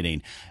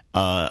awakening,"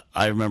 I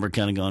remember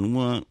kind of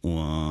going,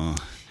 "Wah."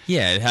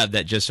 Yeah, it had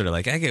that just sort of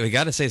we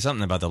got to say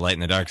something about the light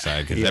and the dark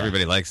side, because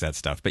everybody likes that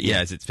stuff. But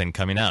as it's been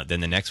coming out, then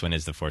the next one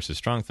is The Force is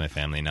strong with my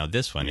family. Now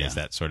this one is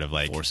that sort of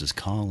Force is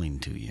calling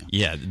to you.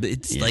 Yeah,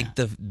 it's like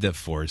the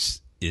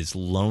Force is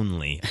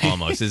lonely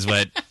almost is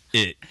what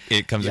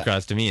it comes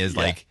across to me as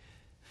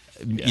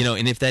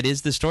and if that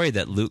is the story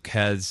that Luke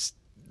has,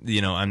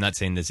 I'm not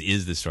saying this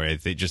is the story.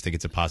 I just think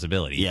it's a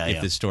possibility. Yeah,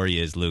 if the story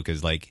is Luke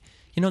is the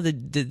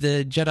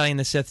Jedi and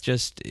the Sith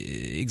just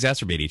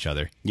exacerbate each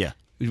other. Yeah,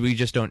 we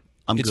just don't.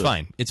 It's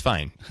fine. It's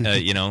fine.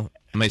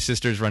 My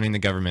sister's running the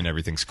government.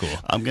 Everything's cool.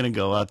 I'm going to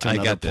go out to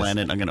another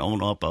planet. I'm going to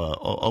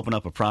open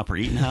up a proper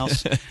eating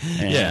house,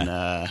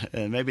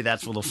 and maybe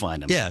that's where they'll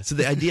find them. Yeah. So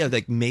the idea of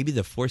maybe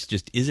the Force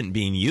just isn't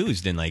being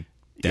used, and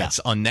that's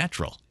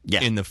unnatural.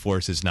 Yeah. And the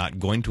Force is not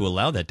going to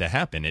allow that to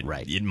happen.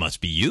 It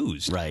must be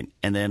used. Right.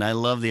 And then I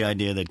love the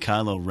idea that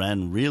Kylo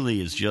Ren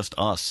really is just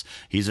us.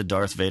 He's a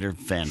Darth Vader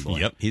fanboy.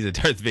 Yep. He's a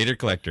Darth Vader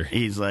collector.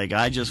 He's like,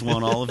 I just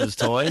want all of his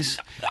toys.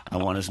 I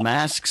want his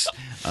masks.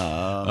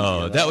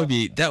 That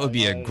would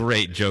be a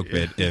great joke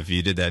bit if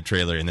you did that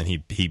trailer and then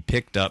he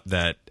picked up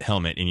that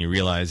helmet and you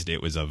realized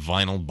it was a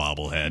vinyl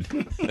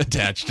bobblehead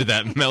attached to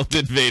that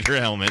melted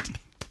Vader helmet.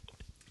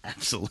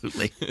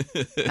 Absolutely.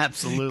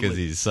 Absolutely. Because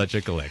he's such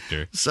a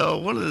collector. So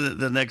one of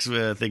the next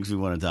things we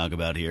want to talk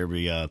about here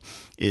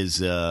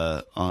is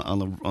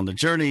on the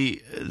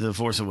journey, The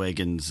Force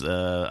Awakens.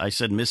 I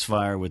said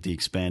misfire with the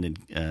expanded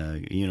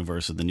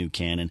universe of the new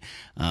canon,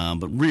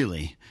 but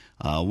really,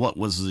 what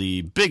was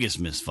the biggest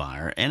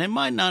misfire? And it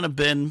might not have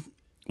been.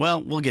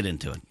 Well, we'll get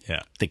into it.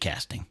 Yeah, the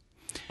casting.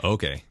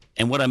 Okay.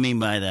 And what I mean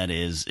by that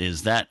is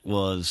that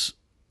was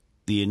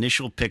the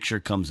initial picture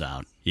comes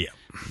out. Yeah.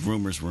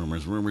 Rumors.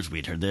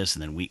 We'd heard this,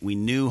 and then we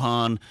knew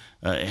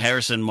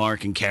Harrison,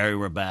 Mark, and Carrie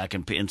were back,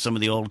 and some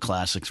of the old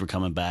classics were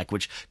coming back,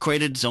 which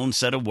created its own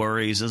set of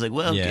worries. I was like,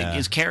 well,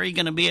 is Carrie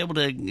going to be able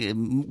to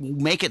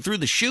make it through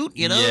the shoot?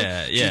 You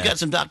know, she's got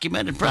some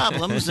documented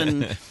problems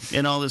and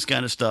all this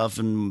kind of stuff.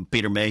 And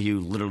Peter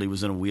Mayhew literally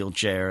was in a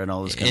wheelchair and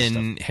all this kind of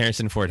stuff. And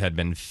Harrison Ford had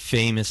been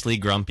famously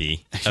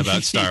grumpy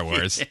about Star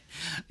Wars.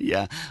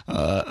 Yeah,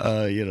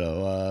 you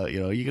know,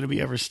 you going to be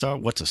ever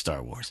what's a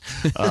Star Wars?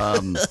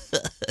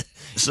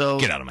 So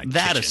get out of my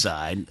that kitchen.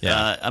 aside,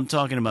 I'm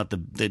talking about the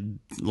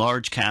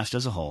large cast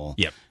as a whole.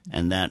 Yep,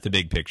 and that the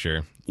big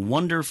picture,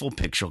 wonderful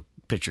picture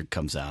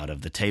comes out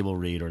of the table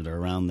read or they're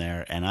around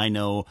there, and I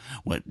know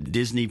what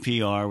Disney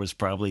PR was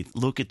probably.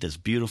 Look at this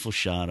beautiful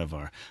shot of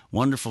our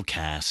wonderful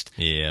cast.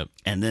 Yep,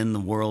 and then the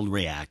world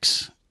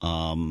reacts.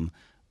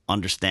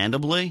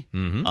 Understandably.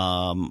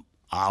 Mm-hmm.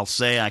 I'll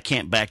say I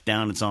can't back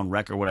down. It's on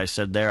record what I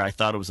said there. I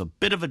thought it was a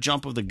bit of a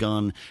jump of the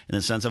gun in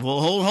the sense of, well,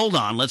 hold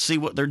on, let's see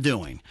what they're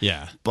doing.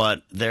 Yeah.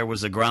 But there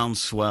was a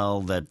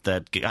groundswell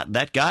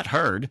that got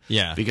heard.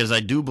 Yeah. Because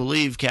I do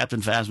believe Captain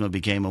Phasma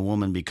became a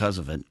woman because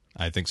of it.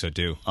 I think so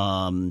too.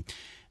 And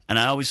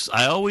I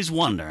always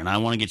wonder, and I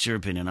want to get your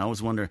opinion. I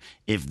always wonder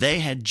if they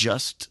had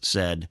just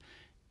said,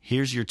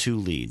 "Here's your two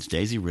leads,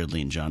 Daisy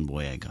Ridley and John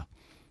Boyega."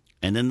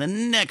 And then the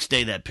next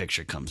day that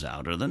picture comes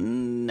out, or the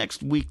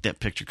next week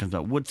that picture comes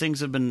out, would things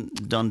have been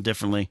done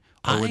differently,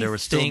 or would there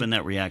still been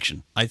that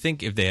reaction? I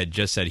think if they had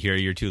just said, "Here are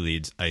your two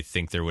leads," I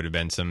think there would have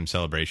been some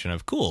celebration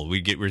of, cool,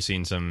 we're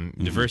seeing some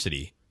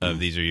diversity of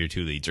these are your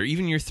two leads, or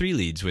even your three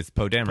leads with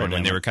Poe Dameron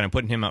when they were kind of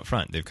putting him out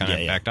front. They've kind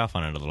of backed off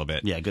on it a little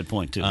bit. Yeah, good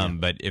point too.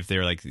 But if they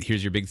were like,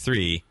 "Here's your big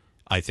three,"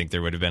 I think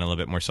there would have been a little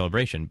bit more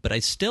celebration. But I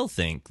still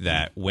think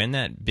that when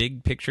that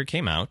big picture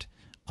came out,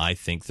 I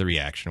think the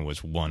reaction was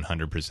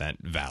 100%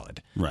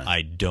 valid. Right.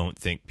 I don't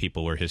think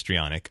people were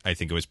histrionic. I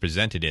think it was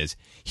presented as,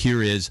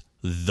 here is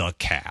the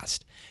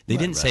cast. They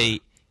didn't say,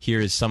 here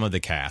is some of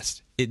the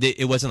cast.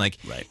 It wasn't like,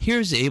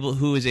 here's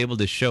who is able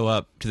to show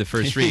up to the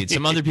first read.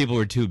 Some other people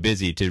were too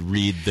busy to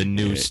read the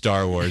new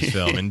Star Wars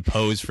film and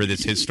pose for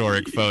this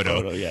historic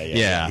photo.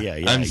 Yeah.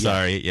 I'm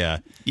sorry. Yeah.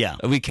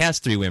 We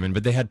cast three women,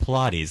 but they had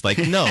Pilates. Like,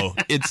 no,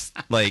 it's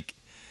like...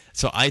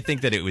 So I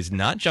think that it was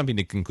not jumping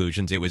to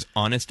conclusions. It was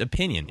honest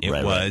opinion. It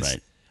was,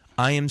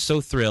 I am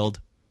so thrilled,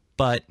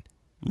 but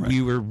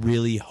we were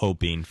really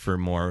hoping for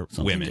more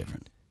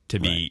women to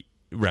be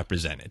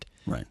represented.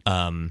 Right.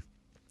 And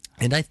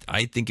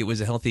I think it was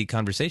a healthy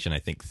conversation. I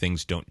think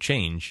things don't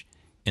change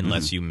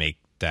unless you make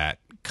that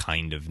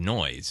kind of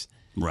noise.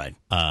 Right.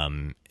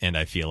 And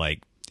I feel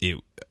like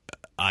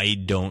I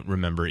don't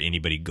remember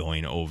anybody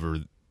going over.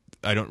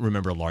 I don't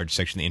remember a large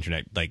section of the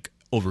internet like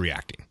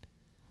overreacting.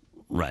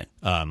 Right.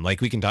 Like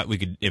we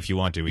could, if you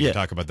want to, we can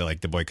talk about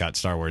the boycott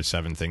Star Wars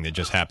 7 thing that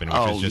just happened,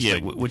 which was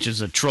just which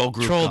is a troll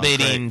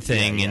baiting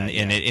thing, and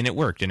it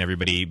worked, and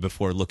everybody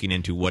before looking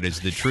into what is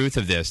the truth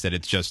of this, that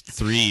it's just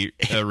three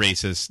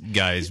racist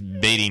guys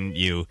baiting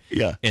you,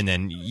 and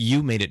then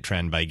you made it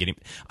trend by getting.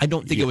 I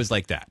don't think it was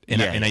like that,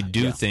 and I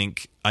do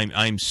think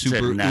I'm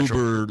super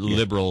uber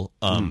liberal,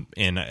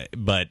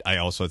 but I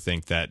also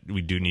think that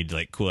we do need to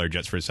like cool our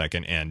jets for a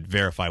second and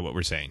verify what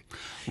we're saying,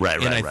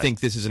 and I think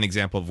this is an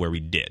example of where we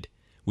did.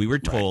 We were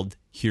told,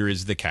 here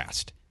is the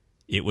cast.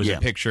 It was a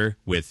picture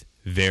with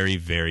very,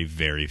 very,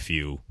 very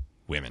few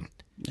women.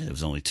 Yeah, there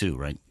was only two,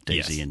 right?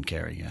 Daisy and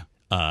Carrie,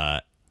 and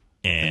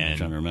I'm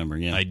trying to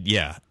remember,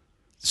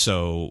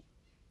 So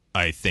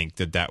I think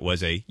that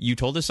was you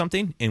told us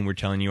something, and we're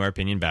telling you our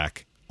opinion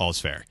back. All's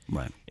fair.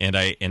 Right. And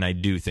I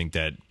do think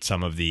that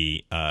some of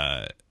the,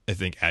 I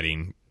think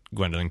adding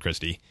Gwendolyn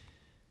Christie,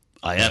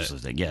 I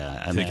absolutely think,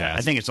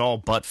 I think it's all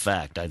but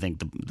fact. I think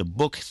the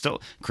book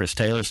still, Chris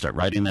Taylor start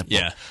writing that book.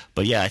 Yeah.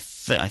 But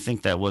I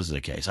think that was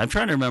the case. I'm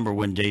trying to remember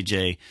when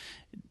DJ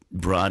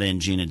brought in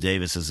Gina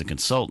Davis as a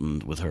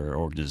consultant with her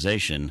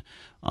organization,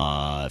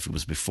 if it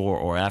was before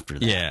or after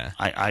that. Yeah.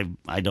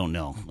 I don't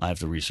know. I have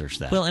to research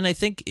that. Well, and I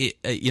think,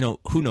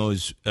 who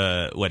knows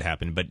what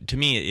happened, but to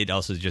me, it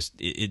also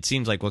it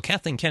seems like, well,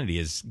 Kathleen Kennedy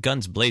is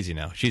guns blazing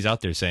now. She's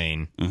out there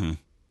saying,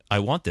 I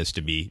want this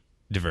to be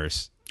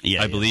diverse.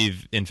 I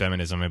believe in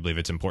feminism. I believe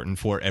it's important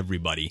for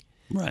everybody.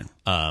 Right.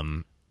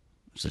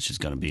 So she's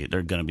going to be.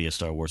 They're going to be a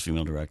Star Wars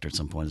female director at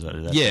some point.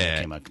 That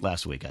came out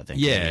last week, I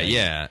think.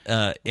 Yeah.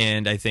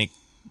 And I think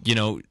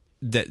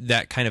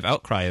that kind of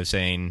outcry of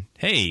saying,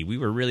 "Hey, we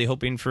were really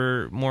hoping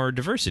for more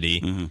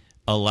diversity,"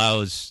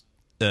 allows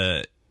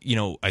I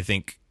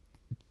think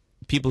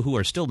people who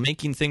are still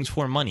making things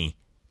for money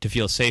to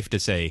feel safe to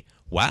say,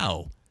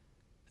 "Wow,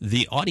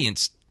 the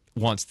audience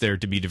wants there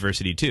to be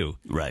diversity too.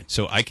 Right.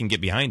 So I can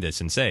get behind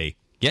this and say,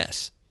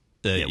 yes,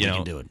 we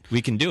can do it.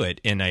 We can do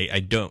it. And I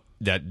don't,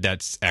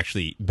 that's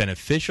actually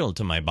beneficial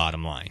to my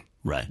bottom line.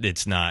 Right.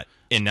 It's not,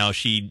 and now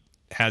she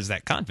has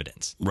that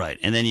confidence. Right.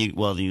 And then you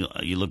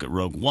look at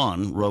Rogue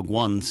One. Rogue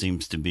One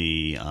seems to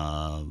be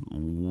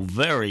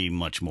very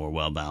much more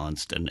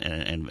well-balanced and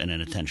an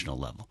attentional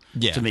level.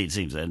 Yeah. To me, it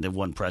seems that the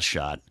one press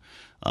shot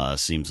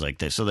seems like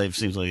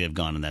they've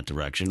gone in that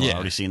direction. We're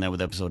already seeing that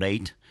with Episode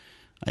 8.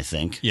 I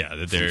think. Yeah,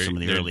 that they're, some of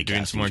the they're early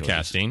doing some more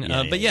casting.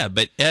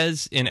 But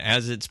as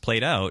it's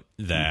played out,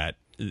 that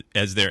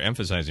as they're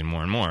emphasizing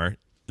more and more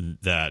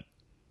that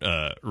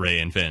Rey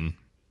and Finn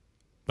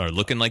are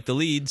looking like the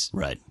leads,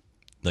 right?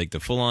 Like the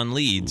full-on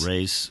leads.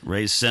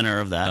 Rey's center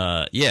of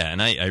that.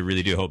 And I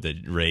really do hope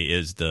that Rey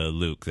is the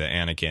Luke, the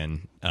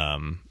Anakin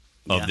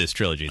of this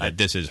trilogy. That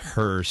this is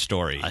her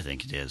story. I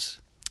think it is.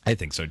 I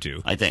think so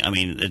too.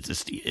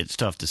 It's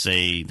tough to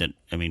say that.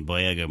 I mean,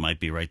 Boyega might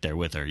be right there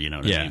with her. You know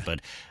what I mean?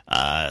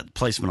 But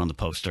placement on the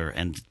poster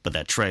but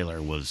that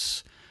trailer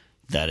was.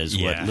 That is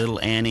what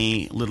little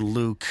Annie, little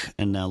Luke,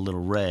 and now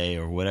little Rey,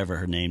 or whatever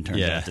her name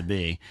turns out to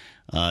be.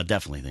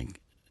 Definitely think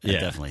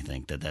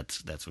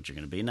that's what you're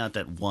going to be. Not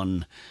that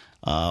one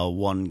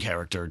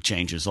character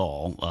changes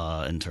all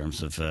in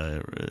terms of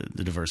the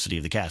diversity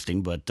of the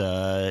casting, but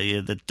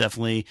that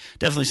definitely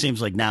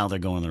seems like now they're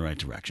going in the right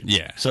direction.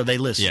 Yeah. So they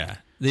listened. Yeah.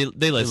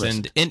 They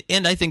listened,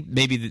 and I think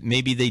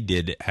maybe they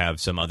did have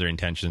some other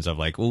intentions of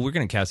like, well, we're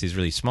going to cast these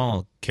really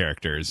small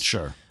characters,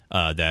 sure,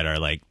 that are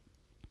like,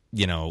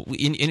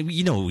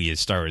 we as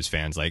Star Wars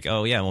fans, like,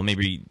 oh yeah, well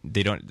maybe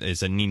they don't.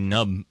 It's a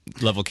Nub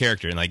level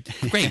character, and like,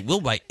 great, we'll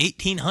buy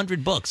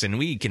 1,800 books, and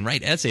we can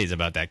write essays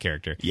about that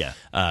character. Yeah.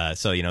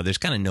 So there's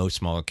kind of no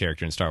small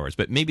character in Star Wars,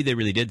 but maybe they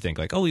really did think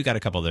like, oh, we've got a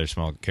couple other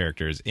small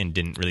characters, and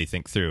didn't really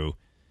think through.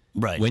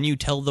 Right. When you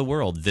tell the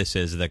world this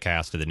is the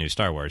cast of the new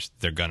Star Wars,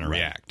 they're going to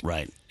react.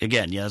 Right.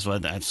 Again, that's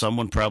why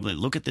someone probably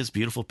look at this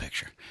beautiful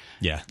picture.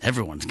 Yeah.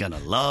 Everyone's going to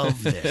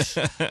love this.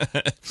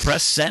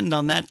 Press send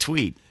on that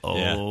tweet.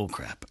 Oh,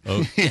 crap.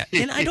 Oh, yeah.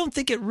 And I don't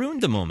think it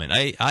ruined the moment.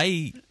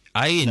 I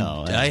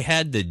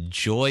had the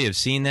joy of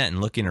seeing that and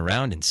looking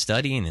around and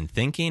studying and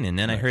thinking, and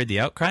then I heard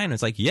the outcry, and I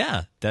was like,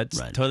 yeah, that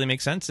totally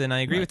makes sense, and I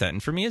agree with that.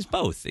 And for me, it's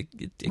both. It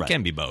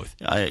can be both.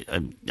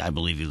 I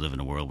believe you live in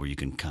a world where you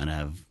can kind of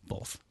have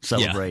both.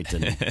 Celebrate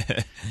and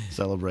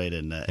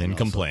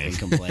complain. And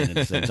complain at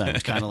the same time.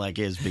 It's kind of like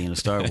being a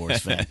Star Wars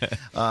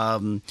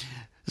fan.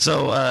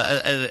 So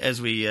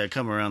as we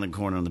come around the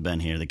corner on the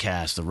bend here, the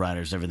cast, the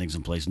writers, everything's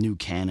in place. New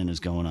canon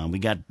is going on. We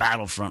got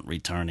Battlefront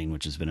returning,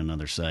 which has been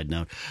another side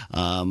note.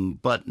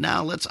 But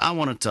now I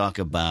want to talk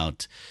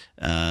about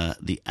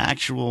the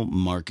actual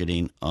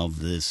marketing of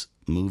this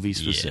movie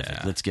specific.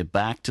 Yeah. Let's get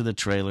back to the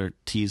trailer,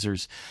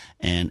 teasers,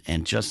 and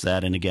just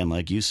that. And again,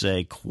 like you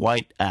say,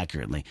 quite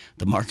accurately,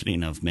 the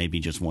marketing of maybe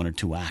just one or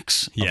two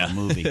acts of a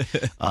movie.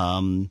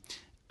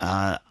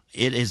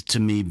 It has, to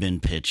me,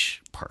 been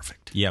pitch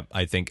perfect. Yep,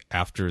 I think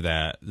after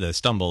that, the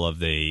stumble of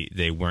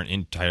they weren't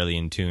entirely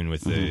in tune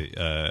with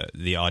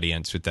the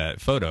audience with that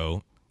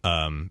photo,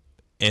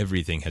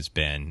 everything has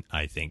been,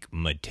 I think,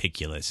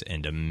 meticulous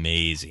and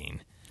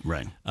amazing.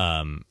 Right.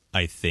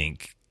 I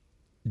think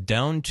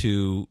down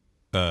to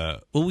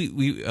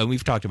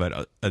we've talked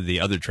about the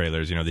other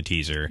trailers, the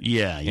teaser,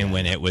 and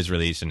when it was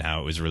released and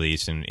how it was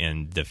released,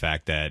 and the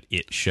fact that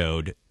it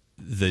showed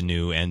the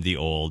new and the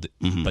old,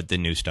 but the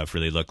new stuff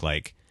really looked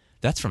like.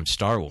 That's from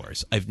Star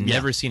Wars. I've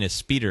never seen a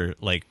speeder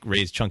like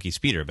Rey's chunky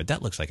speeder, but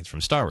that looks like it's from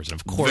Star Wars. And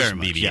of course,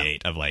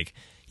 BB-8 of like,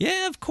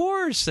 of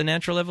course, the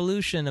natural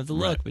evolution of the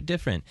look, but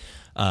different.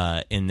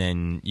 And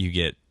then you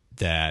get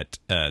that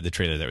the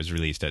trailer that was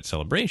released at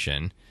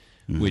Celebration,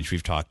 which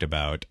we've talked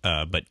about.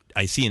 But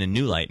I see in a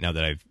new light now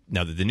that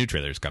the new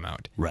trailer's come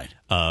out, right?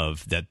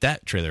 Of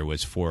that trailer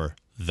was for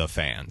the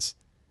fans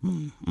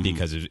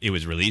because it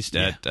was released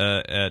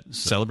at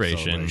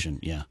Celebration,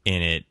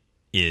 and it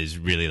is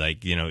really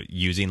like,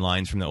 using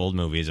lines from the old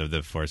movies of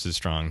The Force is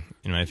Strong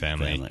in My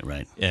Family,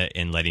 right?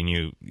 And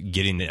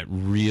getting that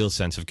real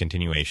sense of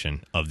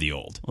continuation of the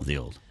old.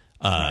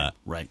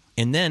 Right.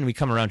 And then we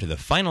come around to the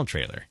final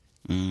trailer.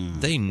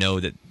 They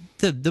know that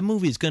the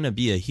movie is going to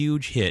be a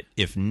huge hit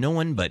if no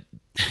one but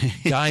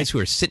guys who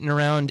are sitting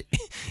around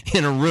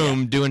in a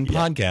room doing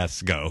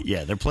podcasts go.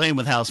 Yeah, they're playing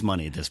with house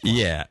money at this point.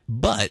 Yeah,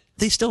 but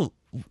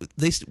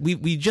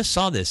we just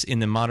saw this in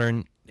the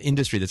modern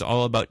industry that's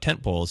all about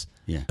tentpoles.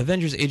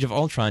 Avengers Age of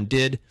Ultron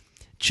did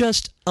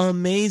just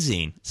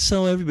amazing,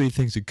 so everybody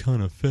thinks it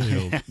kind of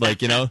failed.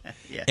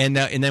 And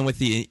then with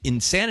the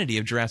insanity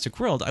of Jurassic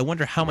World, I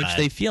wonder how much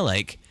they feel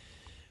like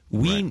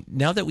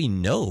now that we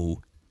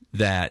know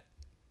that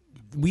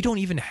we don't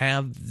even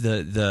have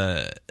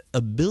the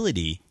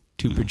ability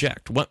to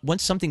project.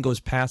 Once something goes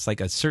past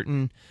like a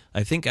certain,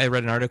 I think I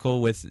read an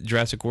article with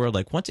Jurassic World,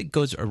 like once it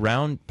goes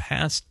around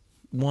past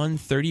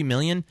 130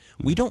 million,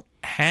 we don't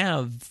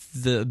have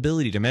the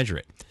ability to measure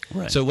it.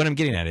 Right. So what I'm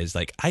getting at is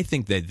like, I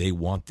think that they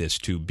want this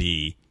to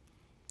be,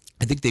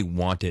 I think they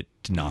want it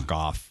to knock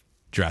off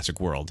Jurassic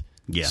World.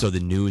 Yeah. So the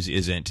news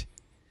isn't,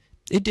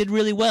 it did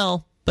really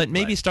well, But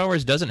maybe Star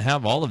Wars doesn't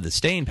have all of the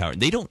staying power.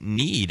 They don't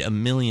need a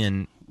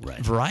million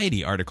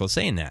variety articles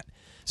saying that.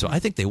 So I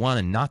think they want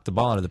to knock the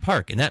ball out of the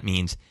park, and that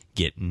means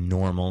get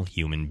normal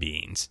human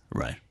beings.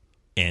 Right.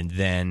 And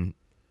then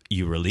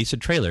you release a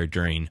trailer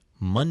during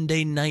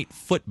Monday Night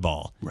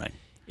Football. Right.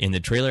 And the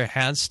trailer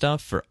has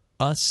stuff for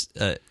us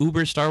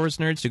uber Star Wars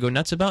nerds to go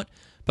nuts about.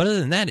 But other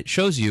than that, it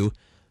shows you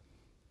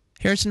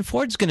Harrison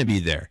Ford's going to be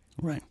there.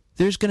 Right.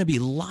 There's going to be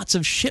lots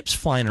of ships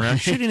flying around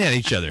shooting at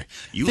each other.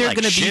 There are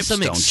going to be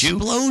some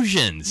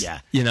explosions. Yeah.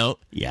 You know?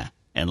 Yeah.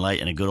 And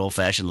a good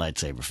old-fashioned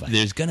lightsaber fight.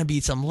 There's going to be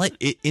some light.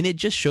 And it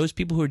just shows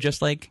people who are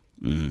just like,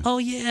 oh,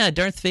 yeah,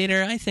 Darth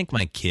Vader. I think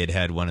my kid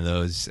had one of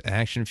those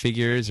action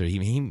figures. Or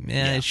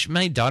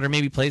my daughter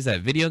maybe plays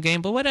that video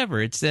game. But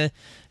whatever. It's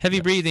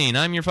heavy breathing.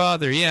 I'm your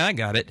father. Yeah, I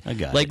got it.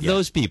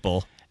 Those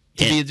people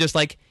to be just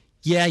like,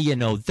 yeah,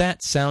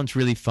 that sounds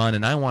really fun,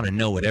 and I want to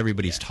know what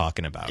everybody's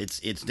talking about.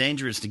 It's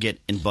dangerous to get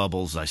in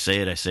bubbles. I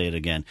say it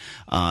again.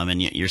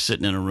 And you're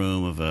sitting in a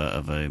room of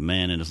a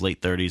man in his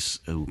late 30s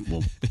who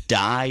will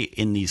die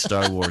in these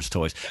Star Wars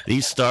toys.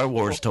 These Star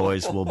Wars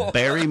toys will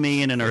bury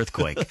me in an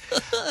earthquake.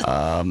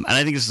 And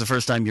I think this is the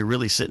first time you're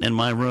really sitting in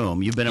my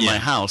room. You've been in my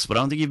house, but I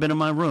don't think you've been in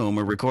my room.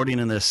 We're recording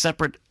in the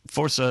separate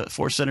Force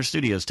Center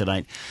studios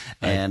tonight.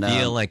 And I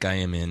feel like I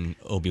am in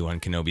Obi-Wan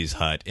Kenobi's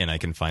hut, and I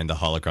can find the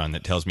holocron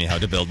that tells me how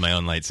to build my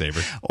own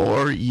lightsaber.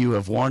 Or you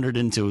have wandered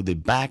into the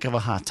back of a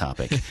Hot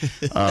Topic.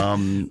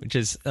 Which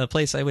is a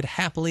place I would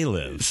happily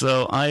live.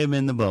 So I am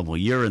in the bubble.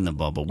 You're in the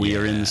bubble. We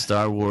are in the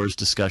Star Wars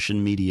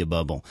discussion media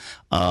bubble.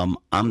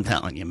 I'm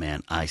telling you,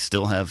 man, I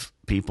still have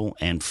people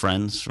and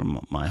friends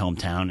from my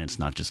hometown. It's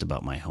not just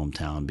about my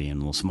hometown being a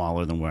little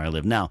smaller than where I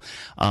live now.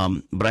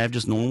 But I have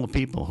just normal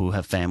people who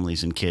have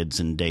families and kids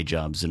and day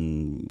jobs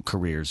and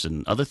careers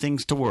and other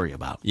things to worry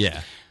about.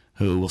 Yeah.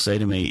 Who will say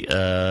to me,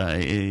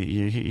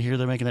 you hear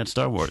they're making that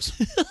Star Wars.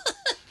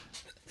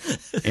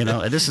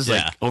 This is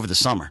like over the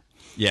summer.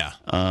 Yeah.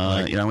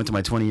 I went to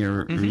my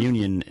 20-year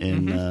reunion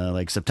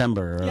in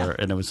September,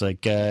 and it was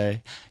like,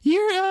 I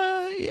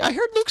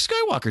heard Luke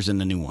Skywalker's in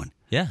the new one.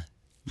 Yeah.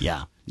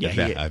 Yeah.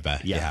 I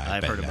bet.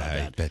 I've heard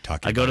about that.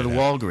 I go to the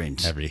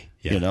Walgreens.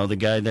 The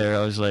guy there,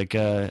 I was like,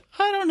 I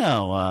don't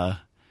know.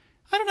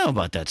 I don't know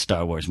about that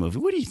Star Wars movie.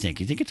 What do you think?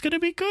 You think it's going to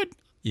be good?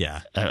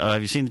 Yeah.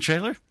 Have you seen the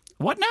trailer?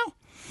 What now?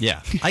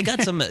 Yeah, I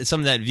got some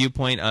of that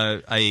viewpoint.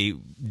 I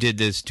did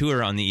this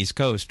tour on the East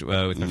Coast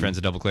with my friends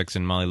at Double Clicks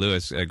and Molly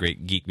Lewis,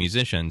 great geek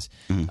musicians.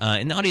 In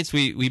the audience,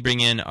 we bring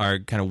in our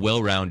kind of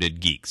well-rounded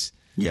geeks.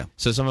 Yeah.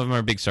 So some of them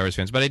are big Star Wars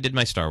fans, but I did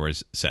my Star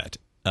Wars set.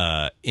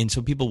 And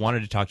so people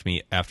wanted to talk to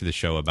me after the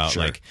show about,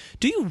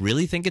 do you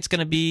really think it's going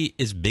to be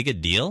as big a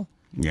deal?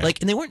 Yeah.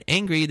 And they weren't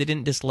angry. They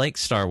didn't dislike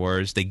Star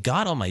Wars. They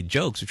got all my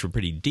jokes, which were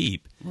pretty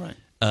deep. Right.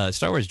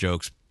 Star Wars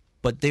jokes.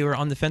 But they were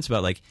on the fence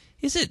about,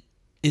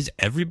 is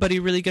everybody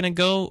really going to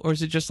go, or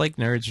is it just like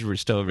nerds who are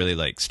still really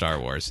like Star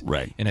Wars?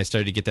 Right. And I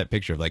started to get that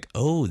picture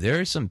of there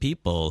are some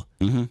people,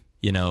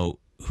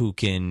 who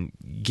can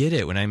get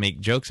it when I make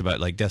jokes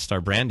about Death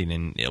Star branding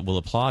and will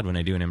applaud when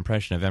I do an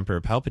impression of Emperor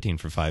Palpatine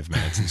for 5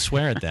 minutes and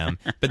swear at them.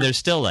 But they're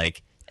still I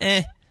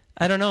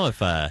don't know if,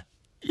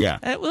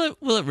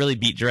 will it really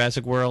beat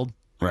Jurassic World?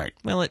 Right.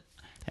 Will it?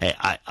 Hey,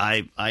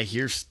 I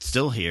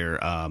still hear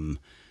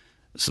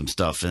some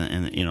stuff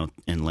in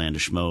Land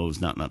of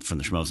Schmoes, not from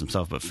the Schmoes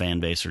themselves, but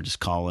fan base or just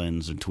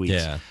call-ins or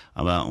tweets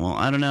about,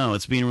 I don't know,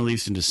 it's being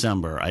released in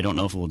December. I don't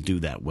know if it will do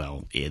that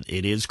well.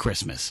 It is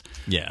Christmas.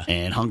 Yeah.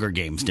 And Hunger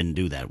Games didn't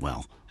do that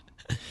well.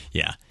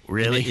 Yeah.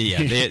 Really?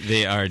 Yeah,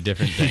 they are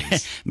different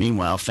things.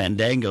 Meanwhile,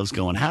 Fandango's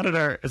going,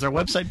 is our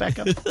website back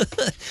up?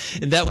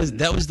 And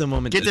that was the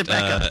moment. Get it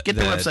back up. Get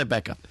the website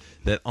back up.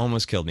 That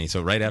almost killed me.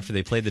 So right after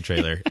they played the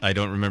trailer, I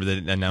don't remember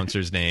the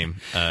announcer's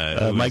name.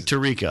 Mike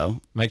Tirico.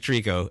 Mike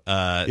Tirico.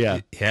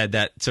 Had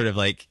that sort of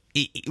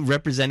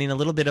representing a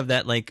little bit of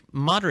that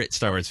moderate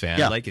Star Wars fan.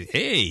 Yeah.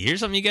 Hey, here's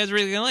something you guys are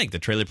really gonna like. The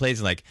trailer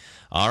plays and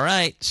all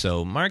right,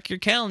 so mark your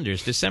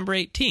calendars, December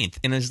 18th.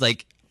 And it's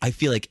I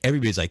feel like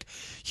everybody's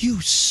you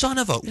son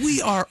of a,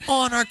 we are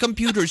on our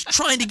computers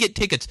trying to get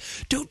tickets.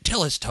 Don't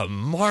tell us to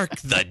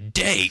mark the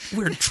date.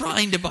 We're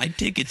trying to buy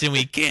tickets and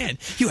we can't.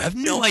 You have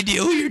no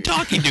idea who you're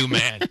talking to,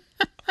 man.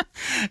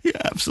 Yeah,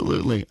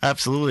 absolutely.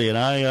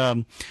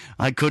 And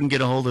I couldn't get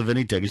a hold of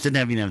any tickets.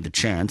 Didn't even have the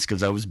chance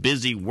because I was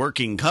busy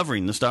working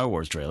covering the Star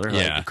Wars trailer.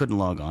 Yeah. I couldn't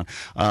log on.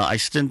 I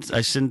since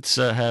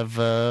have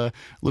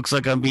looks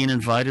like I'm being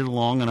invited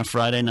along on a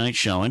Friday night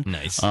showing.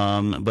 Nice.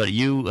 But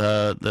you,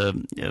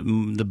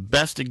 the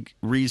best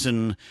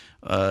reason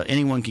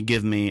anyone can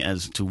give me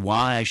as to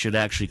why I should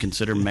actually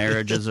consider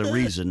marriage as a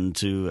reason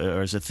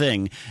or as a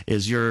thing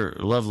is your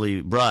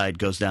lovely bride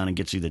goes down and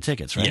gets you the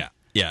tickets, right? Yeah.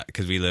 Yeah,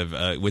 because we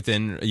live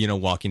within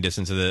walking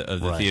distance of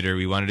the theater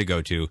we wanted to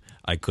go to.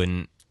 I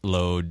couldn't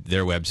load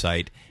their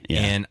website,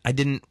 and I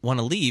didn't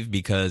want to leave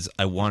because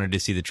I wanted to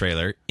see the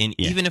trailer. And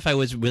even if I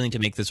was willing to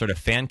make the sort of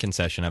fan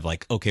concession of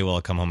okay, well,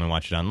 I'll come home and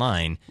watch it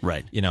online.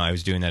 Right. I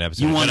was doing that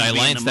episode at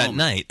Alliance that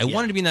night. I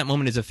wanted to be in that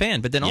moment as a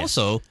fan, but then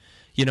also,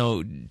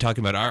 talking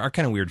about our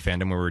kind of weird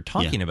fandom where we're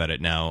talking about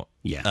it now.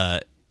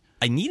 Yeah.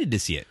 I needed to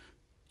see it.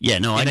 Yeah,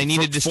 no, and I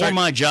needed to start for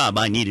my job.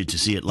 I needed to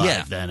see it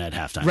live then at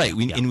halftime. Right,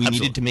 we absolutely.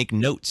 needed to make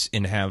notes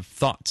and have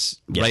thoughts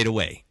right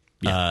away.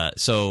 Yeah.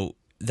 So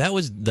that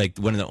was like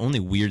one of the only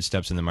weird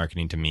steps in the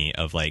marketing to me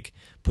of like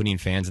putting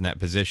fans in that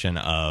position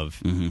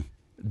of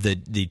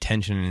the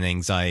tension and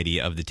anxiety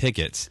of the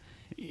tickets.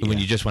 When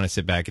you just want to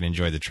sit back and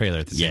enjoy the trailer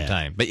at the same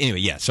time. But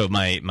anyway, so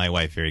my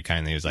wife very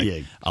kindly was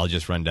like, I'll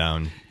just run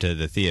down to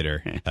the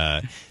theater.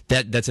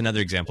 That's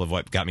another example of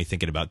what got me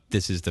thinking about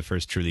this is the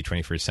first truly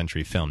 21st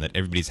century film, that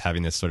everybody's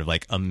having this sort of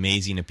like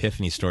amazing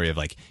epiphany story of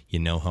like, you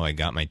know how I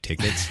got my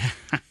tickets?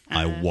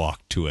 I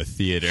walked to a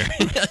theater.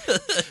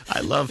 I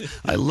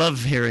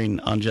love hearing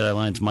on Jedi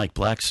Alliance Mike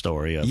Black's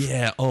story of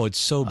it's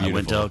so beautiful. I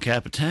went to El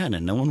Capitan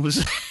and no one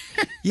was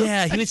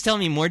Yeah, he was telling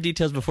me more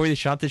details before he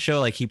shot the show.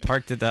 Like he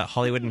parked at the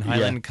Hollywood and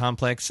Highland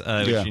complex,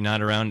 which you're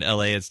not around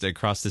LA. It's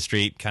across the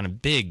street, kind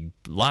of big,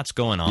 lots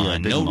going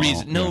on.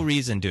 No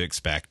reason to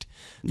expect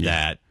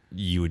that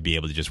you would be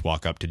able to just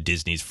walk up to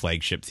Disney's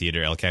flagship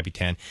theater, El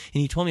Capitan.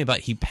 And he told me about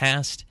he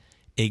passed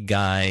a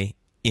guy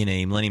in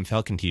a Millennium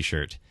Falcon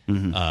t-shirt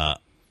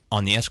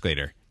on the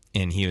escalator,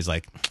 and he was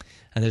like,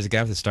 and there's a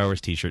guy with a Star Wars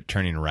t-shirt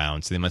turning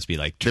around, so they must be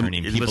like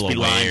turning people away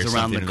lines or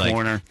around something. the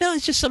corner. Like, no,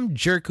 it's just some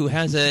jerk who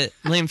has a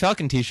Millennium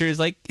Falcon t-shirt. Is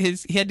like he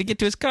had to get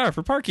to his car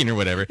for parking or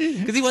whatever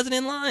because he wasn't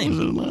in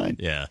line.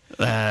 Yeah,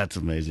 that's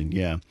amazing.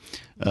 Yeah,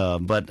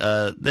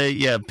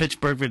 Pitch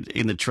Perfect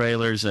in the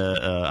trailers.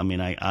 I mean,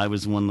 I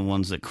was one of the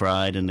ones that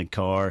cried in the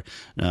car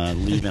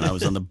leaving. I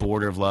was on the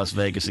border of Las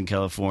Vegas and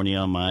California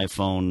on my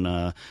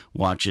iPhone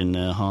watching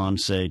Han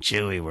say,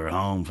 "Chewie, we're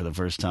home" for the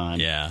first time.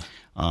 Yeah.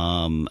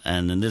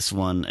 And then this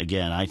one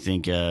again, I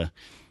think I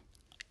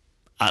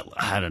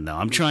don't know.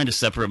 I'm trying to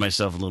separate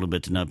myself a little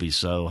bit to not be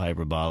so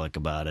hyperbolic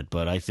about it,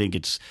 but I think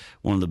it's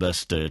one of the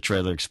best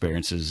trailer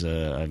experiences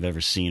I've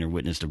ever seen or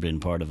witnessed or been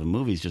part of a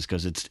movie. Just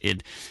because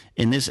it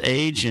in this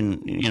age,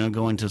 and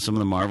going to some of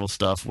the Marvel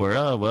stuff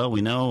where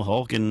we know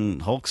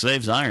Hulk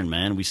saves Iron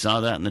Man. We saw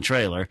that in the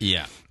trailer.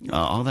 Yeah,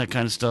 all that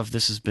kind of stuff.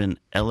 This has been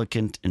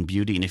elegant and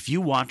beauty. And if you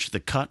watch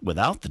the cut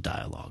without the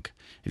dialogue.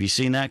 Have you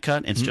seen that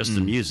cut? It's just the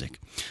music.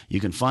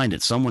 You can find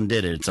it. Someone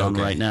did it. It's on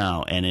right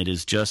now, and it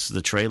is just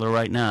the trailer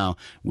right now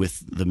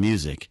with the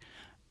music.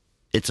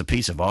 It's a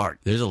piece of art.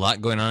 There's a lot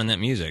going on in that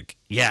music.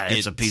 Yeah,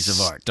 it's a piece of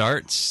art.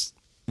 Starts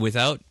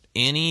without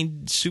any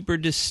super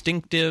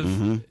distinctive,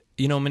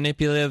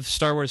 manipulative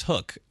Star Wars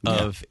hook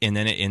and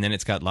then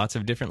it's got lots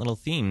of different little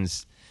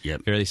themes.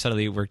 Yep. Fairly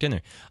subtly worked in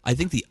there. I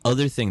think the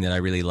other thing that I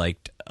really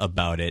liked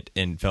about it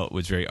and felt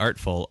was very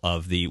artful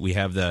we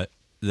have the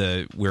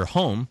we're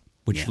home.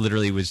 Which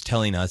literally was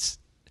telling us,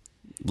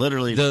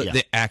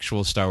 the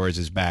actual Star Wars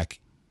is back.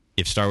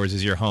 If Star Wars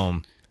is your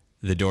home,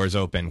 the door's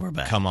open. We're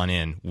back. Come on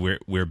in.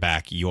 We're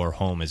back. Your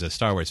home as a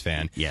Star Wars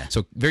fan. Yeah.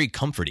 So very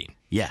comforting.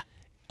 Yeah.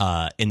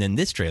 And then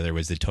this trailer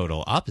was the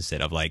total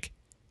opposite of like,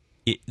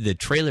 the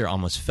trailer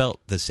almost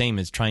felt the same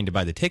as trying to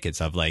buy the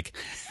tickets of like,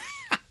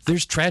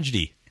 there's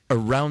tragedy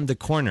around the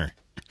corner.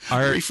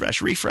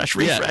 Refresh.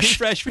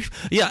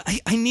 Yeah,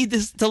 I need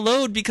this to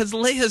load because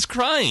Leia's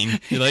crying.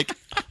 You're like...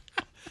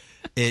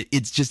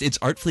 It's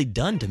artfully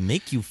done to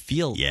make you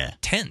feel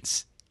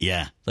tense.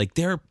 Yeah. Like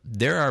there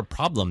are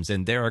problems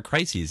and there are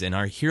crises and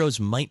our heroes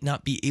might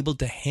not be able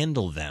to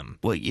handle them.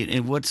 Well,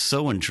 and what's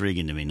so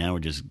intriguing to me, now we're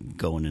just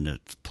going into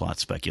plot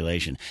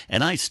speculation,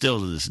 and I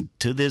still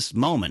to this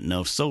moment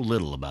know so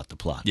little about the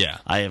plot. Yeah.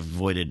 I have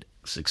avoided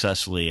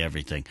successfully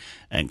everything,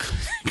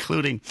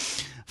 including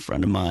a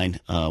friend of mine,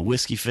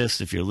 Whiskey Fist,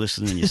 if you're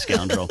listening, you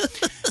scoundrel.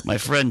 My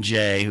friend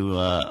Jay, who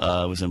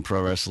was in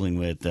pro wrestling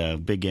with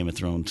big Game of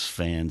Thrones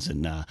fans,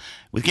 and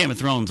with Game of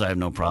Thrones, I have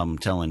no problem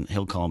telling.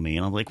 He'll call me,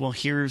 and I'm like, well,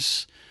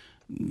 here's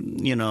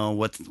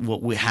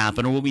what we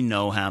happen or what we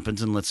know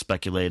happens, and let's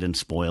speculate and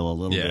spoil a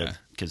little bit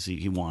because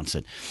he wants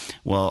it.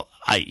 Well,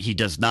 he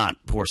does not.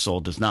 Poor soul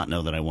does not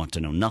know that I want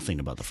to know nothing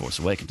about The Force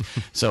Awakens.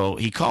 So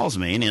he calls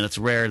me, and it's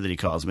rare that he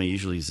calls me.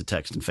 Usually he's a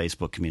text and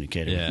Facebook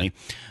communicator with me.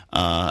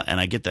 And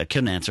I get that,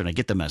 couldn't answer, and I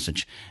get the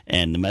message.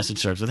 And the message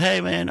starts with,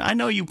 "Hey, man, I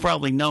know you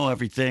probably know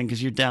everything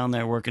because you're down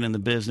there working in the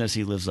business."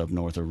 He lives up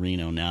north of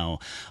Reno now,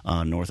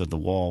 north of the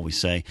wall, we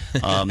say.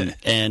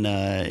 And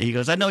he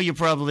goes, "I know you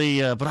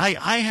probably, but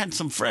I had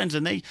some friends,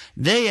 and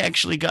they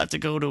actually got to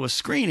go to a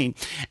screening,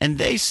 and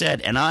they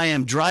said, and I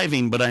am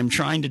driving, but I'm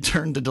trying to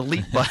turn the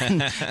delete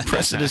button,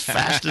 press it as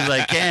fast as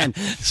I can."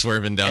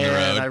 Swerving down the road.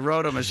 And I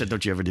wrote him, I said,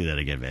 "Don't you ever do that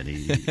again, man."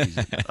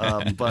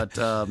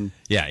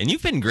 Yeah, and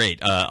you've been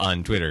great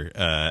on Twitter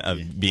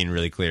of being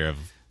really clear of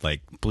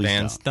like,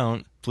 fans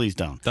please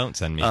don't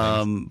send me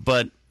things.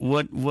 But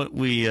what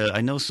we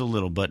I know so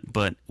little, but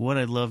what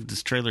I love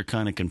this trailer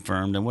kind of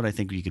confirmed, and what I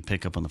think you could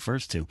pick up on the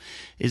first two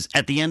is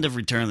at the end of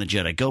Return of the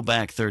Jedi. Go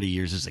back 30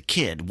 years as a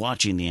kid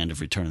watching the end of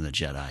Return of the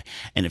Jedi,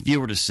 and if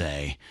you were to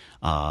say,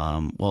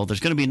 well, there's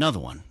going to be another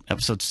one.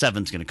 Episode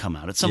 7 is going to come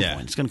out at some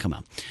point. It's going to come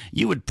out.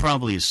 You would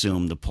probably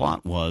assume the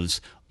plot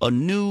was a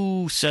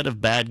new set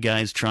of bad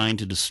guys trying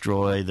to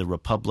destroy the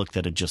republic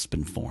that had just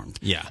been formed.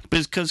 Yeah.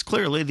 Because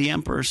clearly the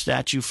Emperor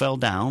statue fell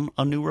down,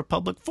 a new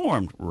republic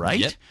formed, right?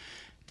 Yep.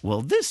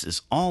 well, this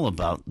is all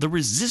about the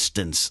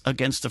resistance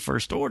against the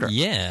First Order.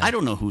 Yeah. I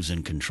don't know who's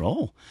in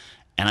control.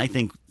 And I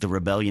think the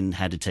rebellion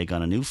had to take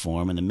on a new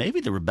form, and then maybe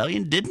the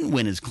rebellion didn't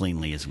win as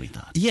cleanly as we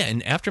thought. Yeah,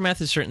 and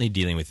Aftermath is certainly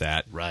dealing with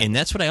that. Right. And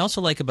that's what I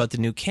also like about the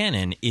new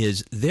canon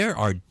is there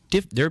are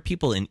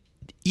people in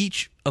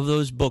each of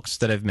those books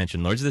that I've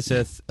mentioned, Lords of the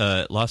Sith,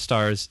 Lost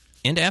Stars,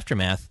 and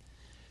Aftermath,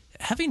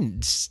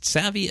 having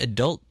savvy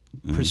adult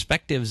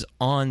perspectives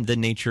on the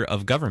nature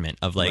of government,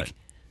 of like,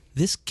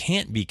 this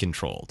can't be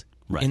controlled.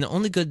 Right. And the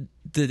only good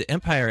the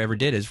Empire ever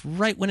did is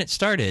right when it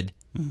started,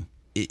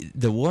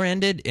 the war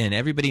ended and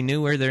everybody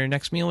knew where their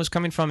next meal was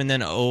coming from, and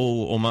then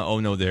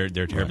no,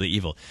 they're terribly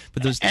evil.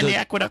 But those the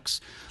aqueducts,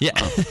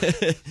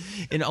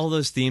 and all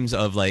those themes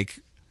of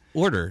like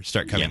order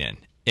start coming in,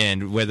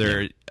 and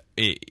whether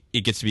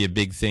it gets to be a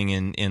big thing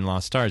in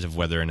Lost Stars of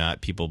whether or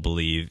not people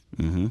believe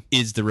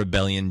is the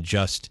rebellion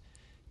just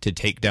to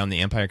take down the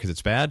Empire because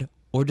it's bad,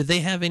 or do they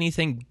have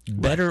anything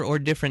better or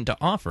different to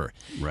offer?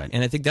 Right.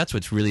 And I think that's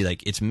what's really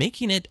like, it's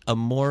making it a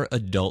more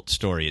adult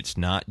story. It's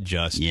not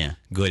just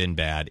good and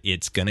bad.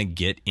 It's going to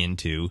get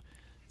into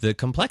the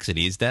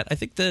complexities that I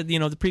think the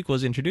prequel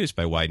is introduced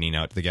by widening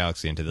out the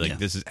galaxy into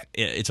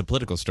it's a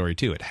political story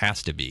too. It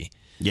has to be.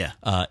 Yeah.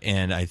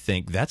 And I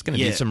think that's going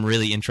to be some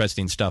really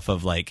interesting stuff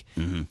of like,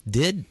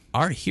 did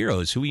our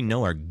heroes who we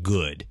know are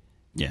good,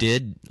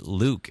 did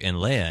Luke and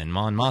Leia and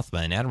Mon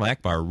Mothma and Admiral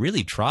Akbar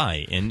really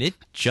try, and it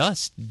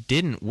just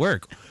didn't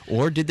work?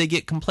 Or did they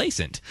get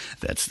complacent?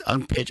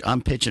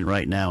 I'm pitching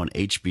right now an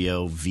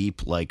HBO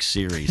Veep-like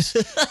series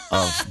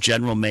of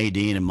General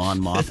Madine and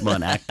Mon Mothma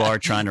and Akbar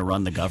trying to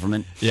run the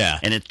government. Yeah.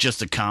 And it's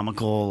just a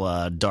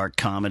comical, dark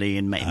comedy,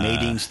 and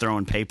Madine's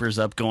throwing papers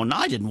up going,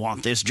 I didn't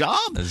want this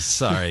job.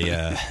 Sorry,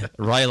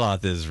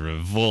 Ryloth is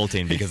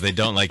revolting because they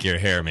don't like your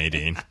hair,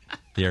 Madine.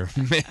 Your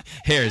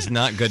hair is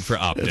not good for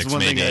optics. That's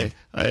one thing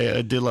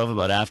I do love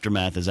about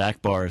Aftermath is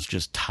Akbar is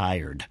just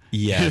tired.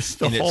 Yes,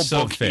 the whole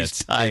book fits.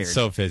 He's tired. It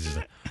so fits. He's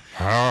like,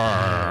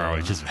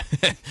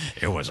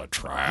 it was a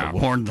trap. I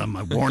warned them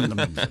it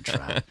was a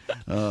trap.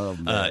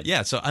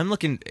 So I'm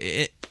looking.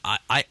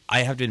 I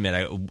have to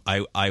admit,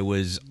 I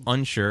was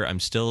unsure.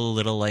 I'm still a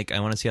little like, I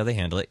want to see how they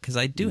handle it, because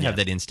I do have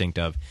that instinct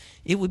of,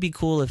 it would be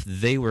cool if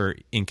they were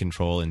in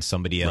control and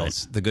somebody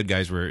else, the good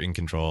guys were in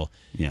control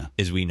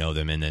as we know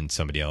them, and then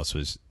somebody else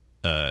was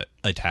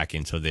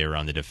attacking, so they were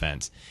on the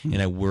defense.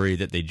 And I worry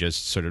that they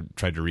just sort of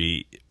tried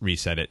to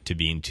reset it to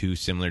being too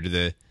similar to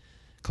the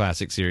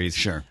classic series.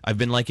 Sure. I've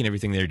been liking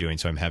everything they're doing,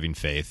 so I'm having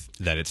faith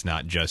that it's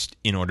not just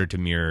in order to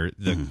mirror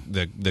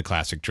the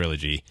classic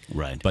trilogy,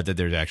 but that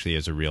there actually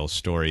is a real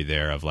story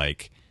there of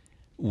like,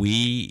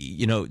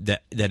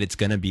 that it's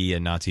going to be a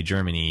Nazi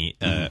Germany.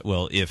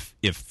 Well, if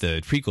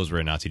the prequels were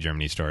a Nazi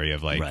Germany story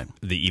of like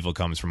the evil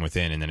comes from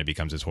within and then it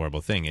becomes this horrible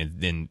thing,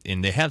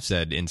 and they have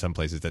said in some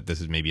places that this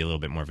is maybe a little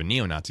bit more of a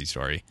neo-Nazi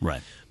story,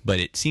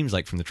 but it seems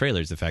like from the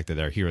trailers, the fact that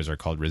our heroes are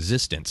called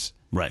Resistance,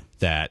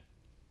 that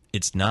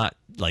it's not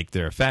like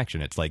they're a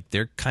faction. It's like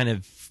they're kind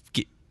of,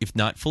 if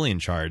not fully in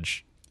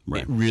charge,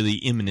 really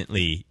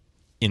imminently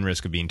in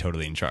risk of being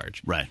totally in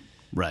charge. Right.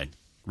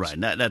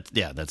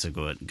 That's a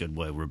good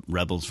way.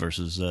 Rebels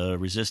versus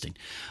resisting,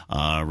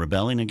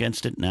 rebelling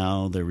against it.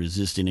 Now they're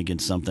resisting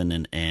against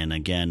something, and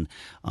again,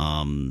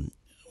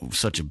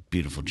 such a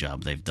beautiful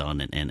job they've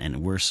done,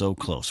 and we're so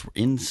close. We're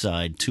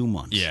inside 2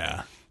 months.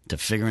 To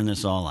figuring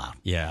this all out.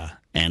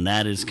 And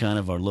that is kind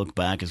of our look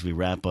back as we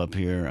wrap up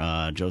here.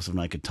 Joseph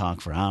and I could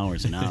talk for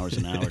hours and hours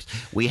and hours.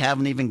 We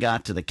haven't even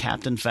got to the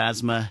Captain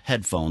Phasma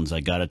headphones I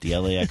got at the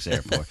LAX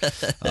airport.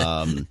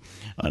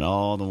 And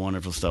all the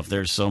wonderful stuff.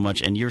 There's so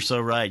much. And you're so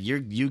right.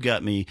 You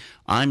got me.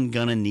 I'm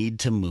going to need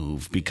to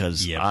move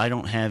because I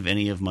don't have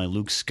any of my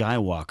Luke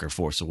Skywalker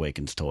Force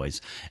Awakens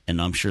toys.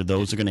 And I'm sure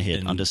those are going to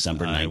hit on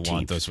December 19th. I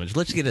want those ones.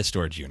 Let's get a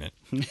storage unit.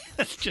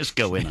 Let's just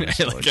go in on a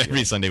storage like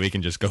every Sunday we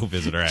can just go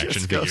visit our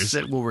action figures.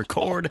 We'll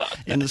record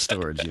in the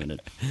storage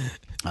unit.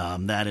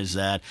 That is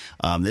that.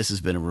 This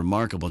has been a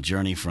remarkable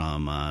journey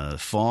from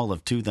fall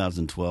of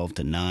 2012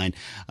 to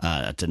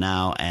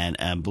now,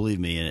 and believe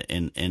me,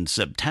 in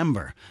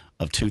September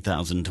of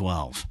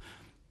 2012,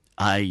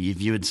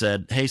 if you had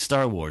said, "Hey,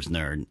 Star Wars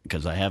nerd,"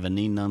 because I have a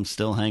Neenum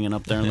still hanging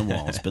up there on the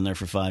wall. It's been there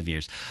for 5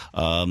 years.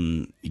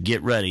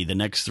 Get ready. The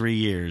next 3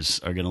 years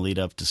are going to lead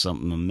up to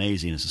something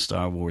amazing as a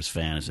Star Wars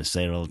fan. As I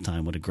say it all the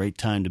time, what a great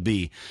time to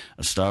be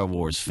a Star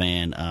Wars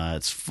fan.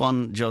 It's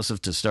fun,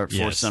 Joseph, to start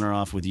Force Center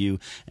off with you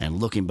and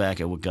looking back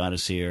at what got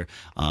us here.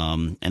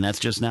 And that's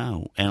just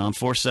now. And on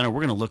Force Center,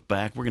 we're going to look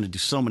back. We're going to do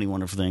so many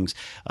wonderful things.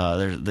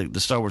 The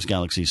Star Wars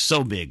galaxy is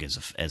so big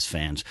as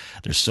fans.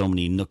 There's so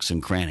many nooks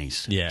and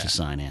crannies to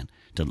sign in.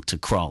 To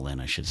crawl in,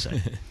 I should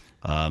say.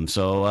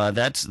 So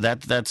that's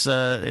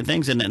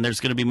things, and there's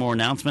going to be more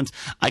announcements.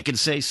 I can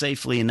say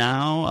safely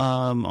now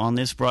on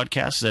this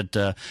broadcast that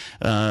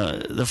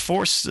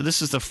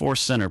this is the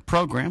Force Center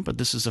program, but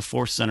this is a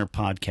Force Center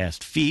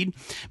podcast feed,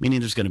 meaning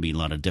there's going to be a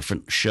lot of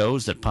different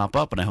shows that pop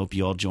up, and I hope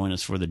you all join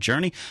us for the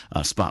journey.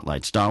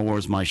 Spotlight Star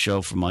Wars, my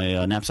show from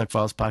my Knapsack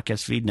Files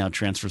podcast feed, now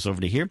transfers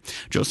over to here.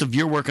 Joseph,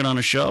 you're working on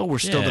a show. We're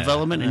still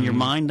development in your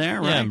mind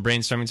there, right? Yeah, I'm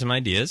brainstorming some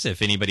ideas.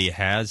 If anybody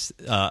has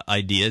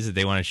ideas that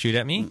they want to shoot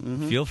at me,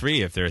 feel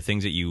free. If there are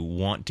things that you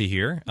want to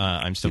hear,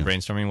 I'm still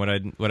brainstorming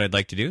what I'd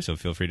like to do, so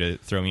feel free to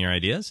throw me your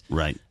ideas.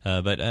 Right.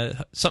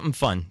 But something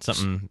fun,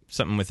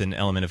 something with an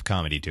element of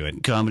comedy to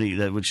it.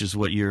 Comedy, which is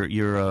what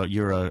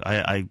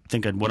I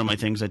think one of my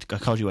things I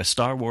called you a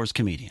Star Wars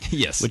comedian.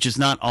 Yes. Which is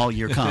not all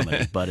your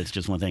comedy, but it's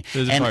just one thing.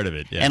 There's a part of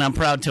it, yeah. And I'm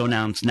proud to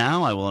announce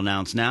now, I will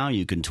announce now,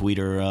 you can tweet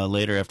her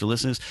later after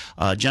listening,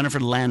 Jennifer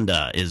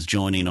Landa is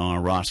joining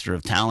our roster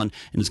of talent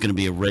and is going to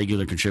be a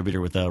regular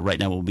contributor with, right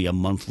now will be a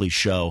monthly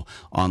show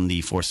on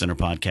the Force Center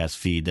podcast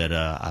feed that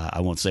I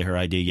won't say her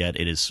idea yet.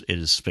 It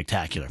is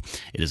spectacular.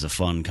 It is a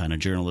fun kind of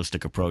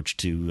journalistic approach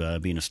to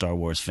being a Star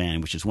Wars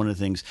fan, which is one of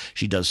the things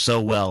she does so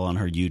well on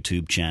her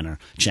YouTube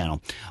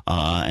channel.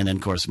 And then,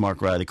 of course,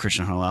 Mark Riley,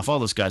 Christian Harloff, all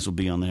those guys will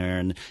be on there.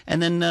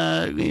 And then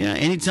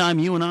anytime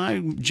you and I,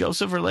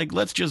 Joseph, are like,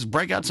 let's just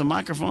break out some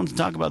microphones and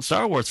talk about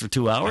Star Wars for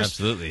 2 hours.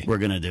 Absolutely. We're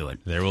going to do it.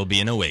 There will be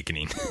an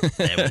awakening.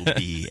 There will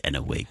be an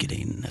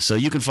awakening. So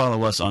you can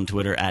follow us on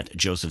Twitter at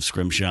Joseph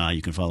Scrimshaw.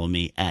 You can follow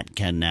me at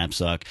Ken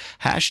Knapsack.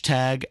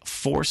 Hashtag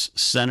Force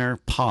Center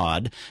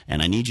Pod.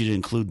 And I need you to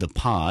include the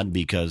pod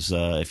because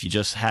if you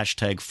just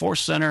hashtag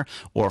Force Center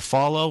or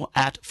follow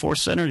at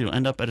Force Center, you'll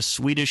end up at a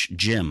Swedish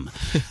gym.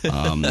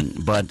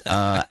 But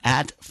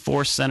at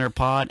Force Center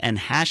Pod and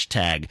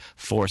hashtag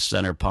Force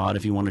Center Pod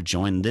if you want to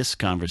join this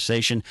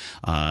conversation.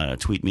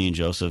 Tweet me and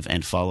Joseph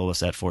and follow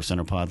us at Force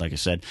Center Pod, like I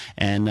said.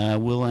 And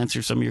we'll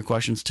answer some of your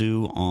questions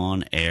too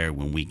on air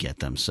when we get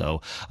them.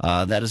 So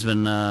that has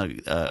been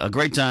a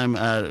great time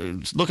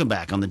looking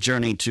back on the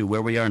journey to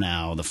where we are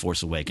now, The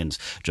Force Awakens.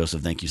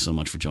 Joseph, thank you so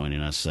much for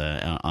joining us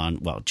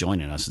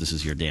joining us. This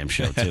is your damn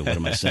show too. What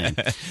am I saying?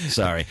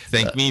 Sorry.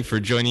 Thank me for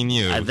joining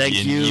you.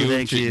 Thank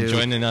you.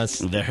 Joining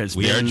us.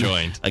 We are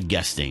joined. A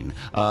guesting.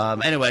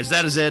 Anyways,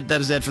 that is it.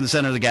 That is it from the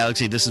center of the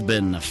galaxy. This has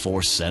been the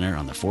Force Center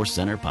on the Force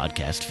Center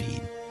podcast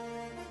feed.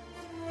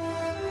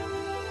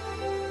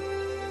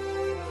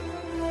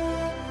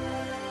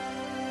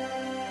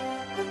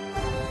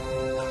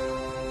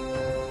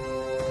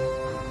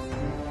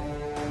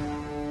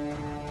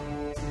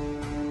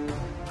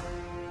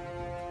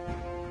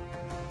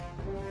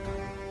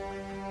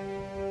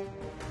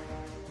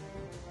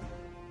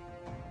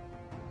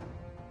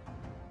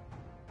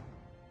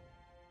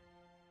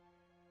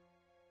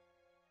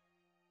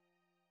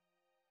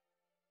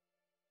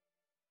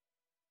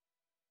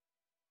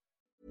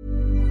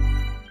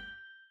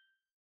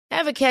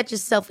 Ever catch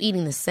yourself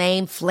eating the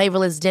same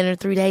flavorless dinner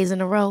 3 days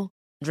in a row?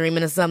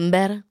 Dreaming of something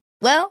better?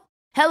 Well,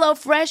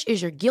 HelloFresh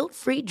is your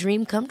guilt-free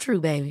dream come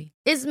true, baby.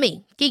 It's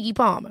me, Keke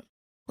Palmer.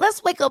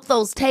 Let's wake up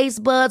those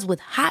taste buds with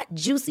hot,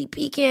 juicy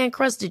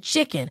pecan-crusted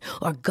chicken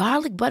or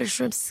garlic butter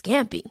shrimp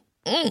scampi.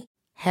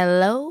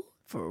 Hello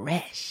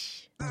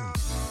Fresh.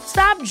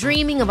 Stop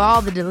dreaming of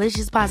all the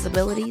delicious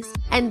possibilities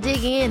and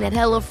dig in at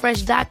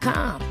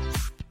HelloFresh.com.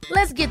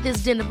 Let's get this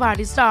dinner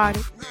party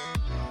started.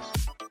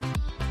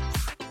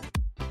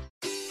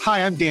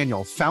 Hi, I'm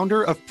Daniel,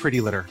 founder of Pretty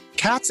Litter.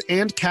 Cats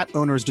and cat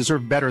owners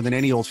deserve better than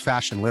any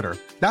old-fashioned litter.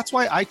 That's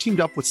why I teamed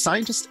up with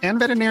scientists and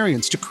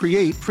veterinarians to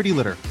create Pretty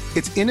Litter.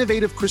 Its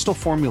innovative crystal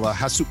formula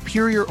has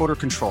superior odor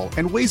control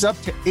and weighs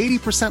up to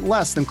 80%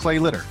 less than clay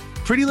litter.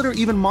 Pretty Litter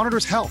even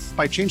monitors health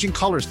by changing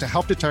colors to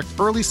help detect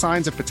early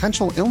signs of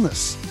potential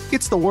illness.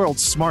 It's the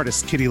world's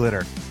smartest kitty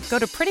litter. Go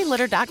to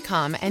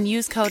prettylitter.com and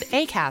use code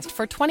ACAST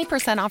for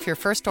 20% off your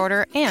first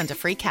order and a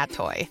free cat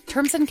toy.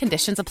 Terms and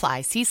conditions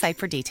apply. See site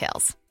for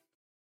details.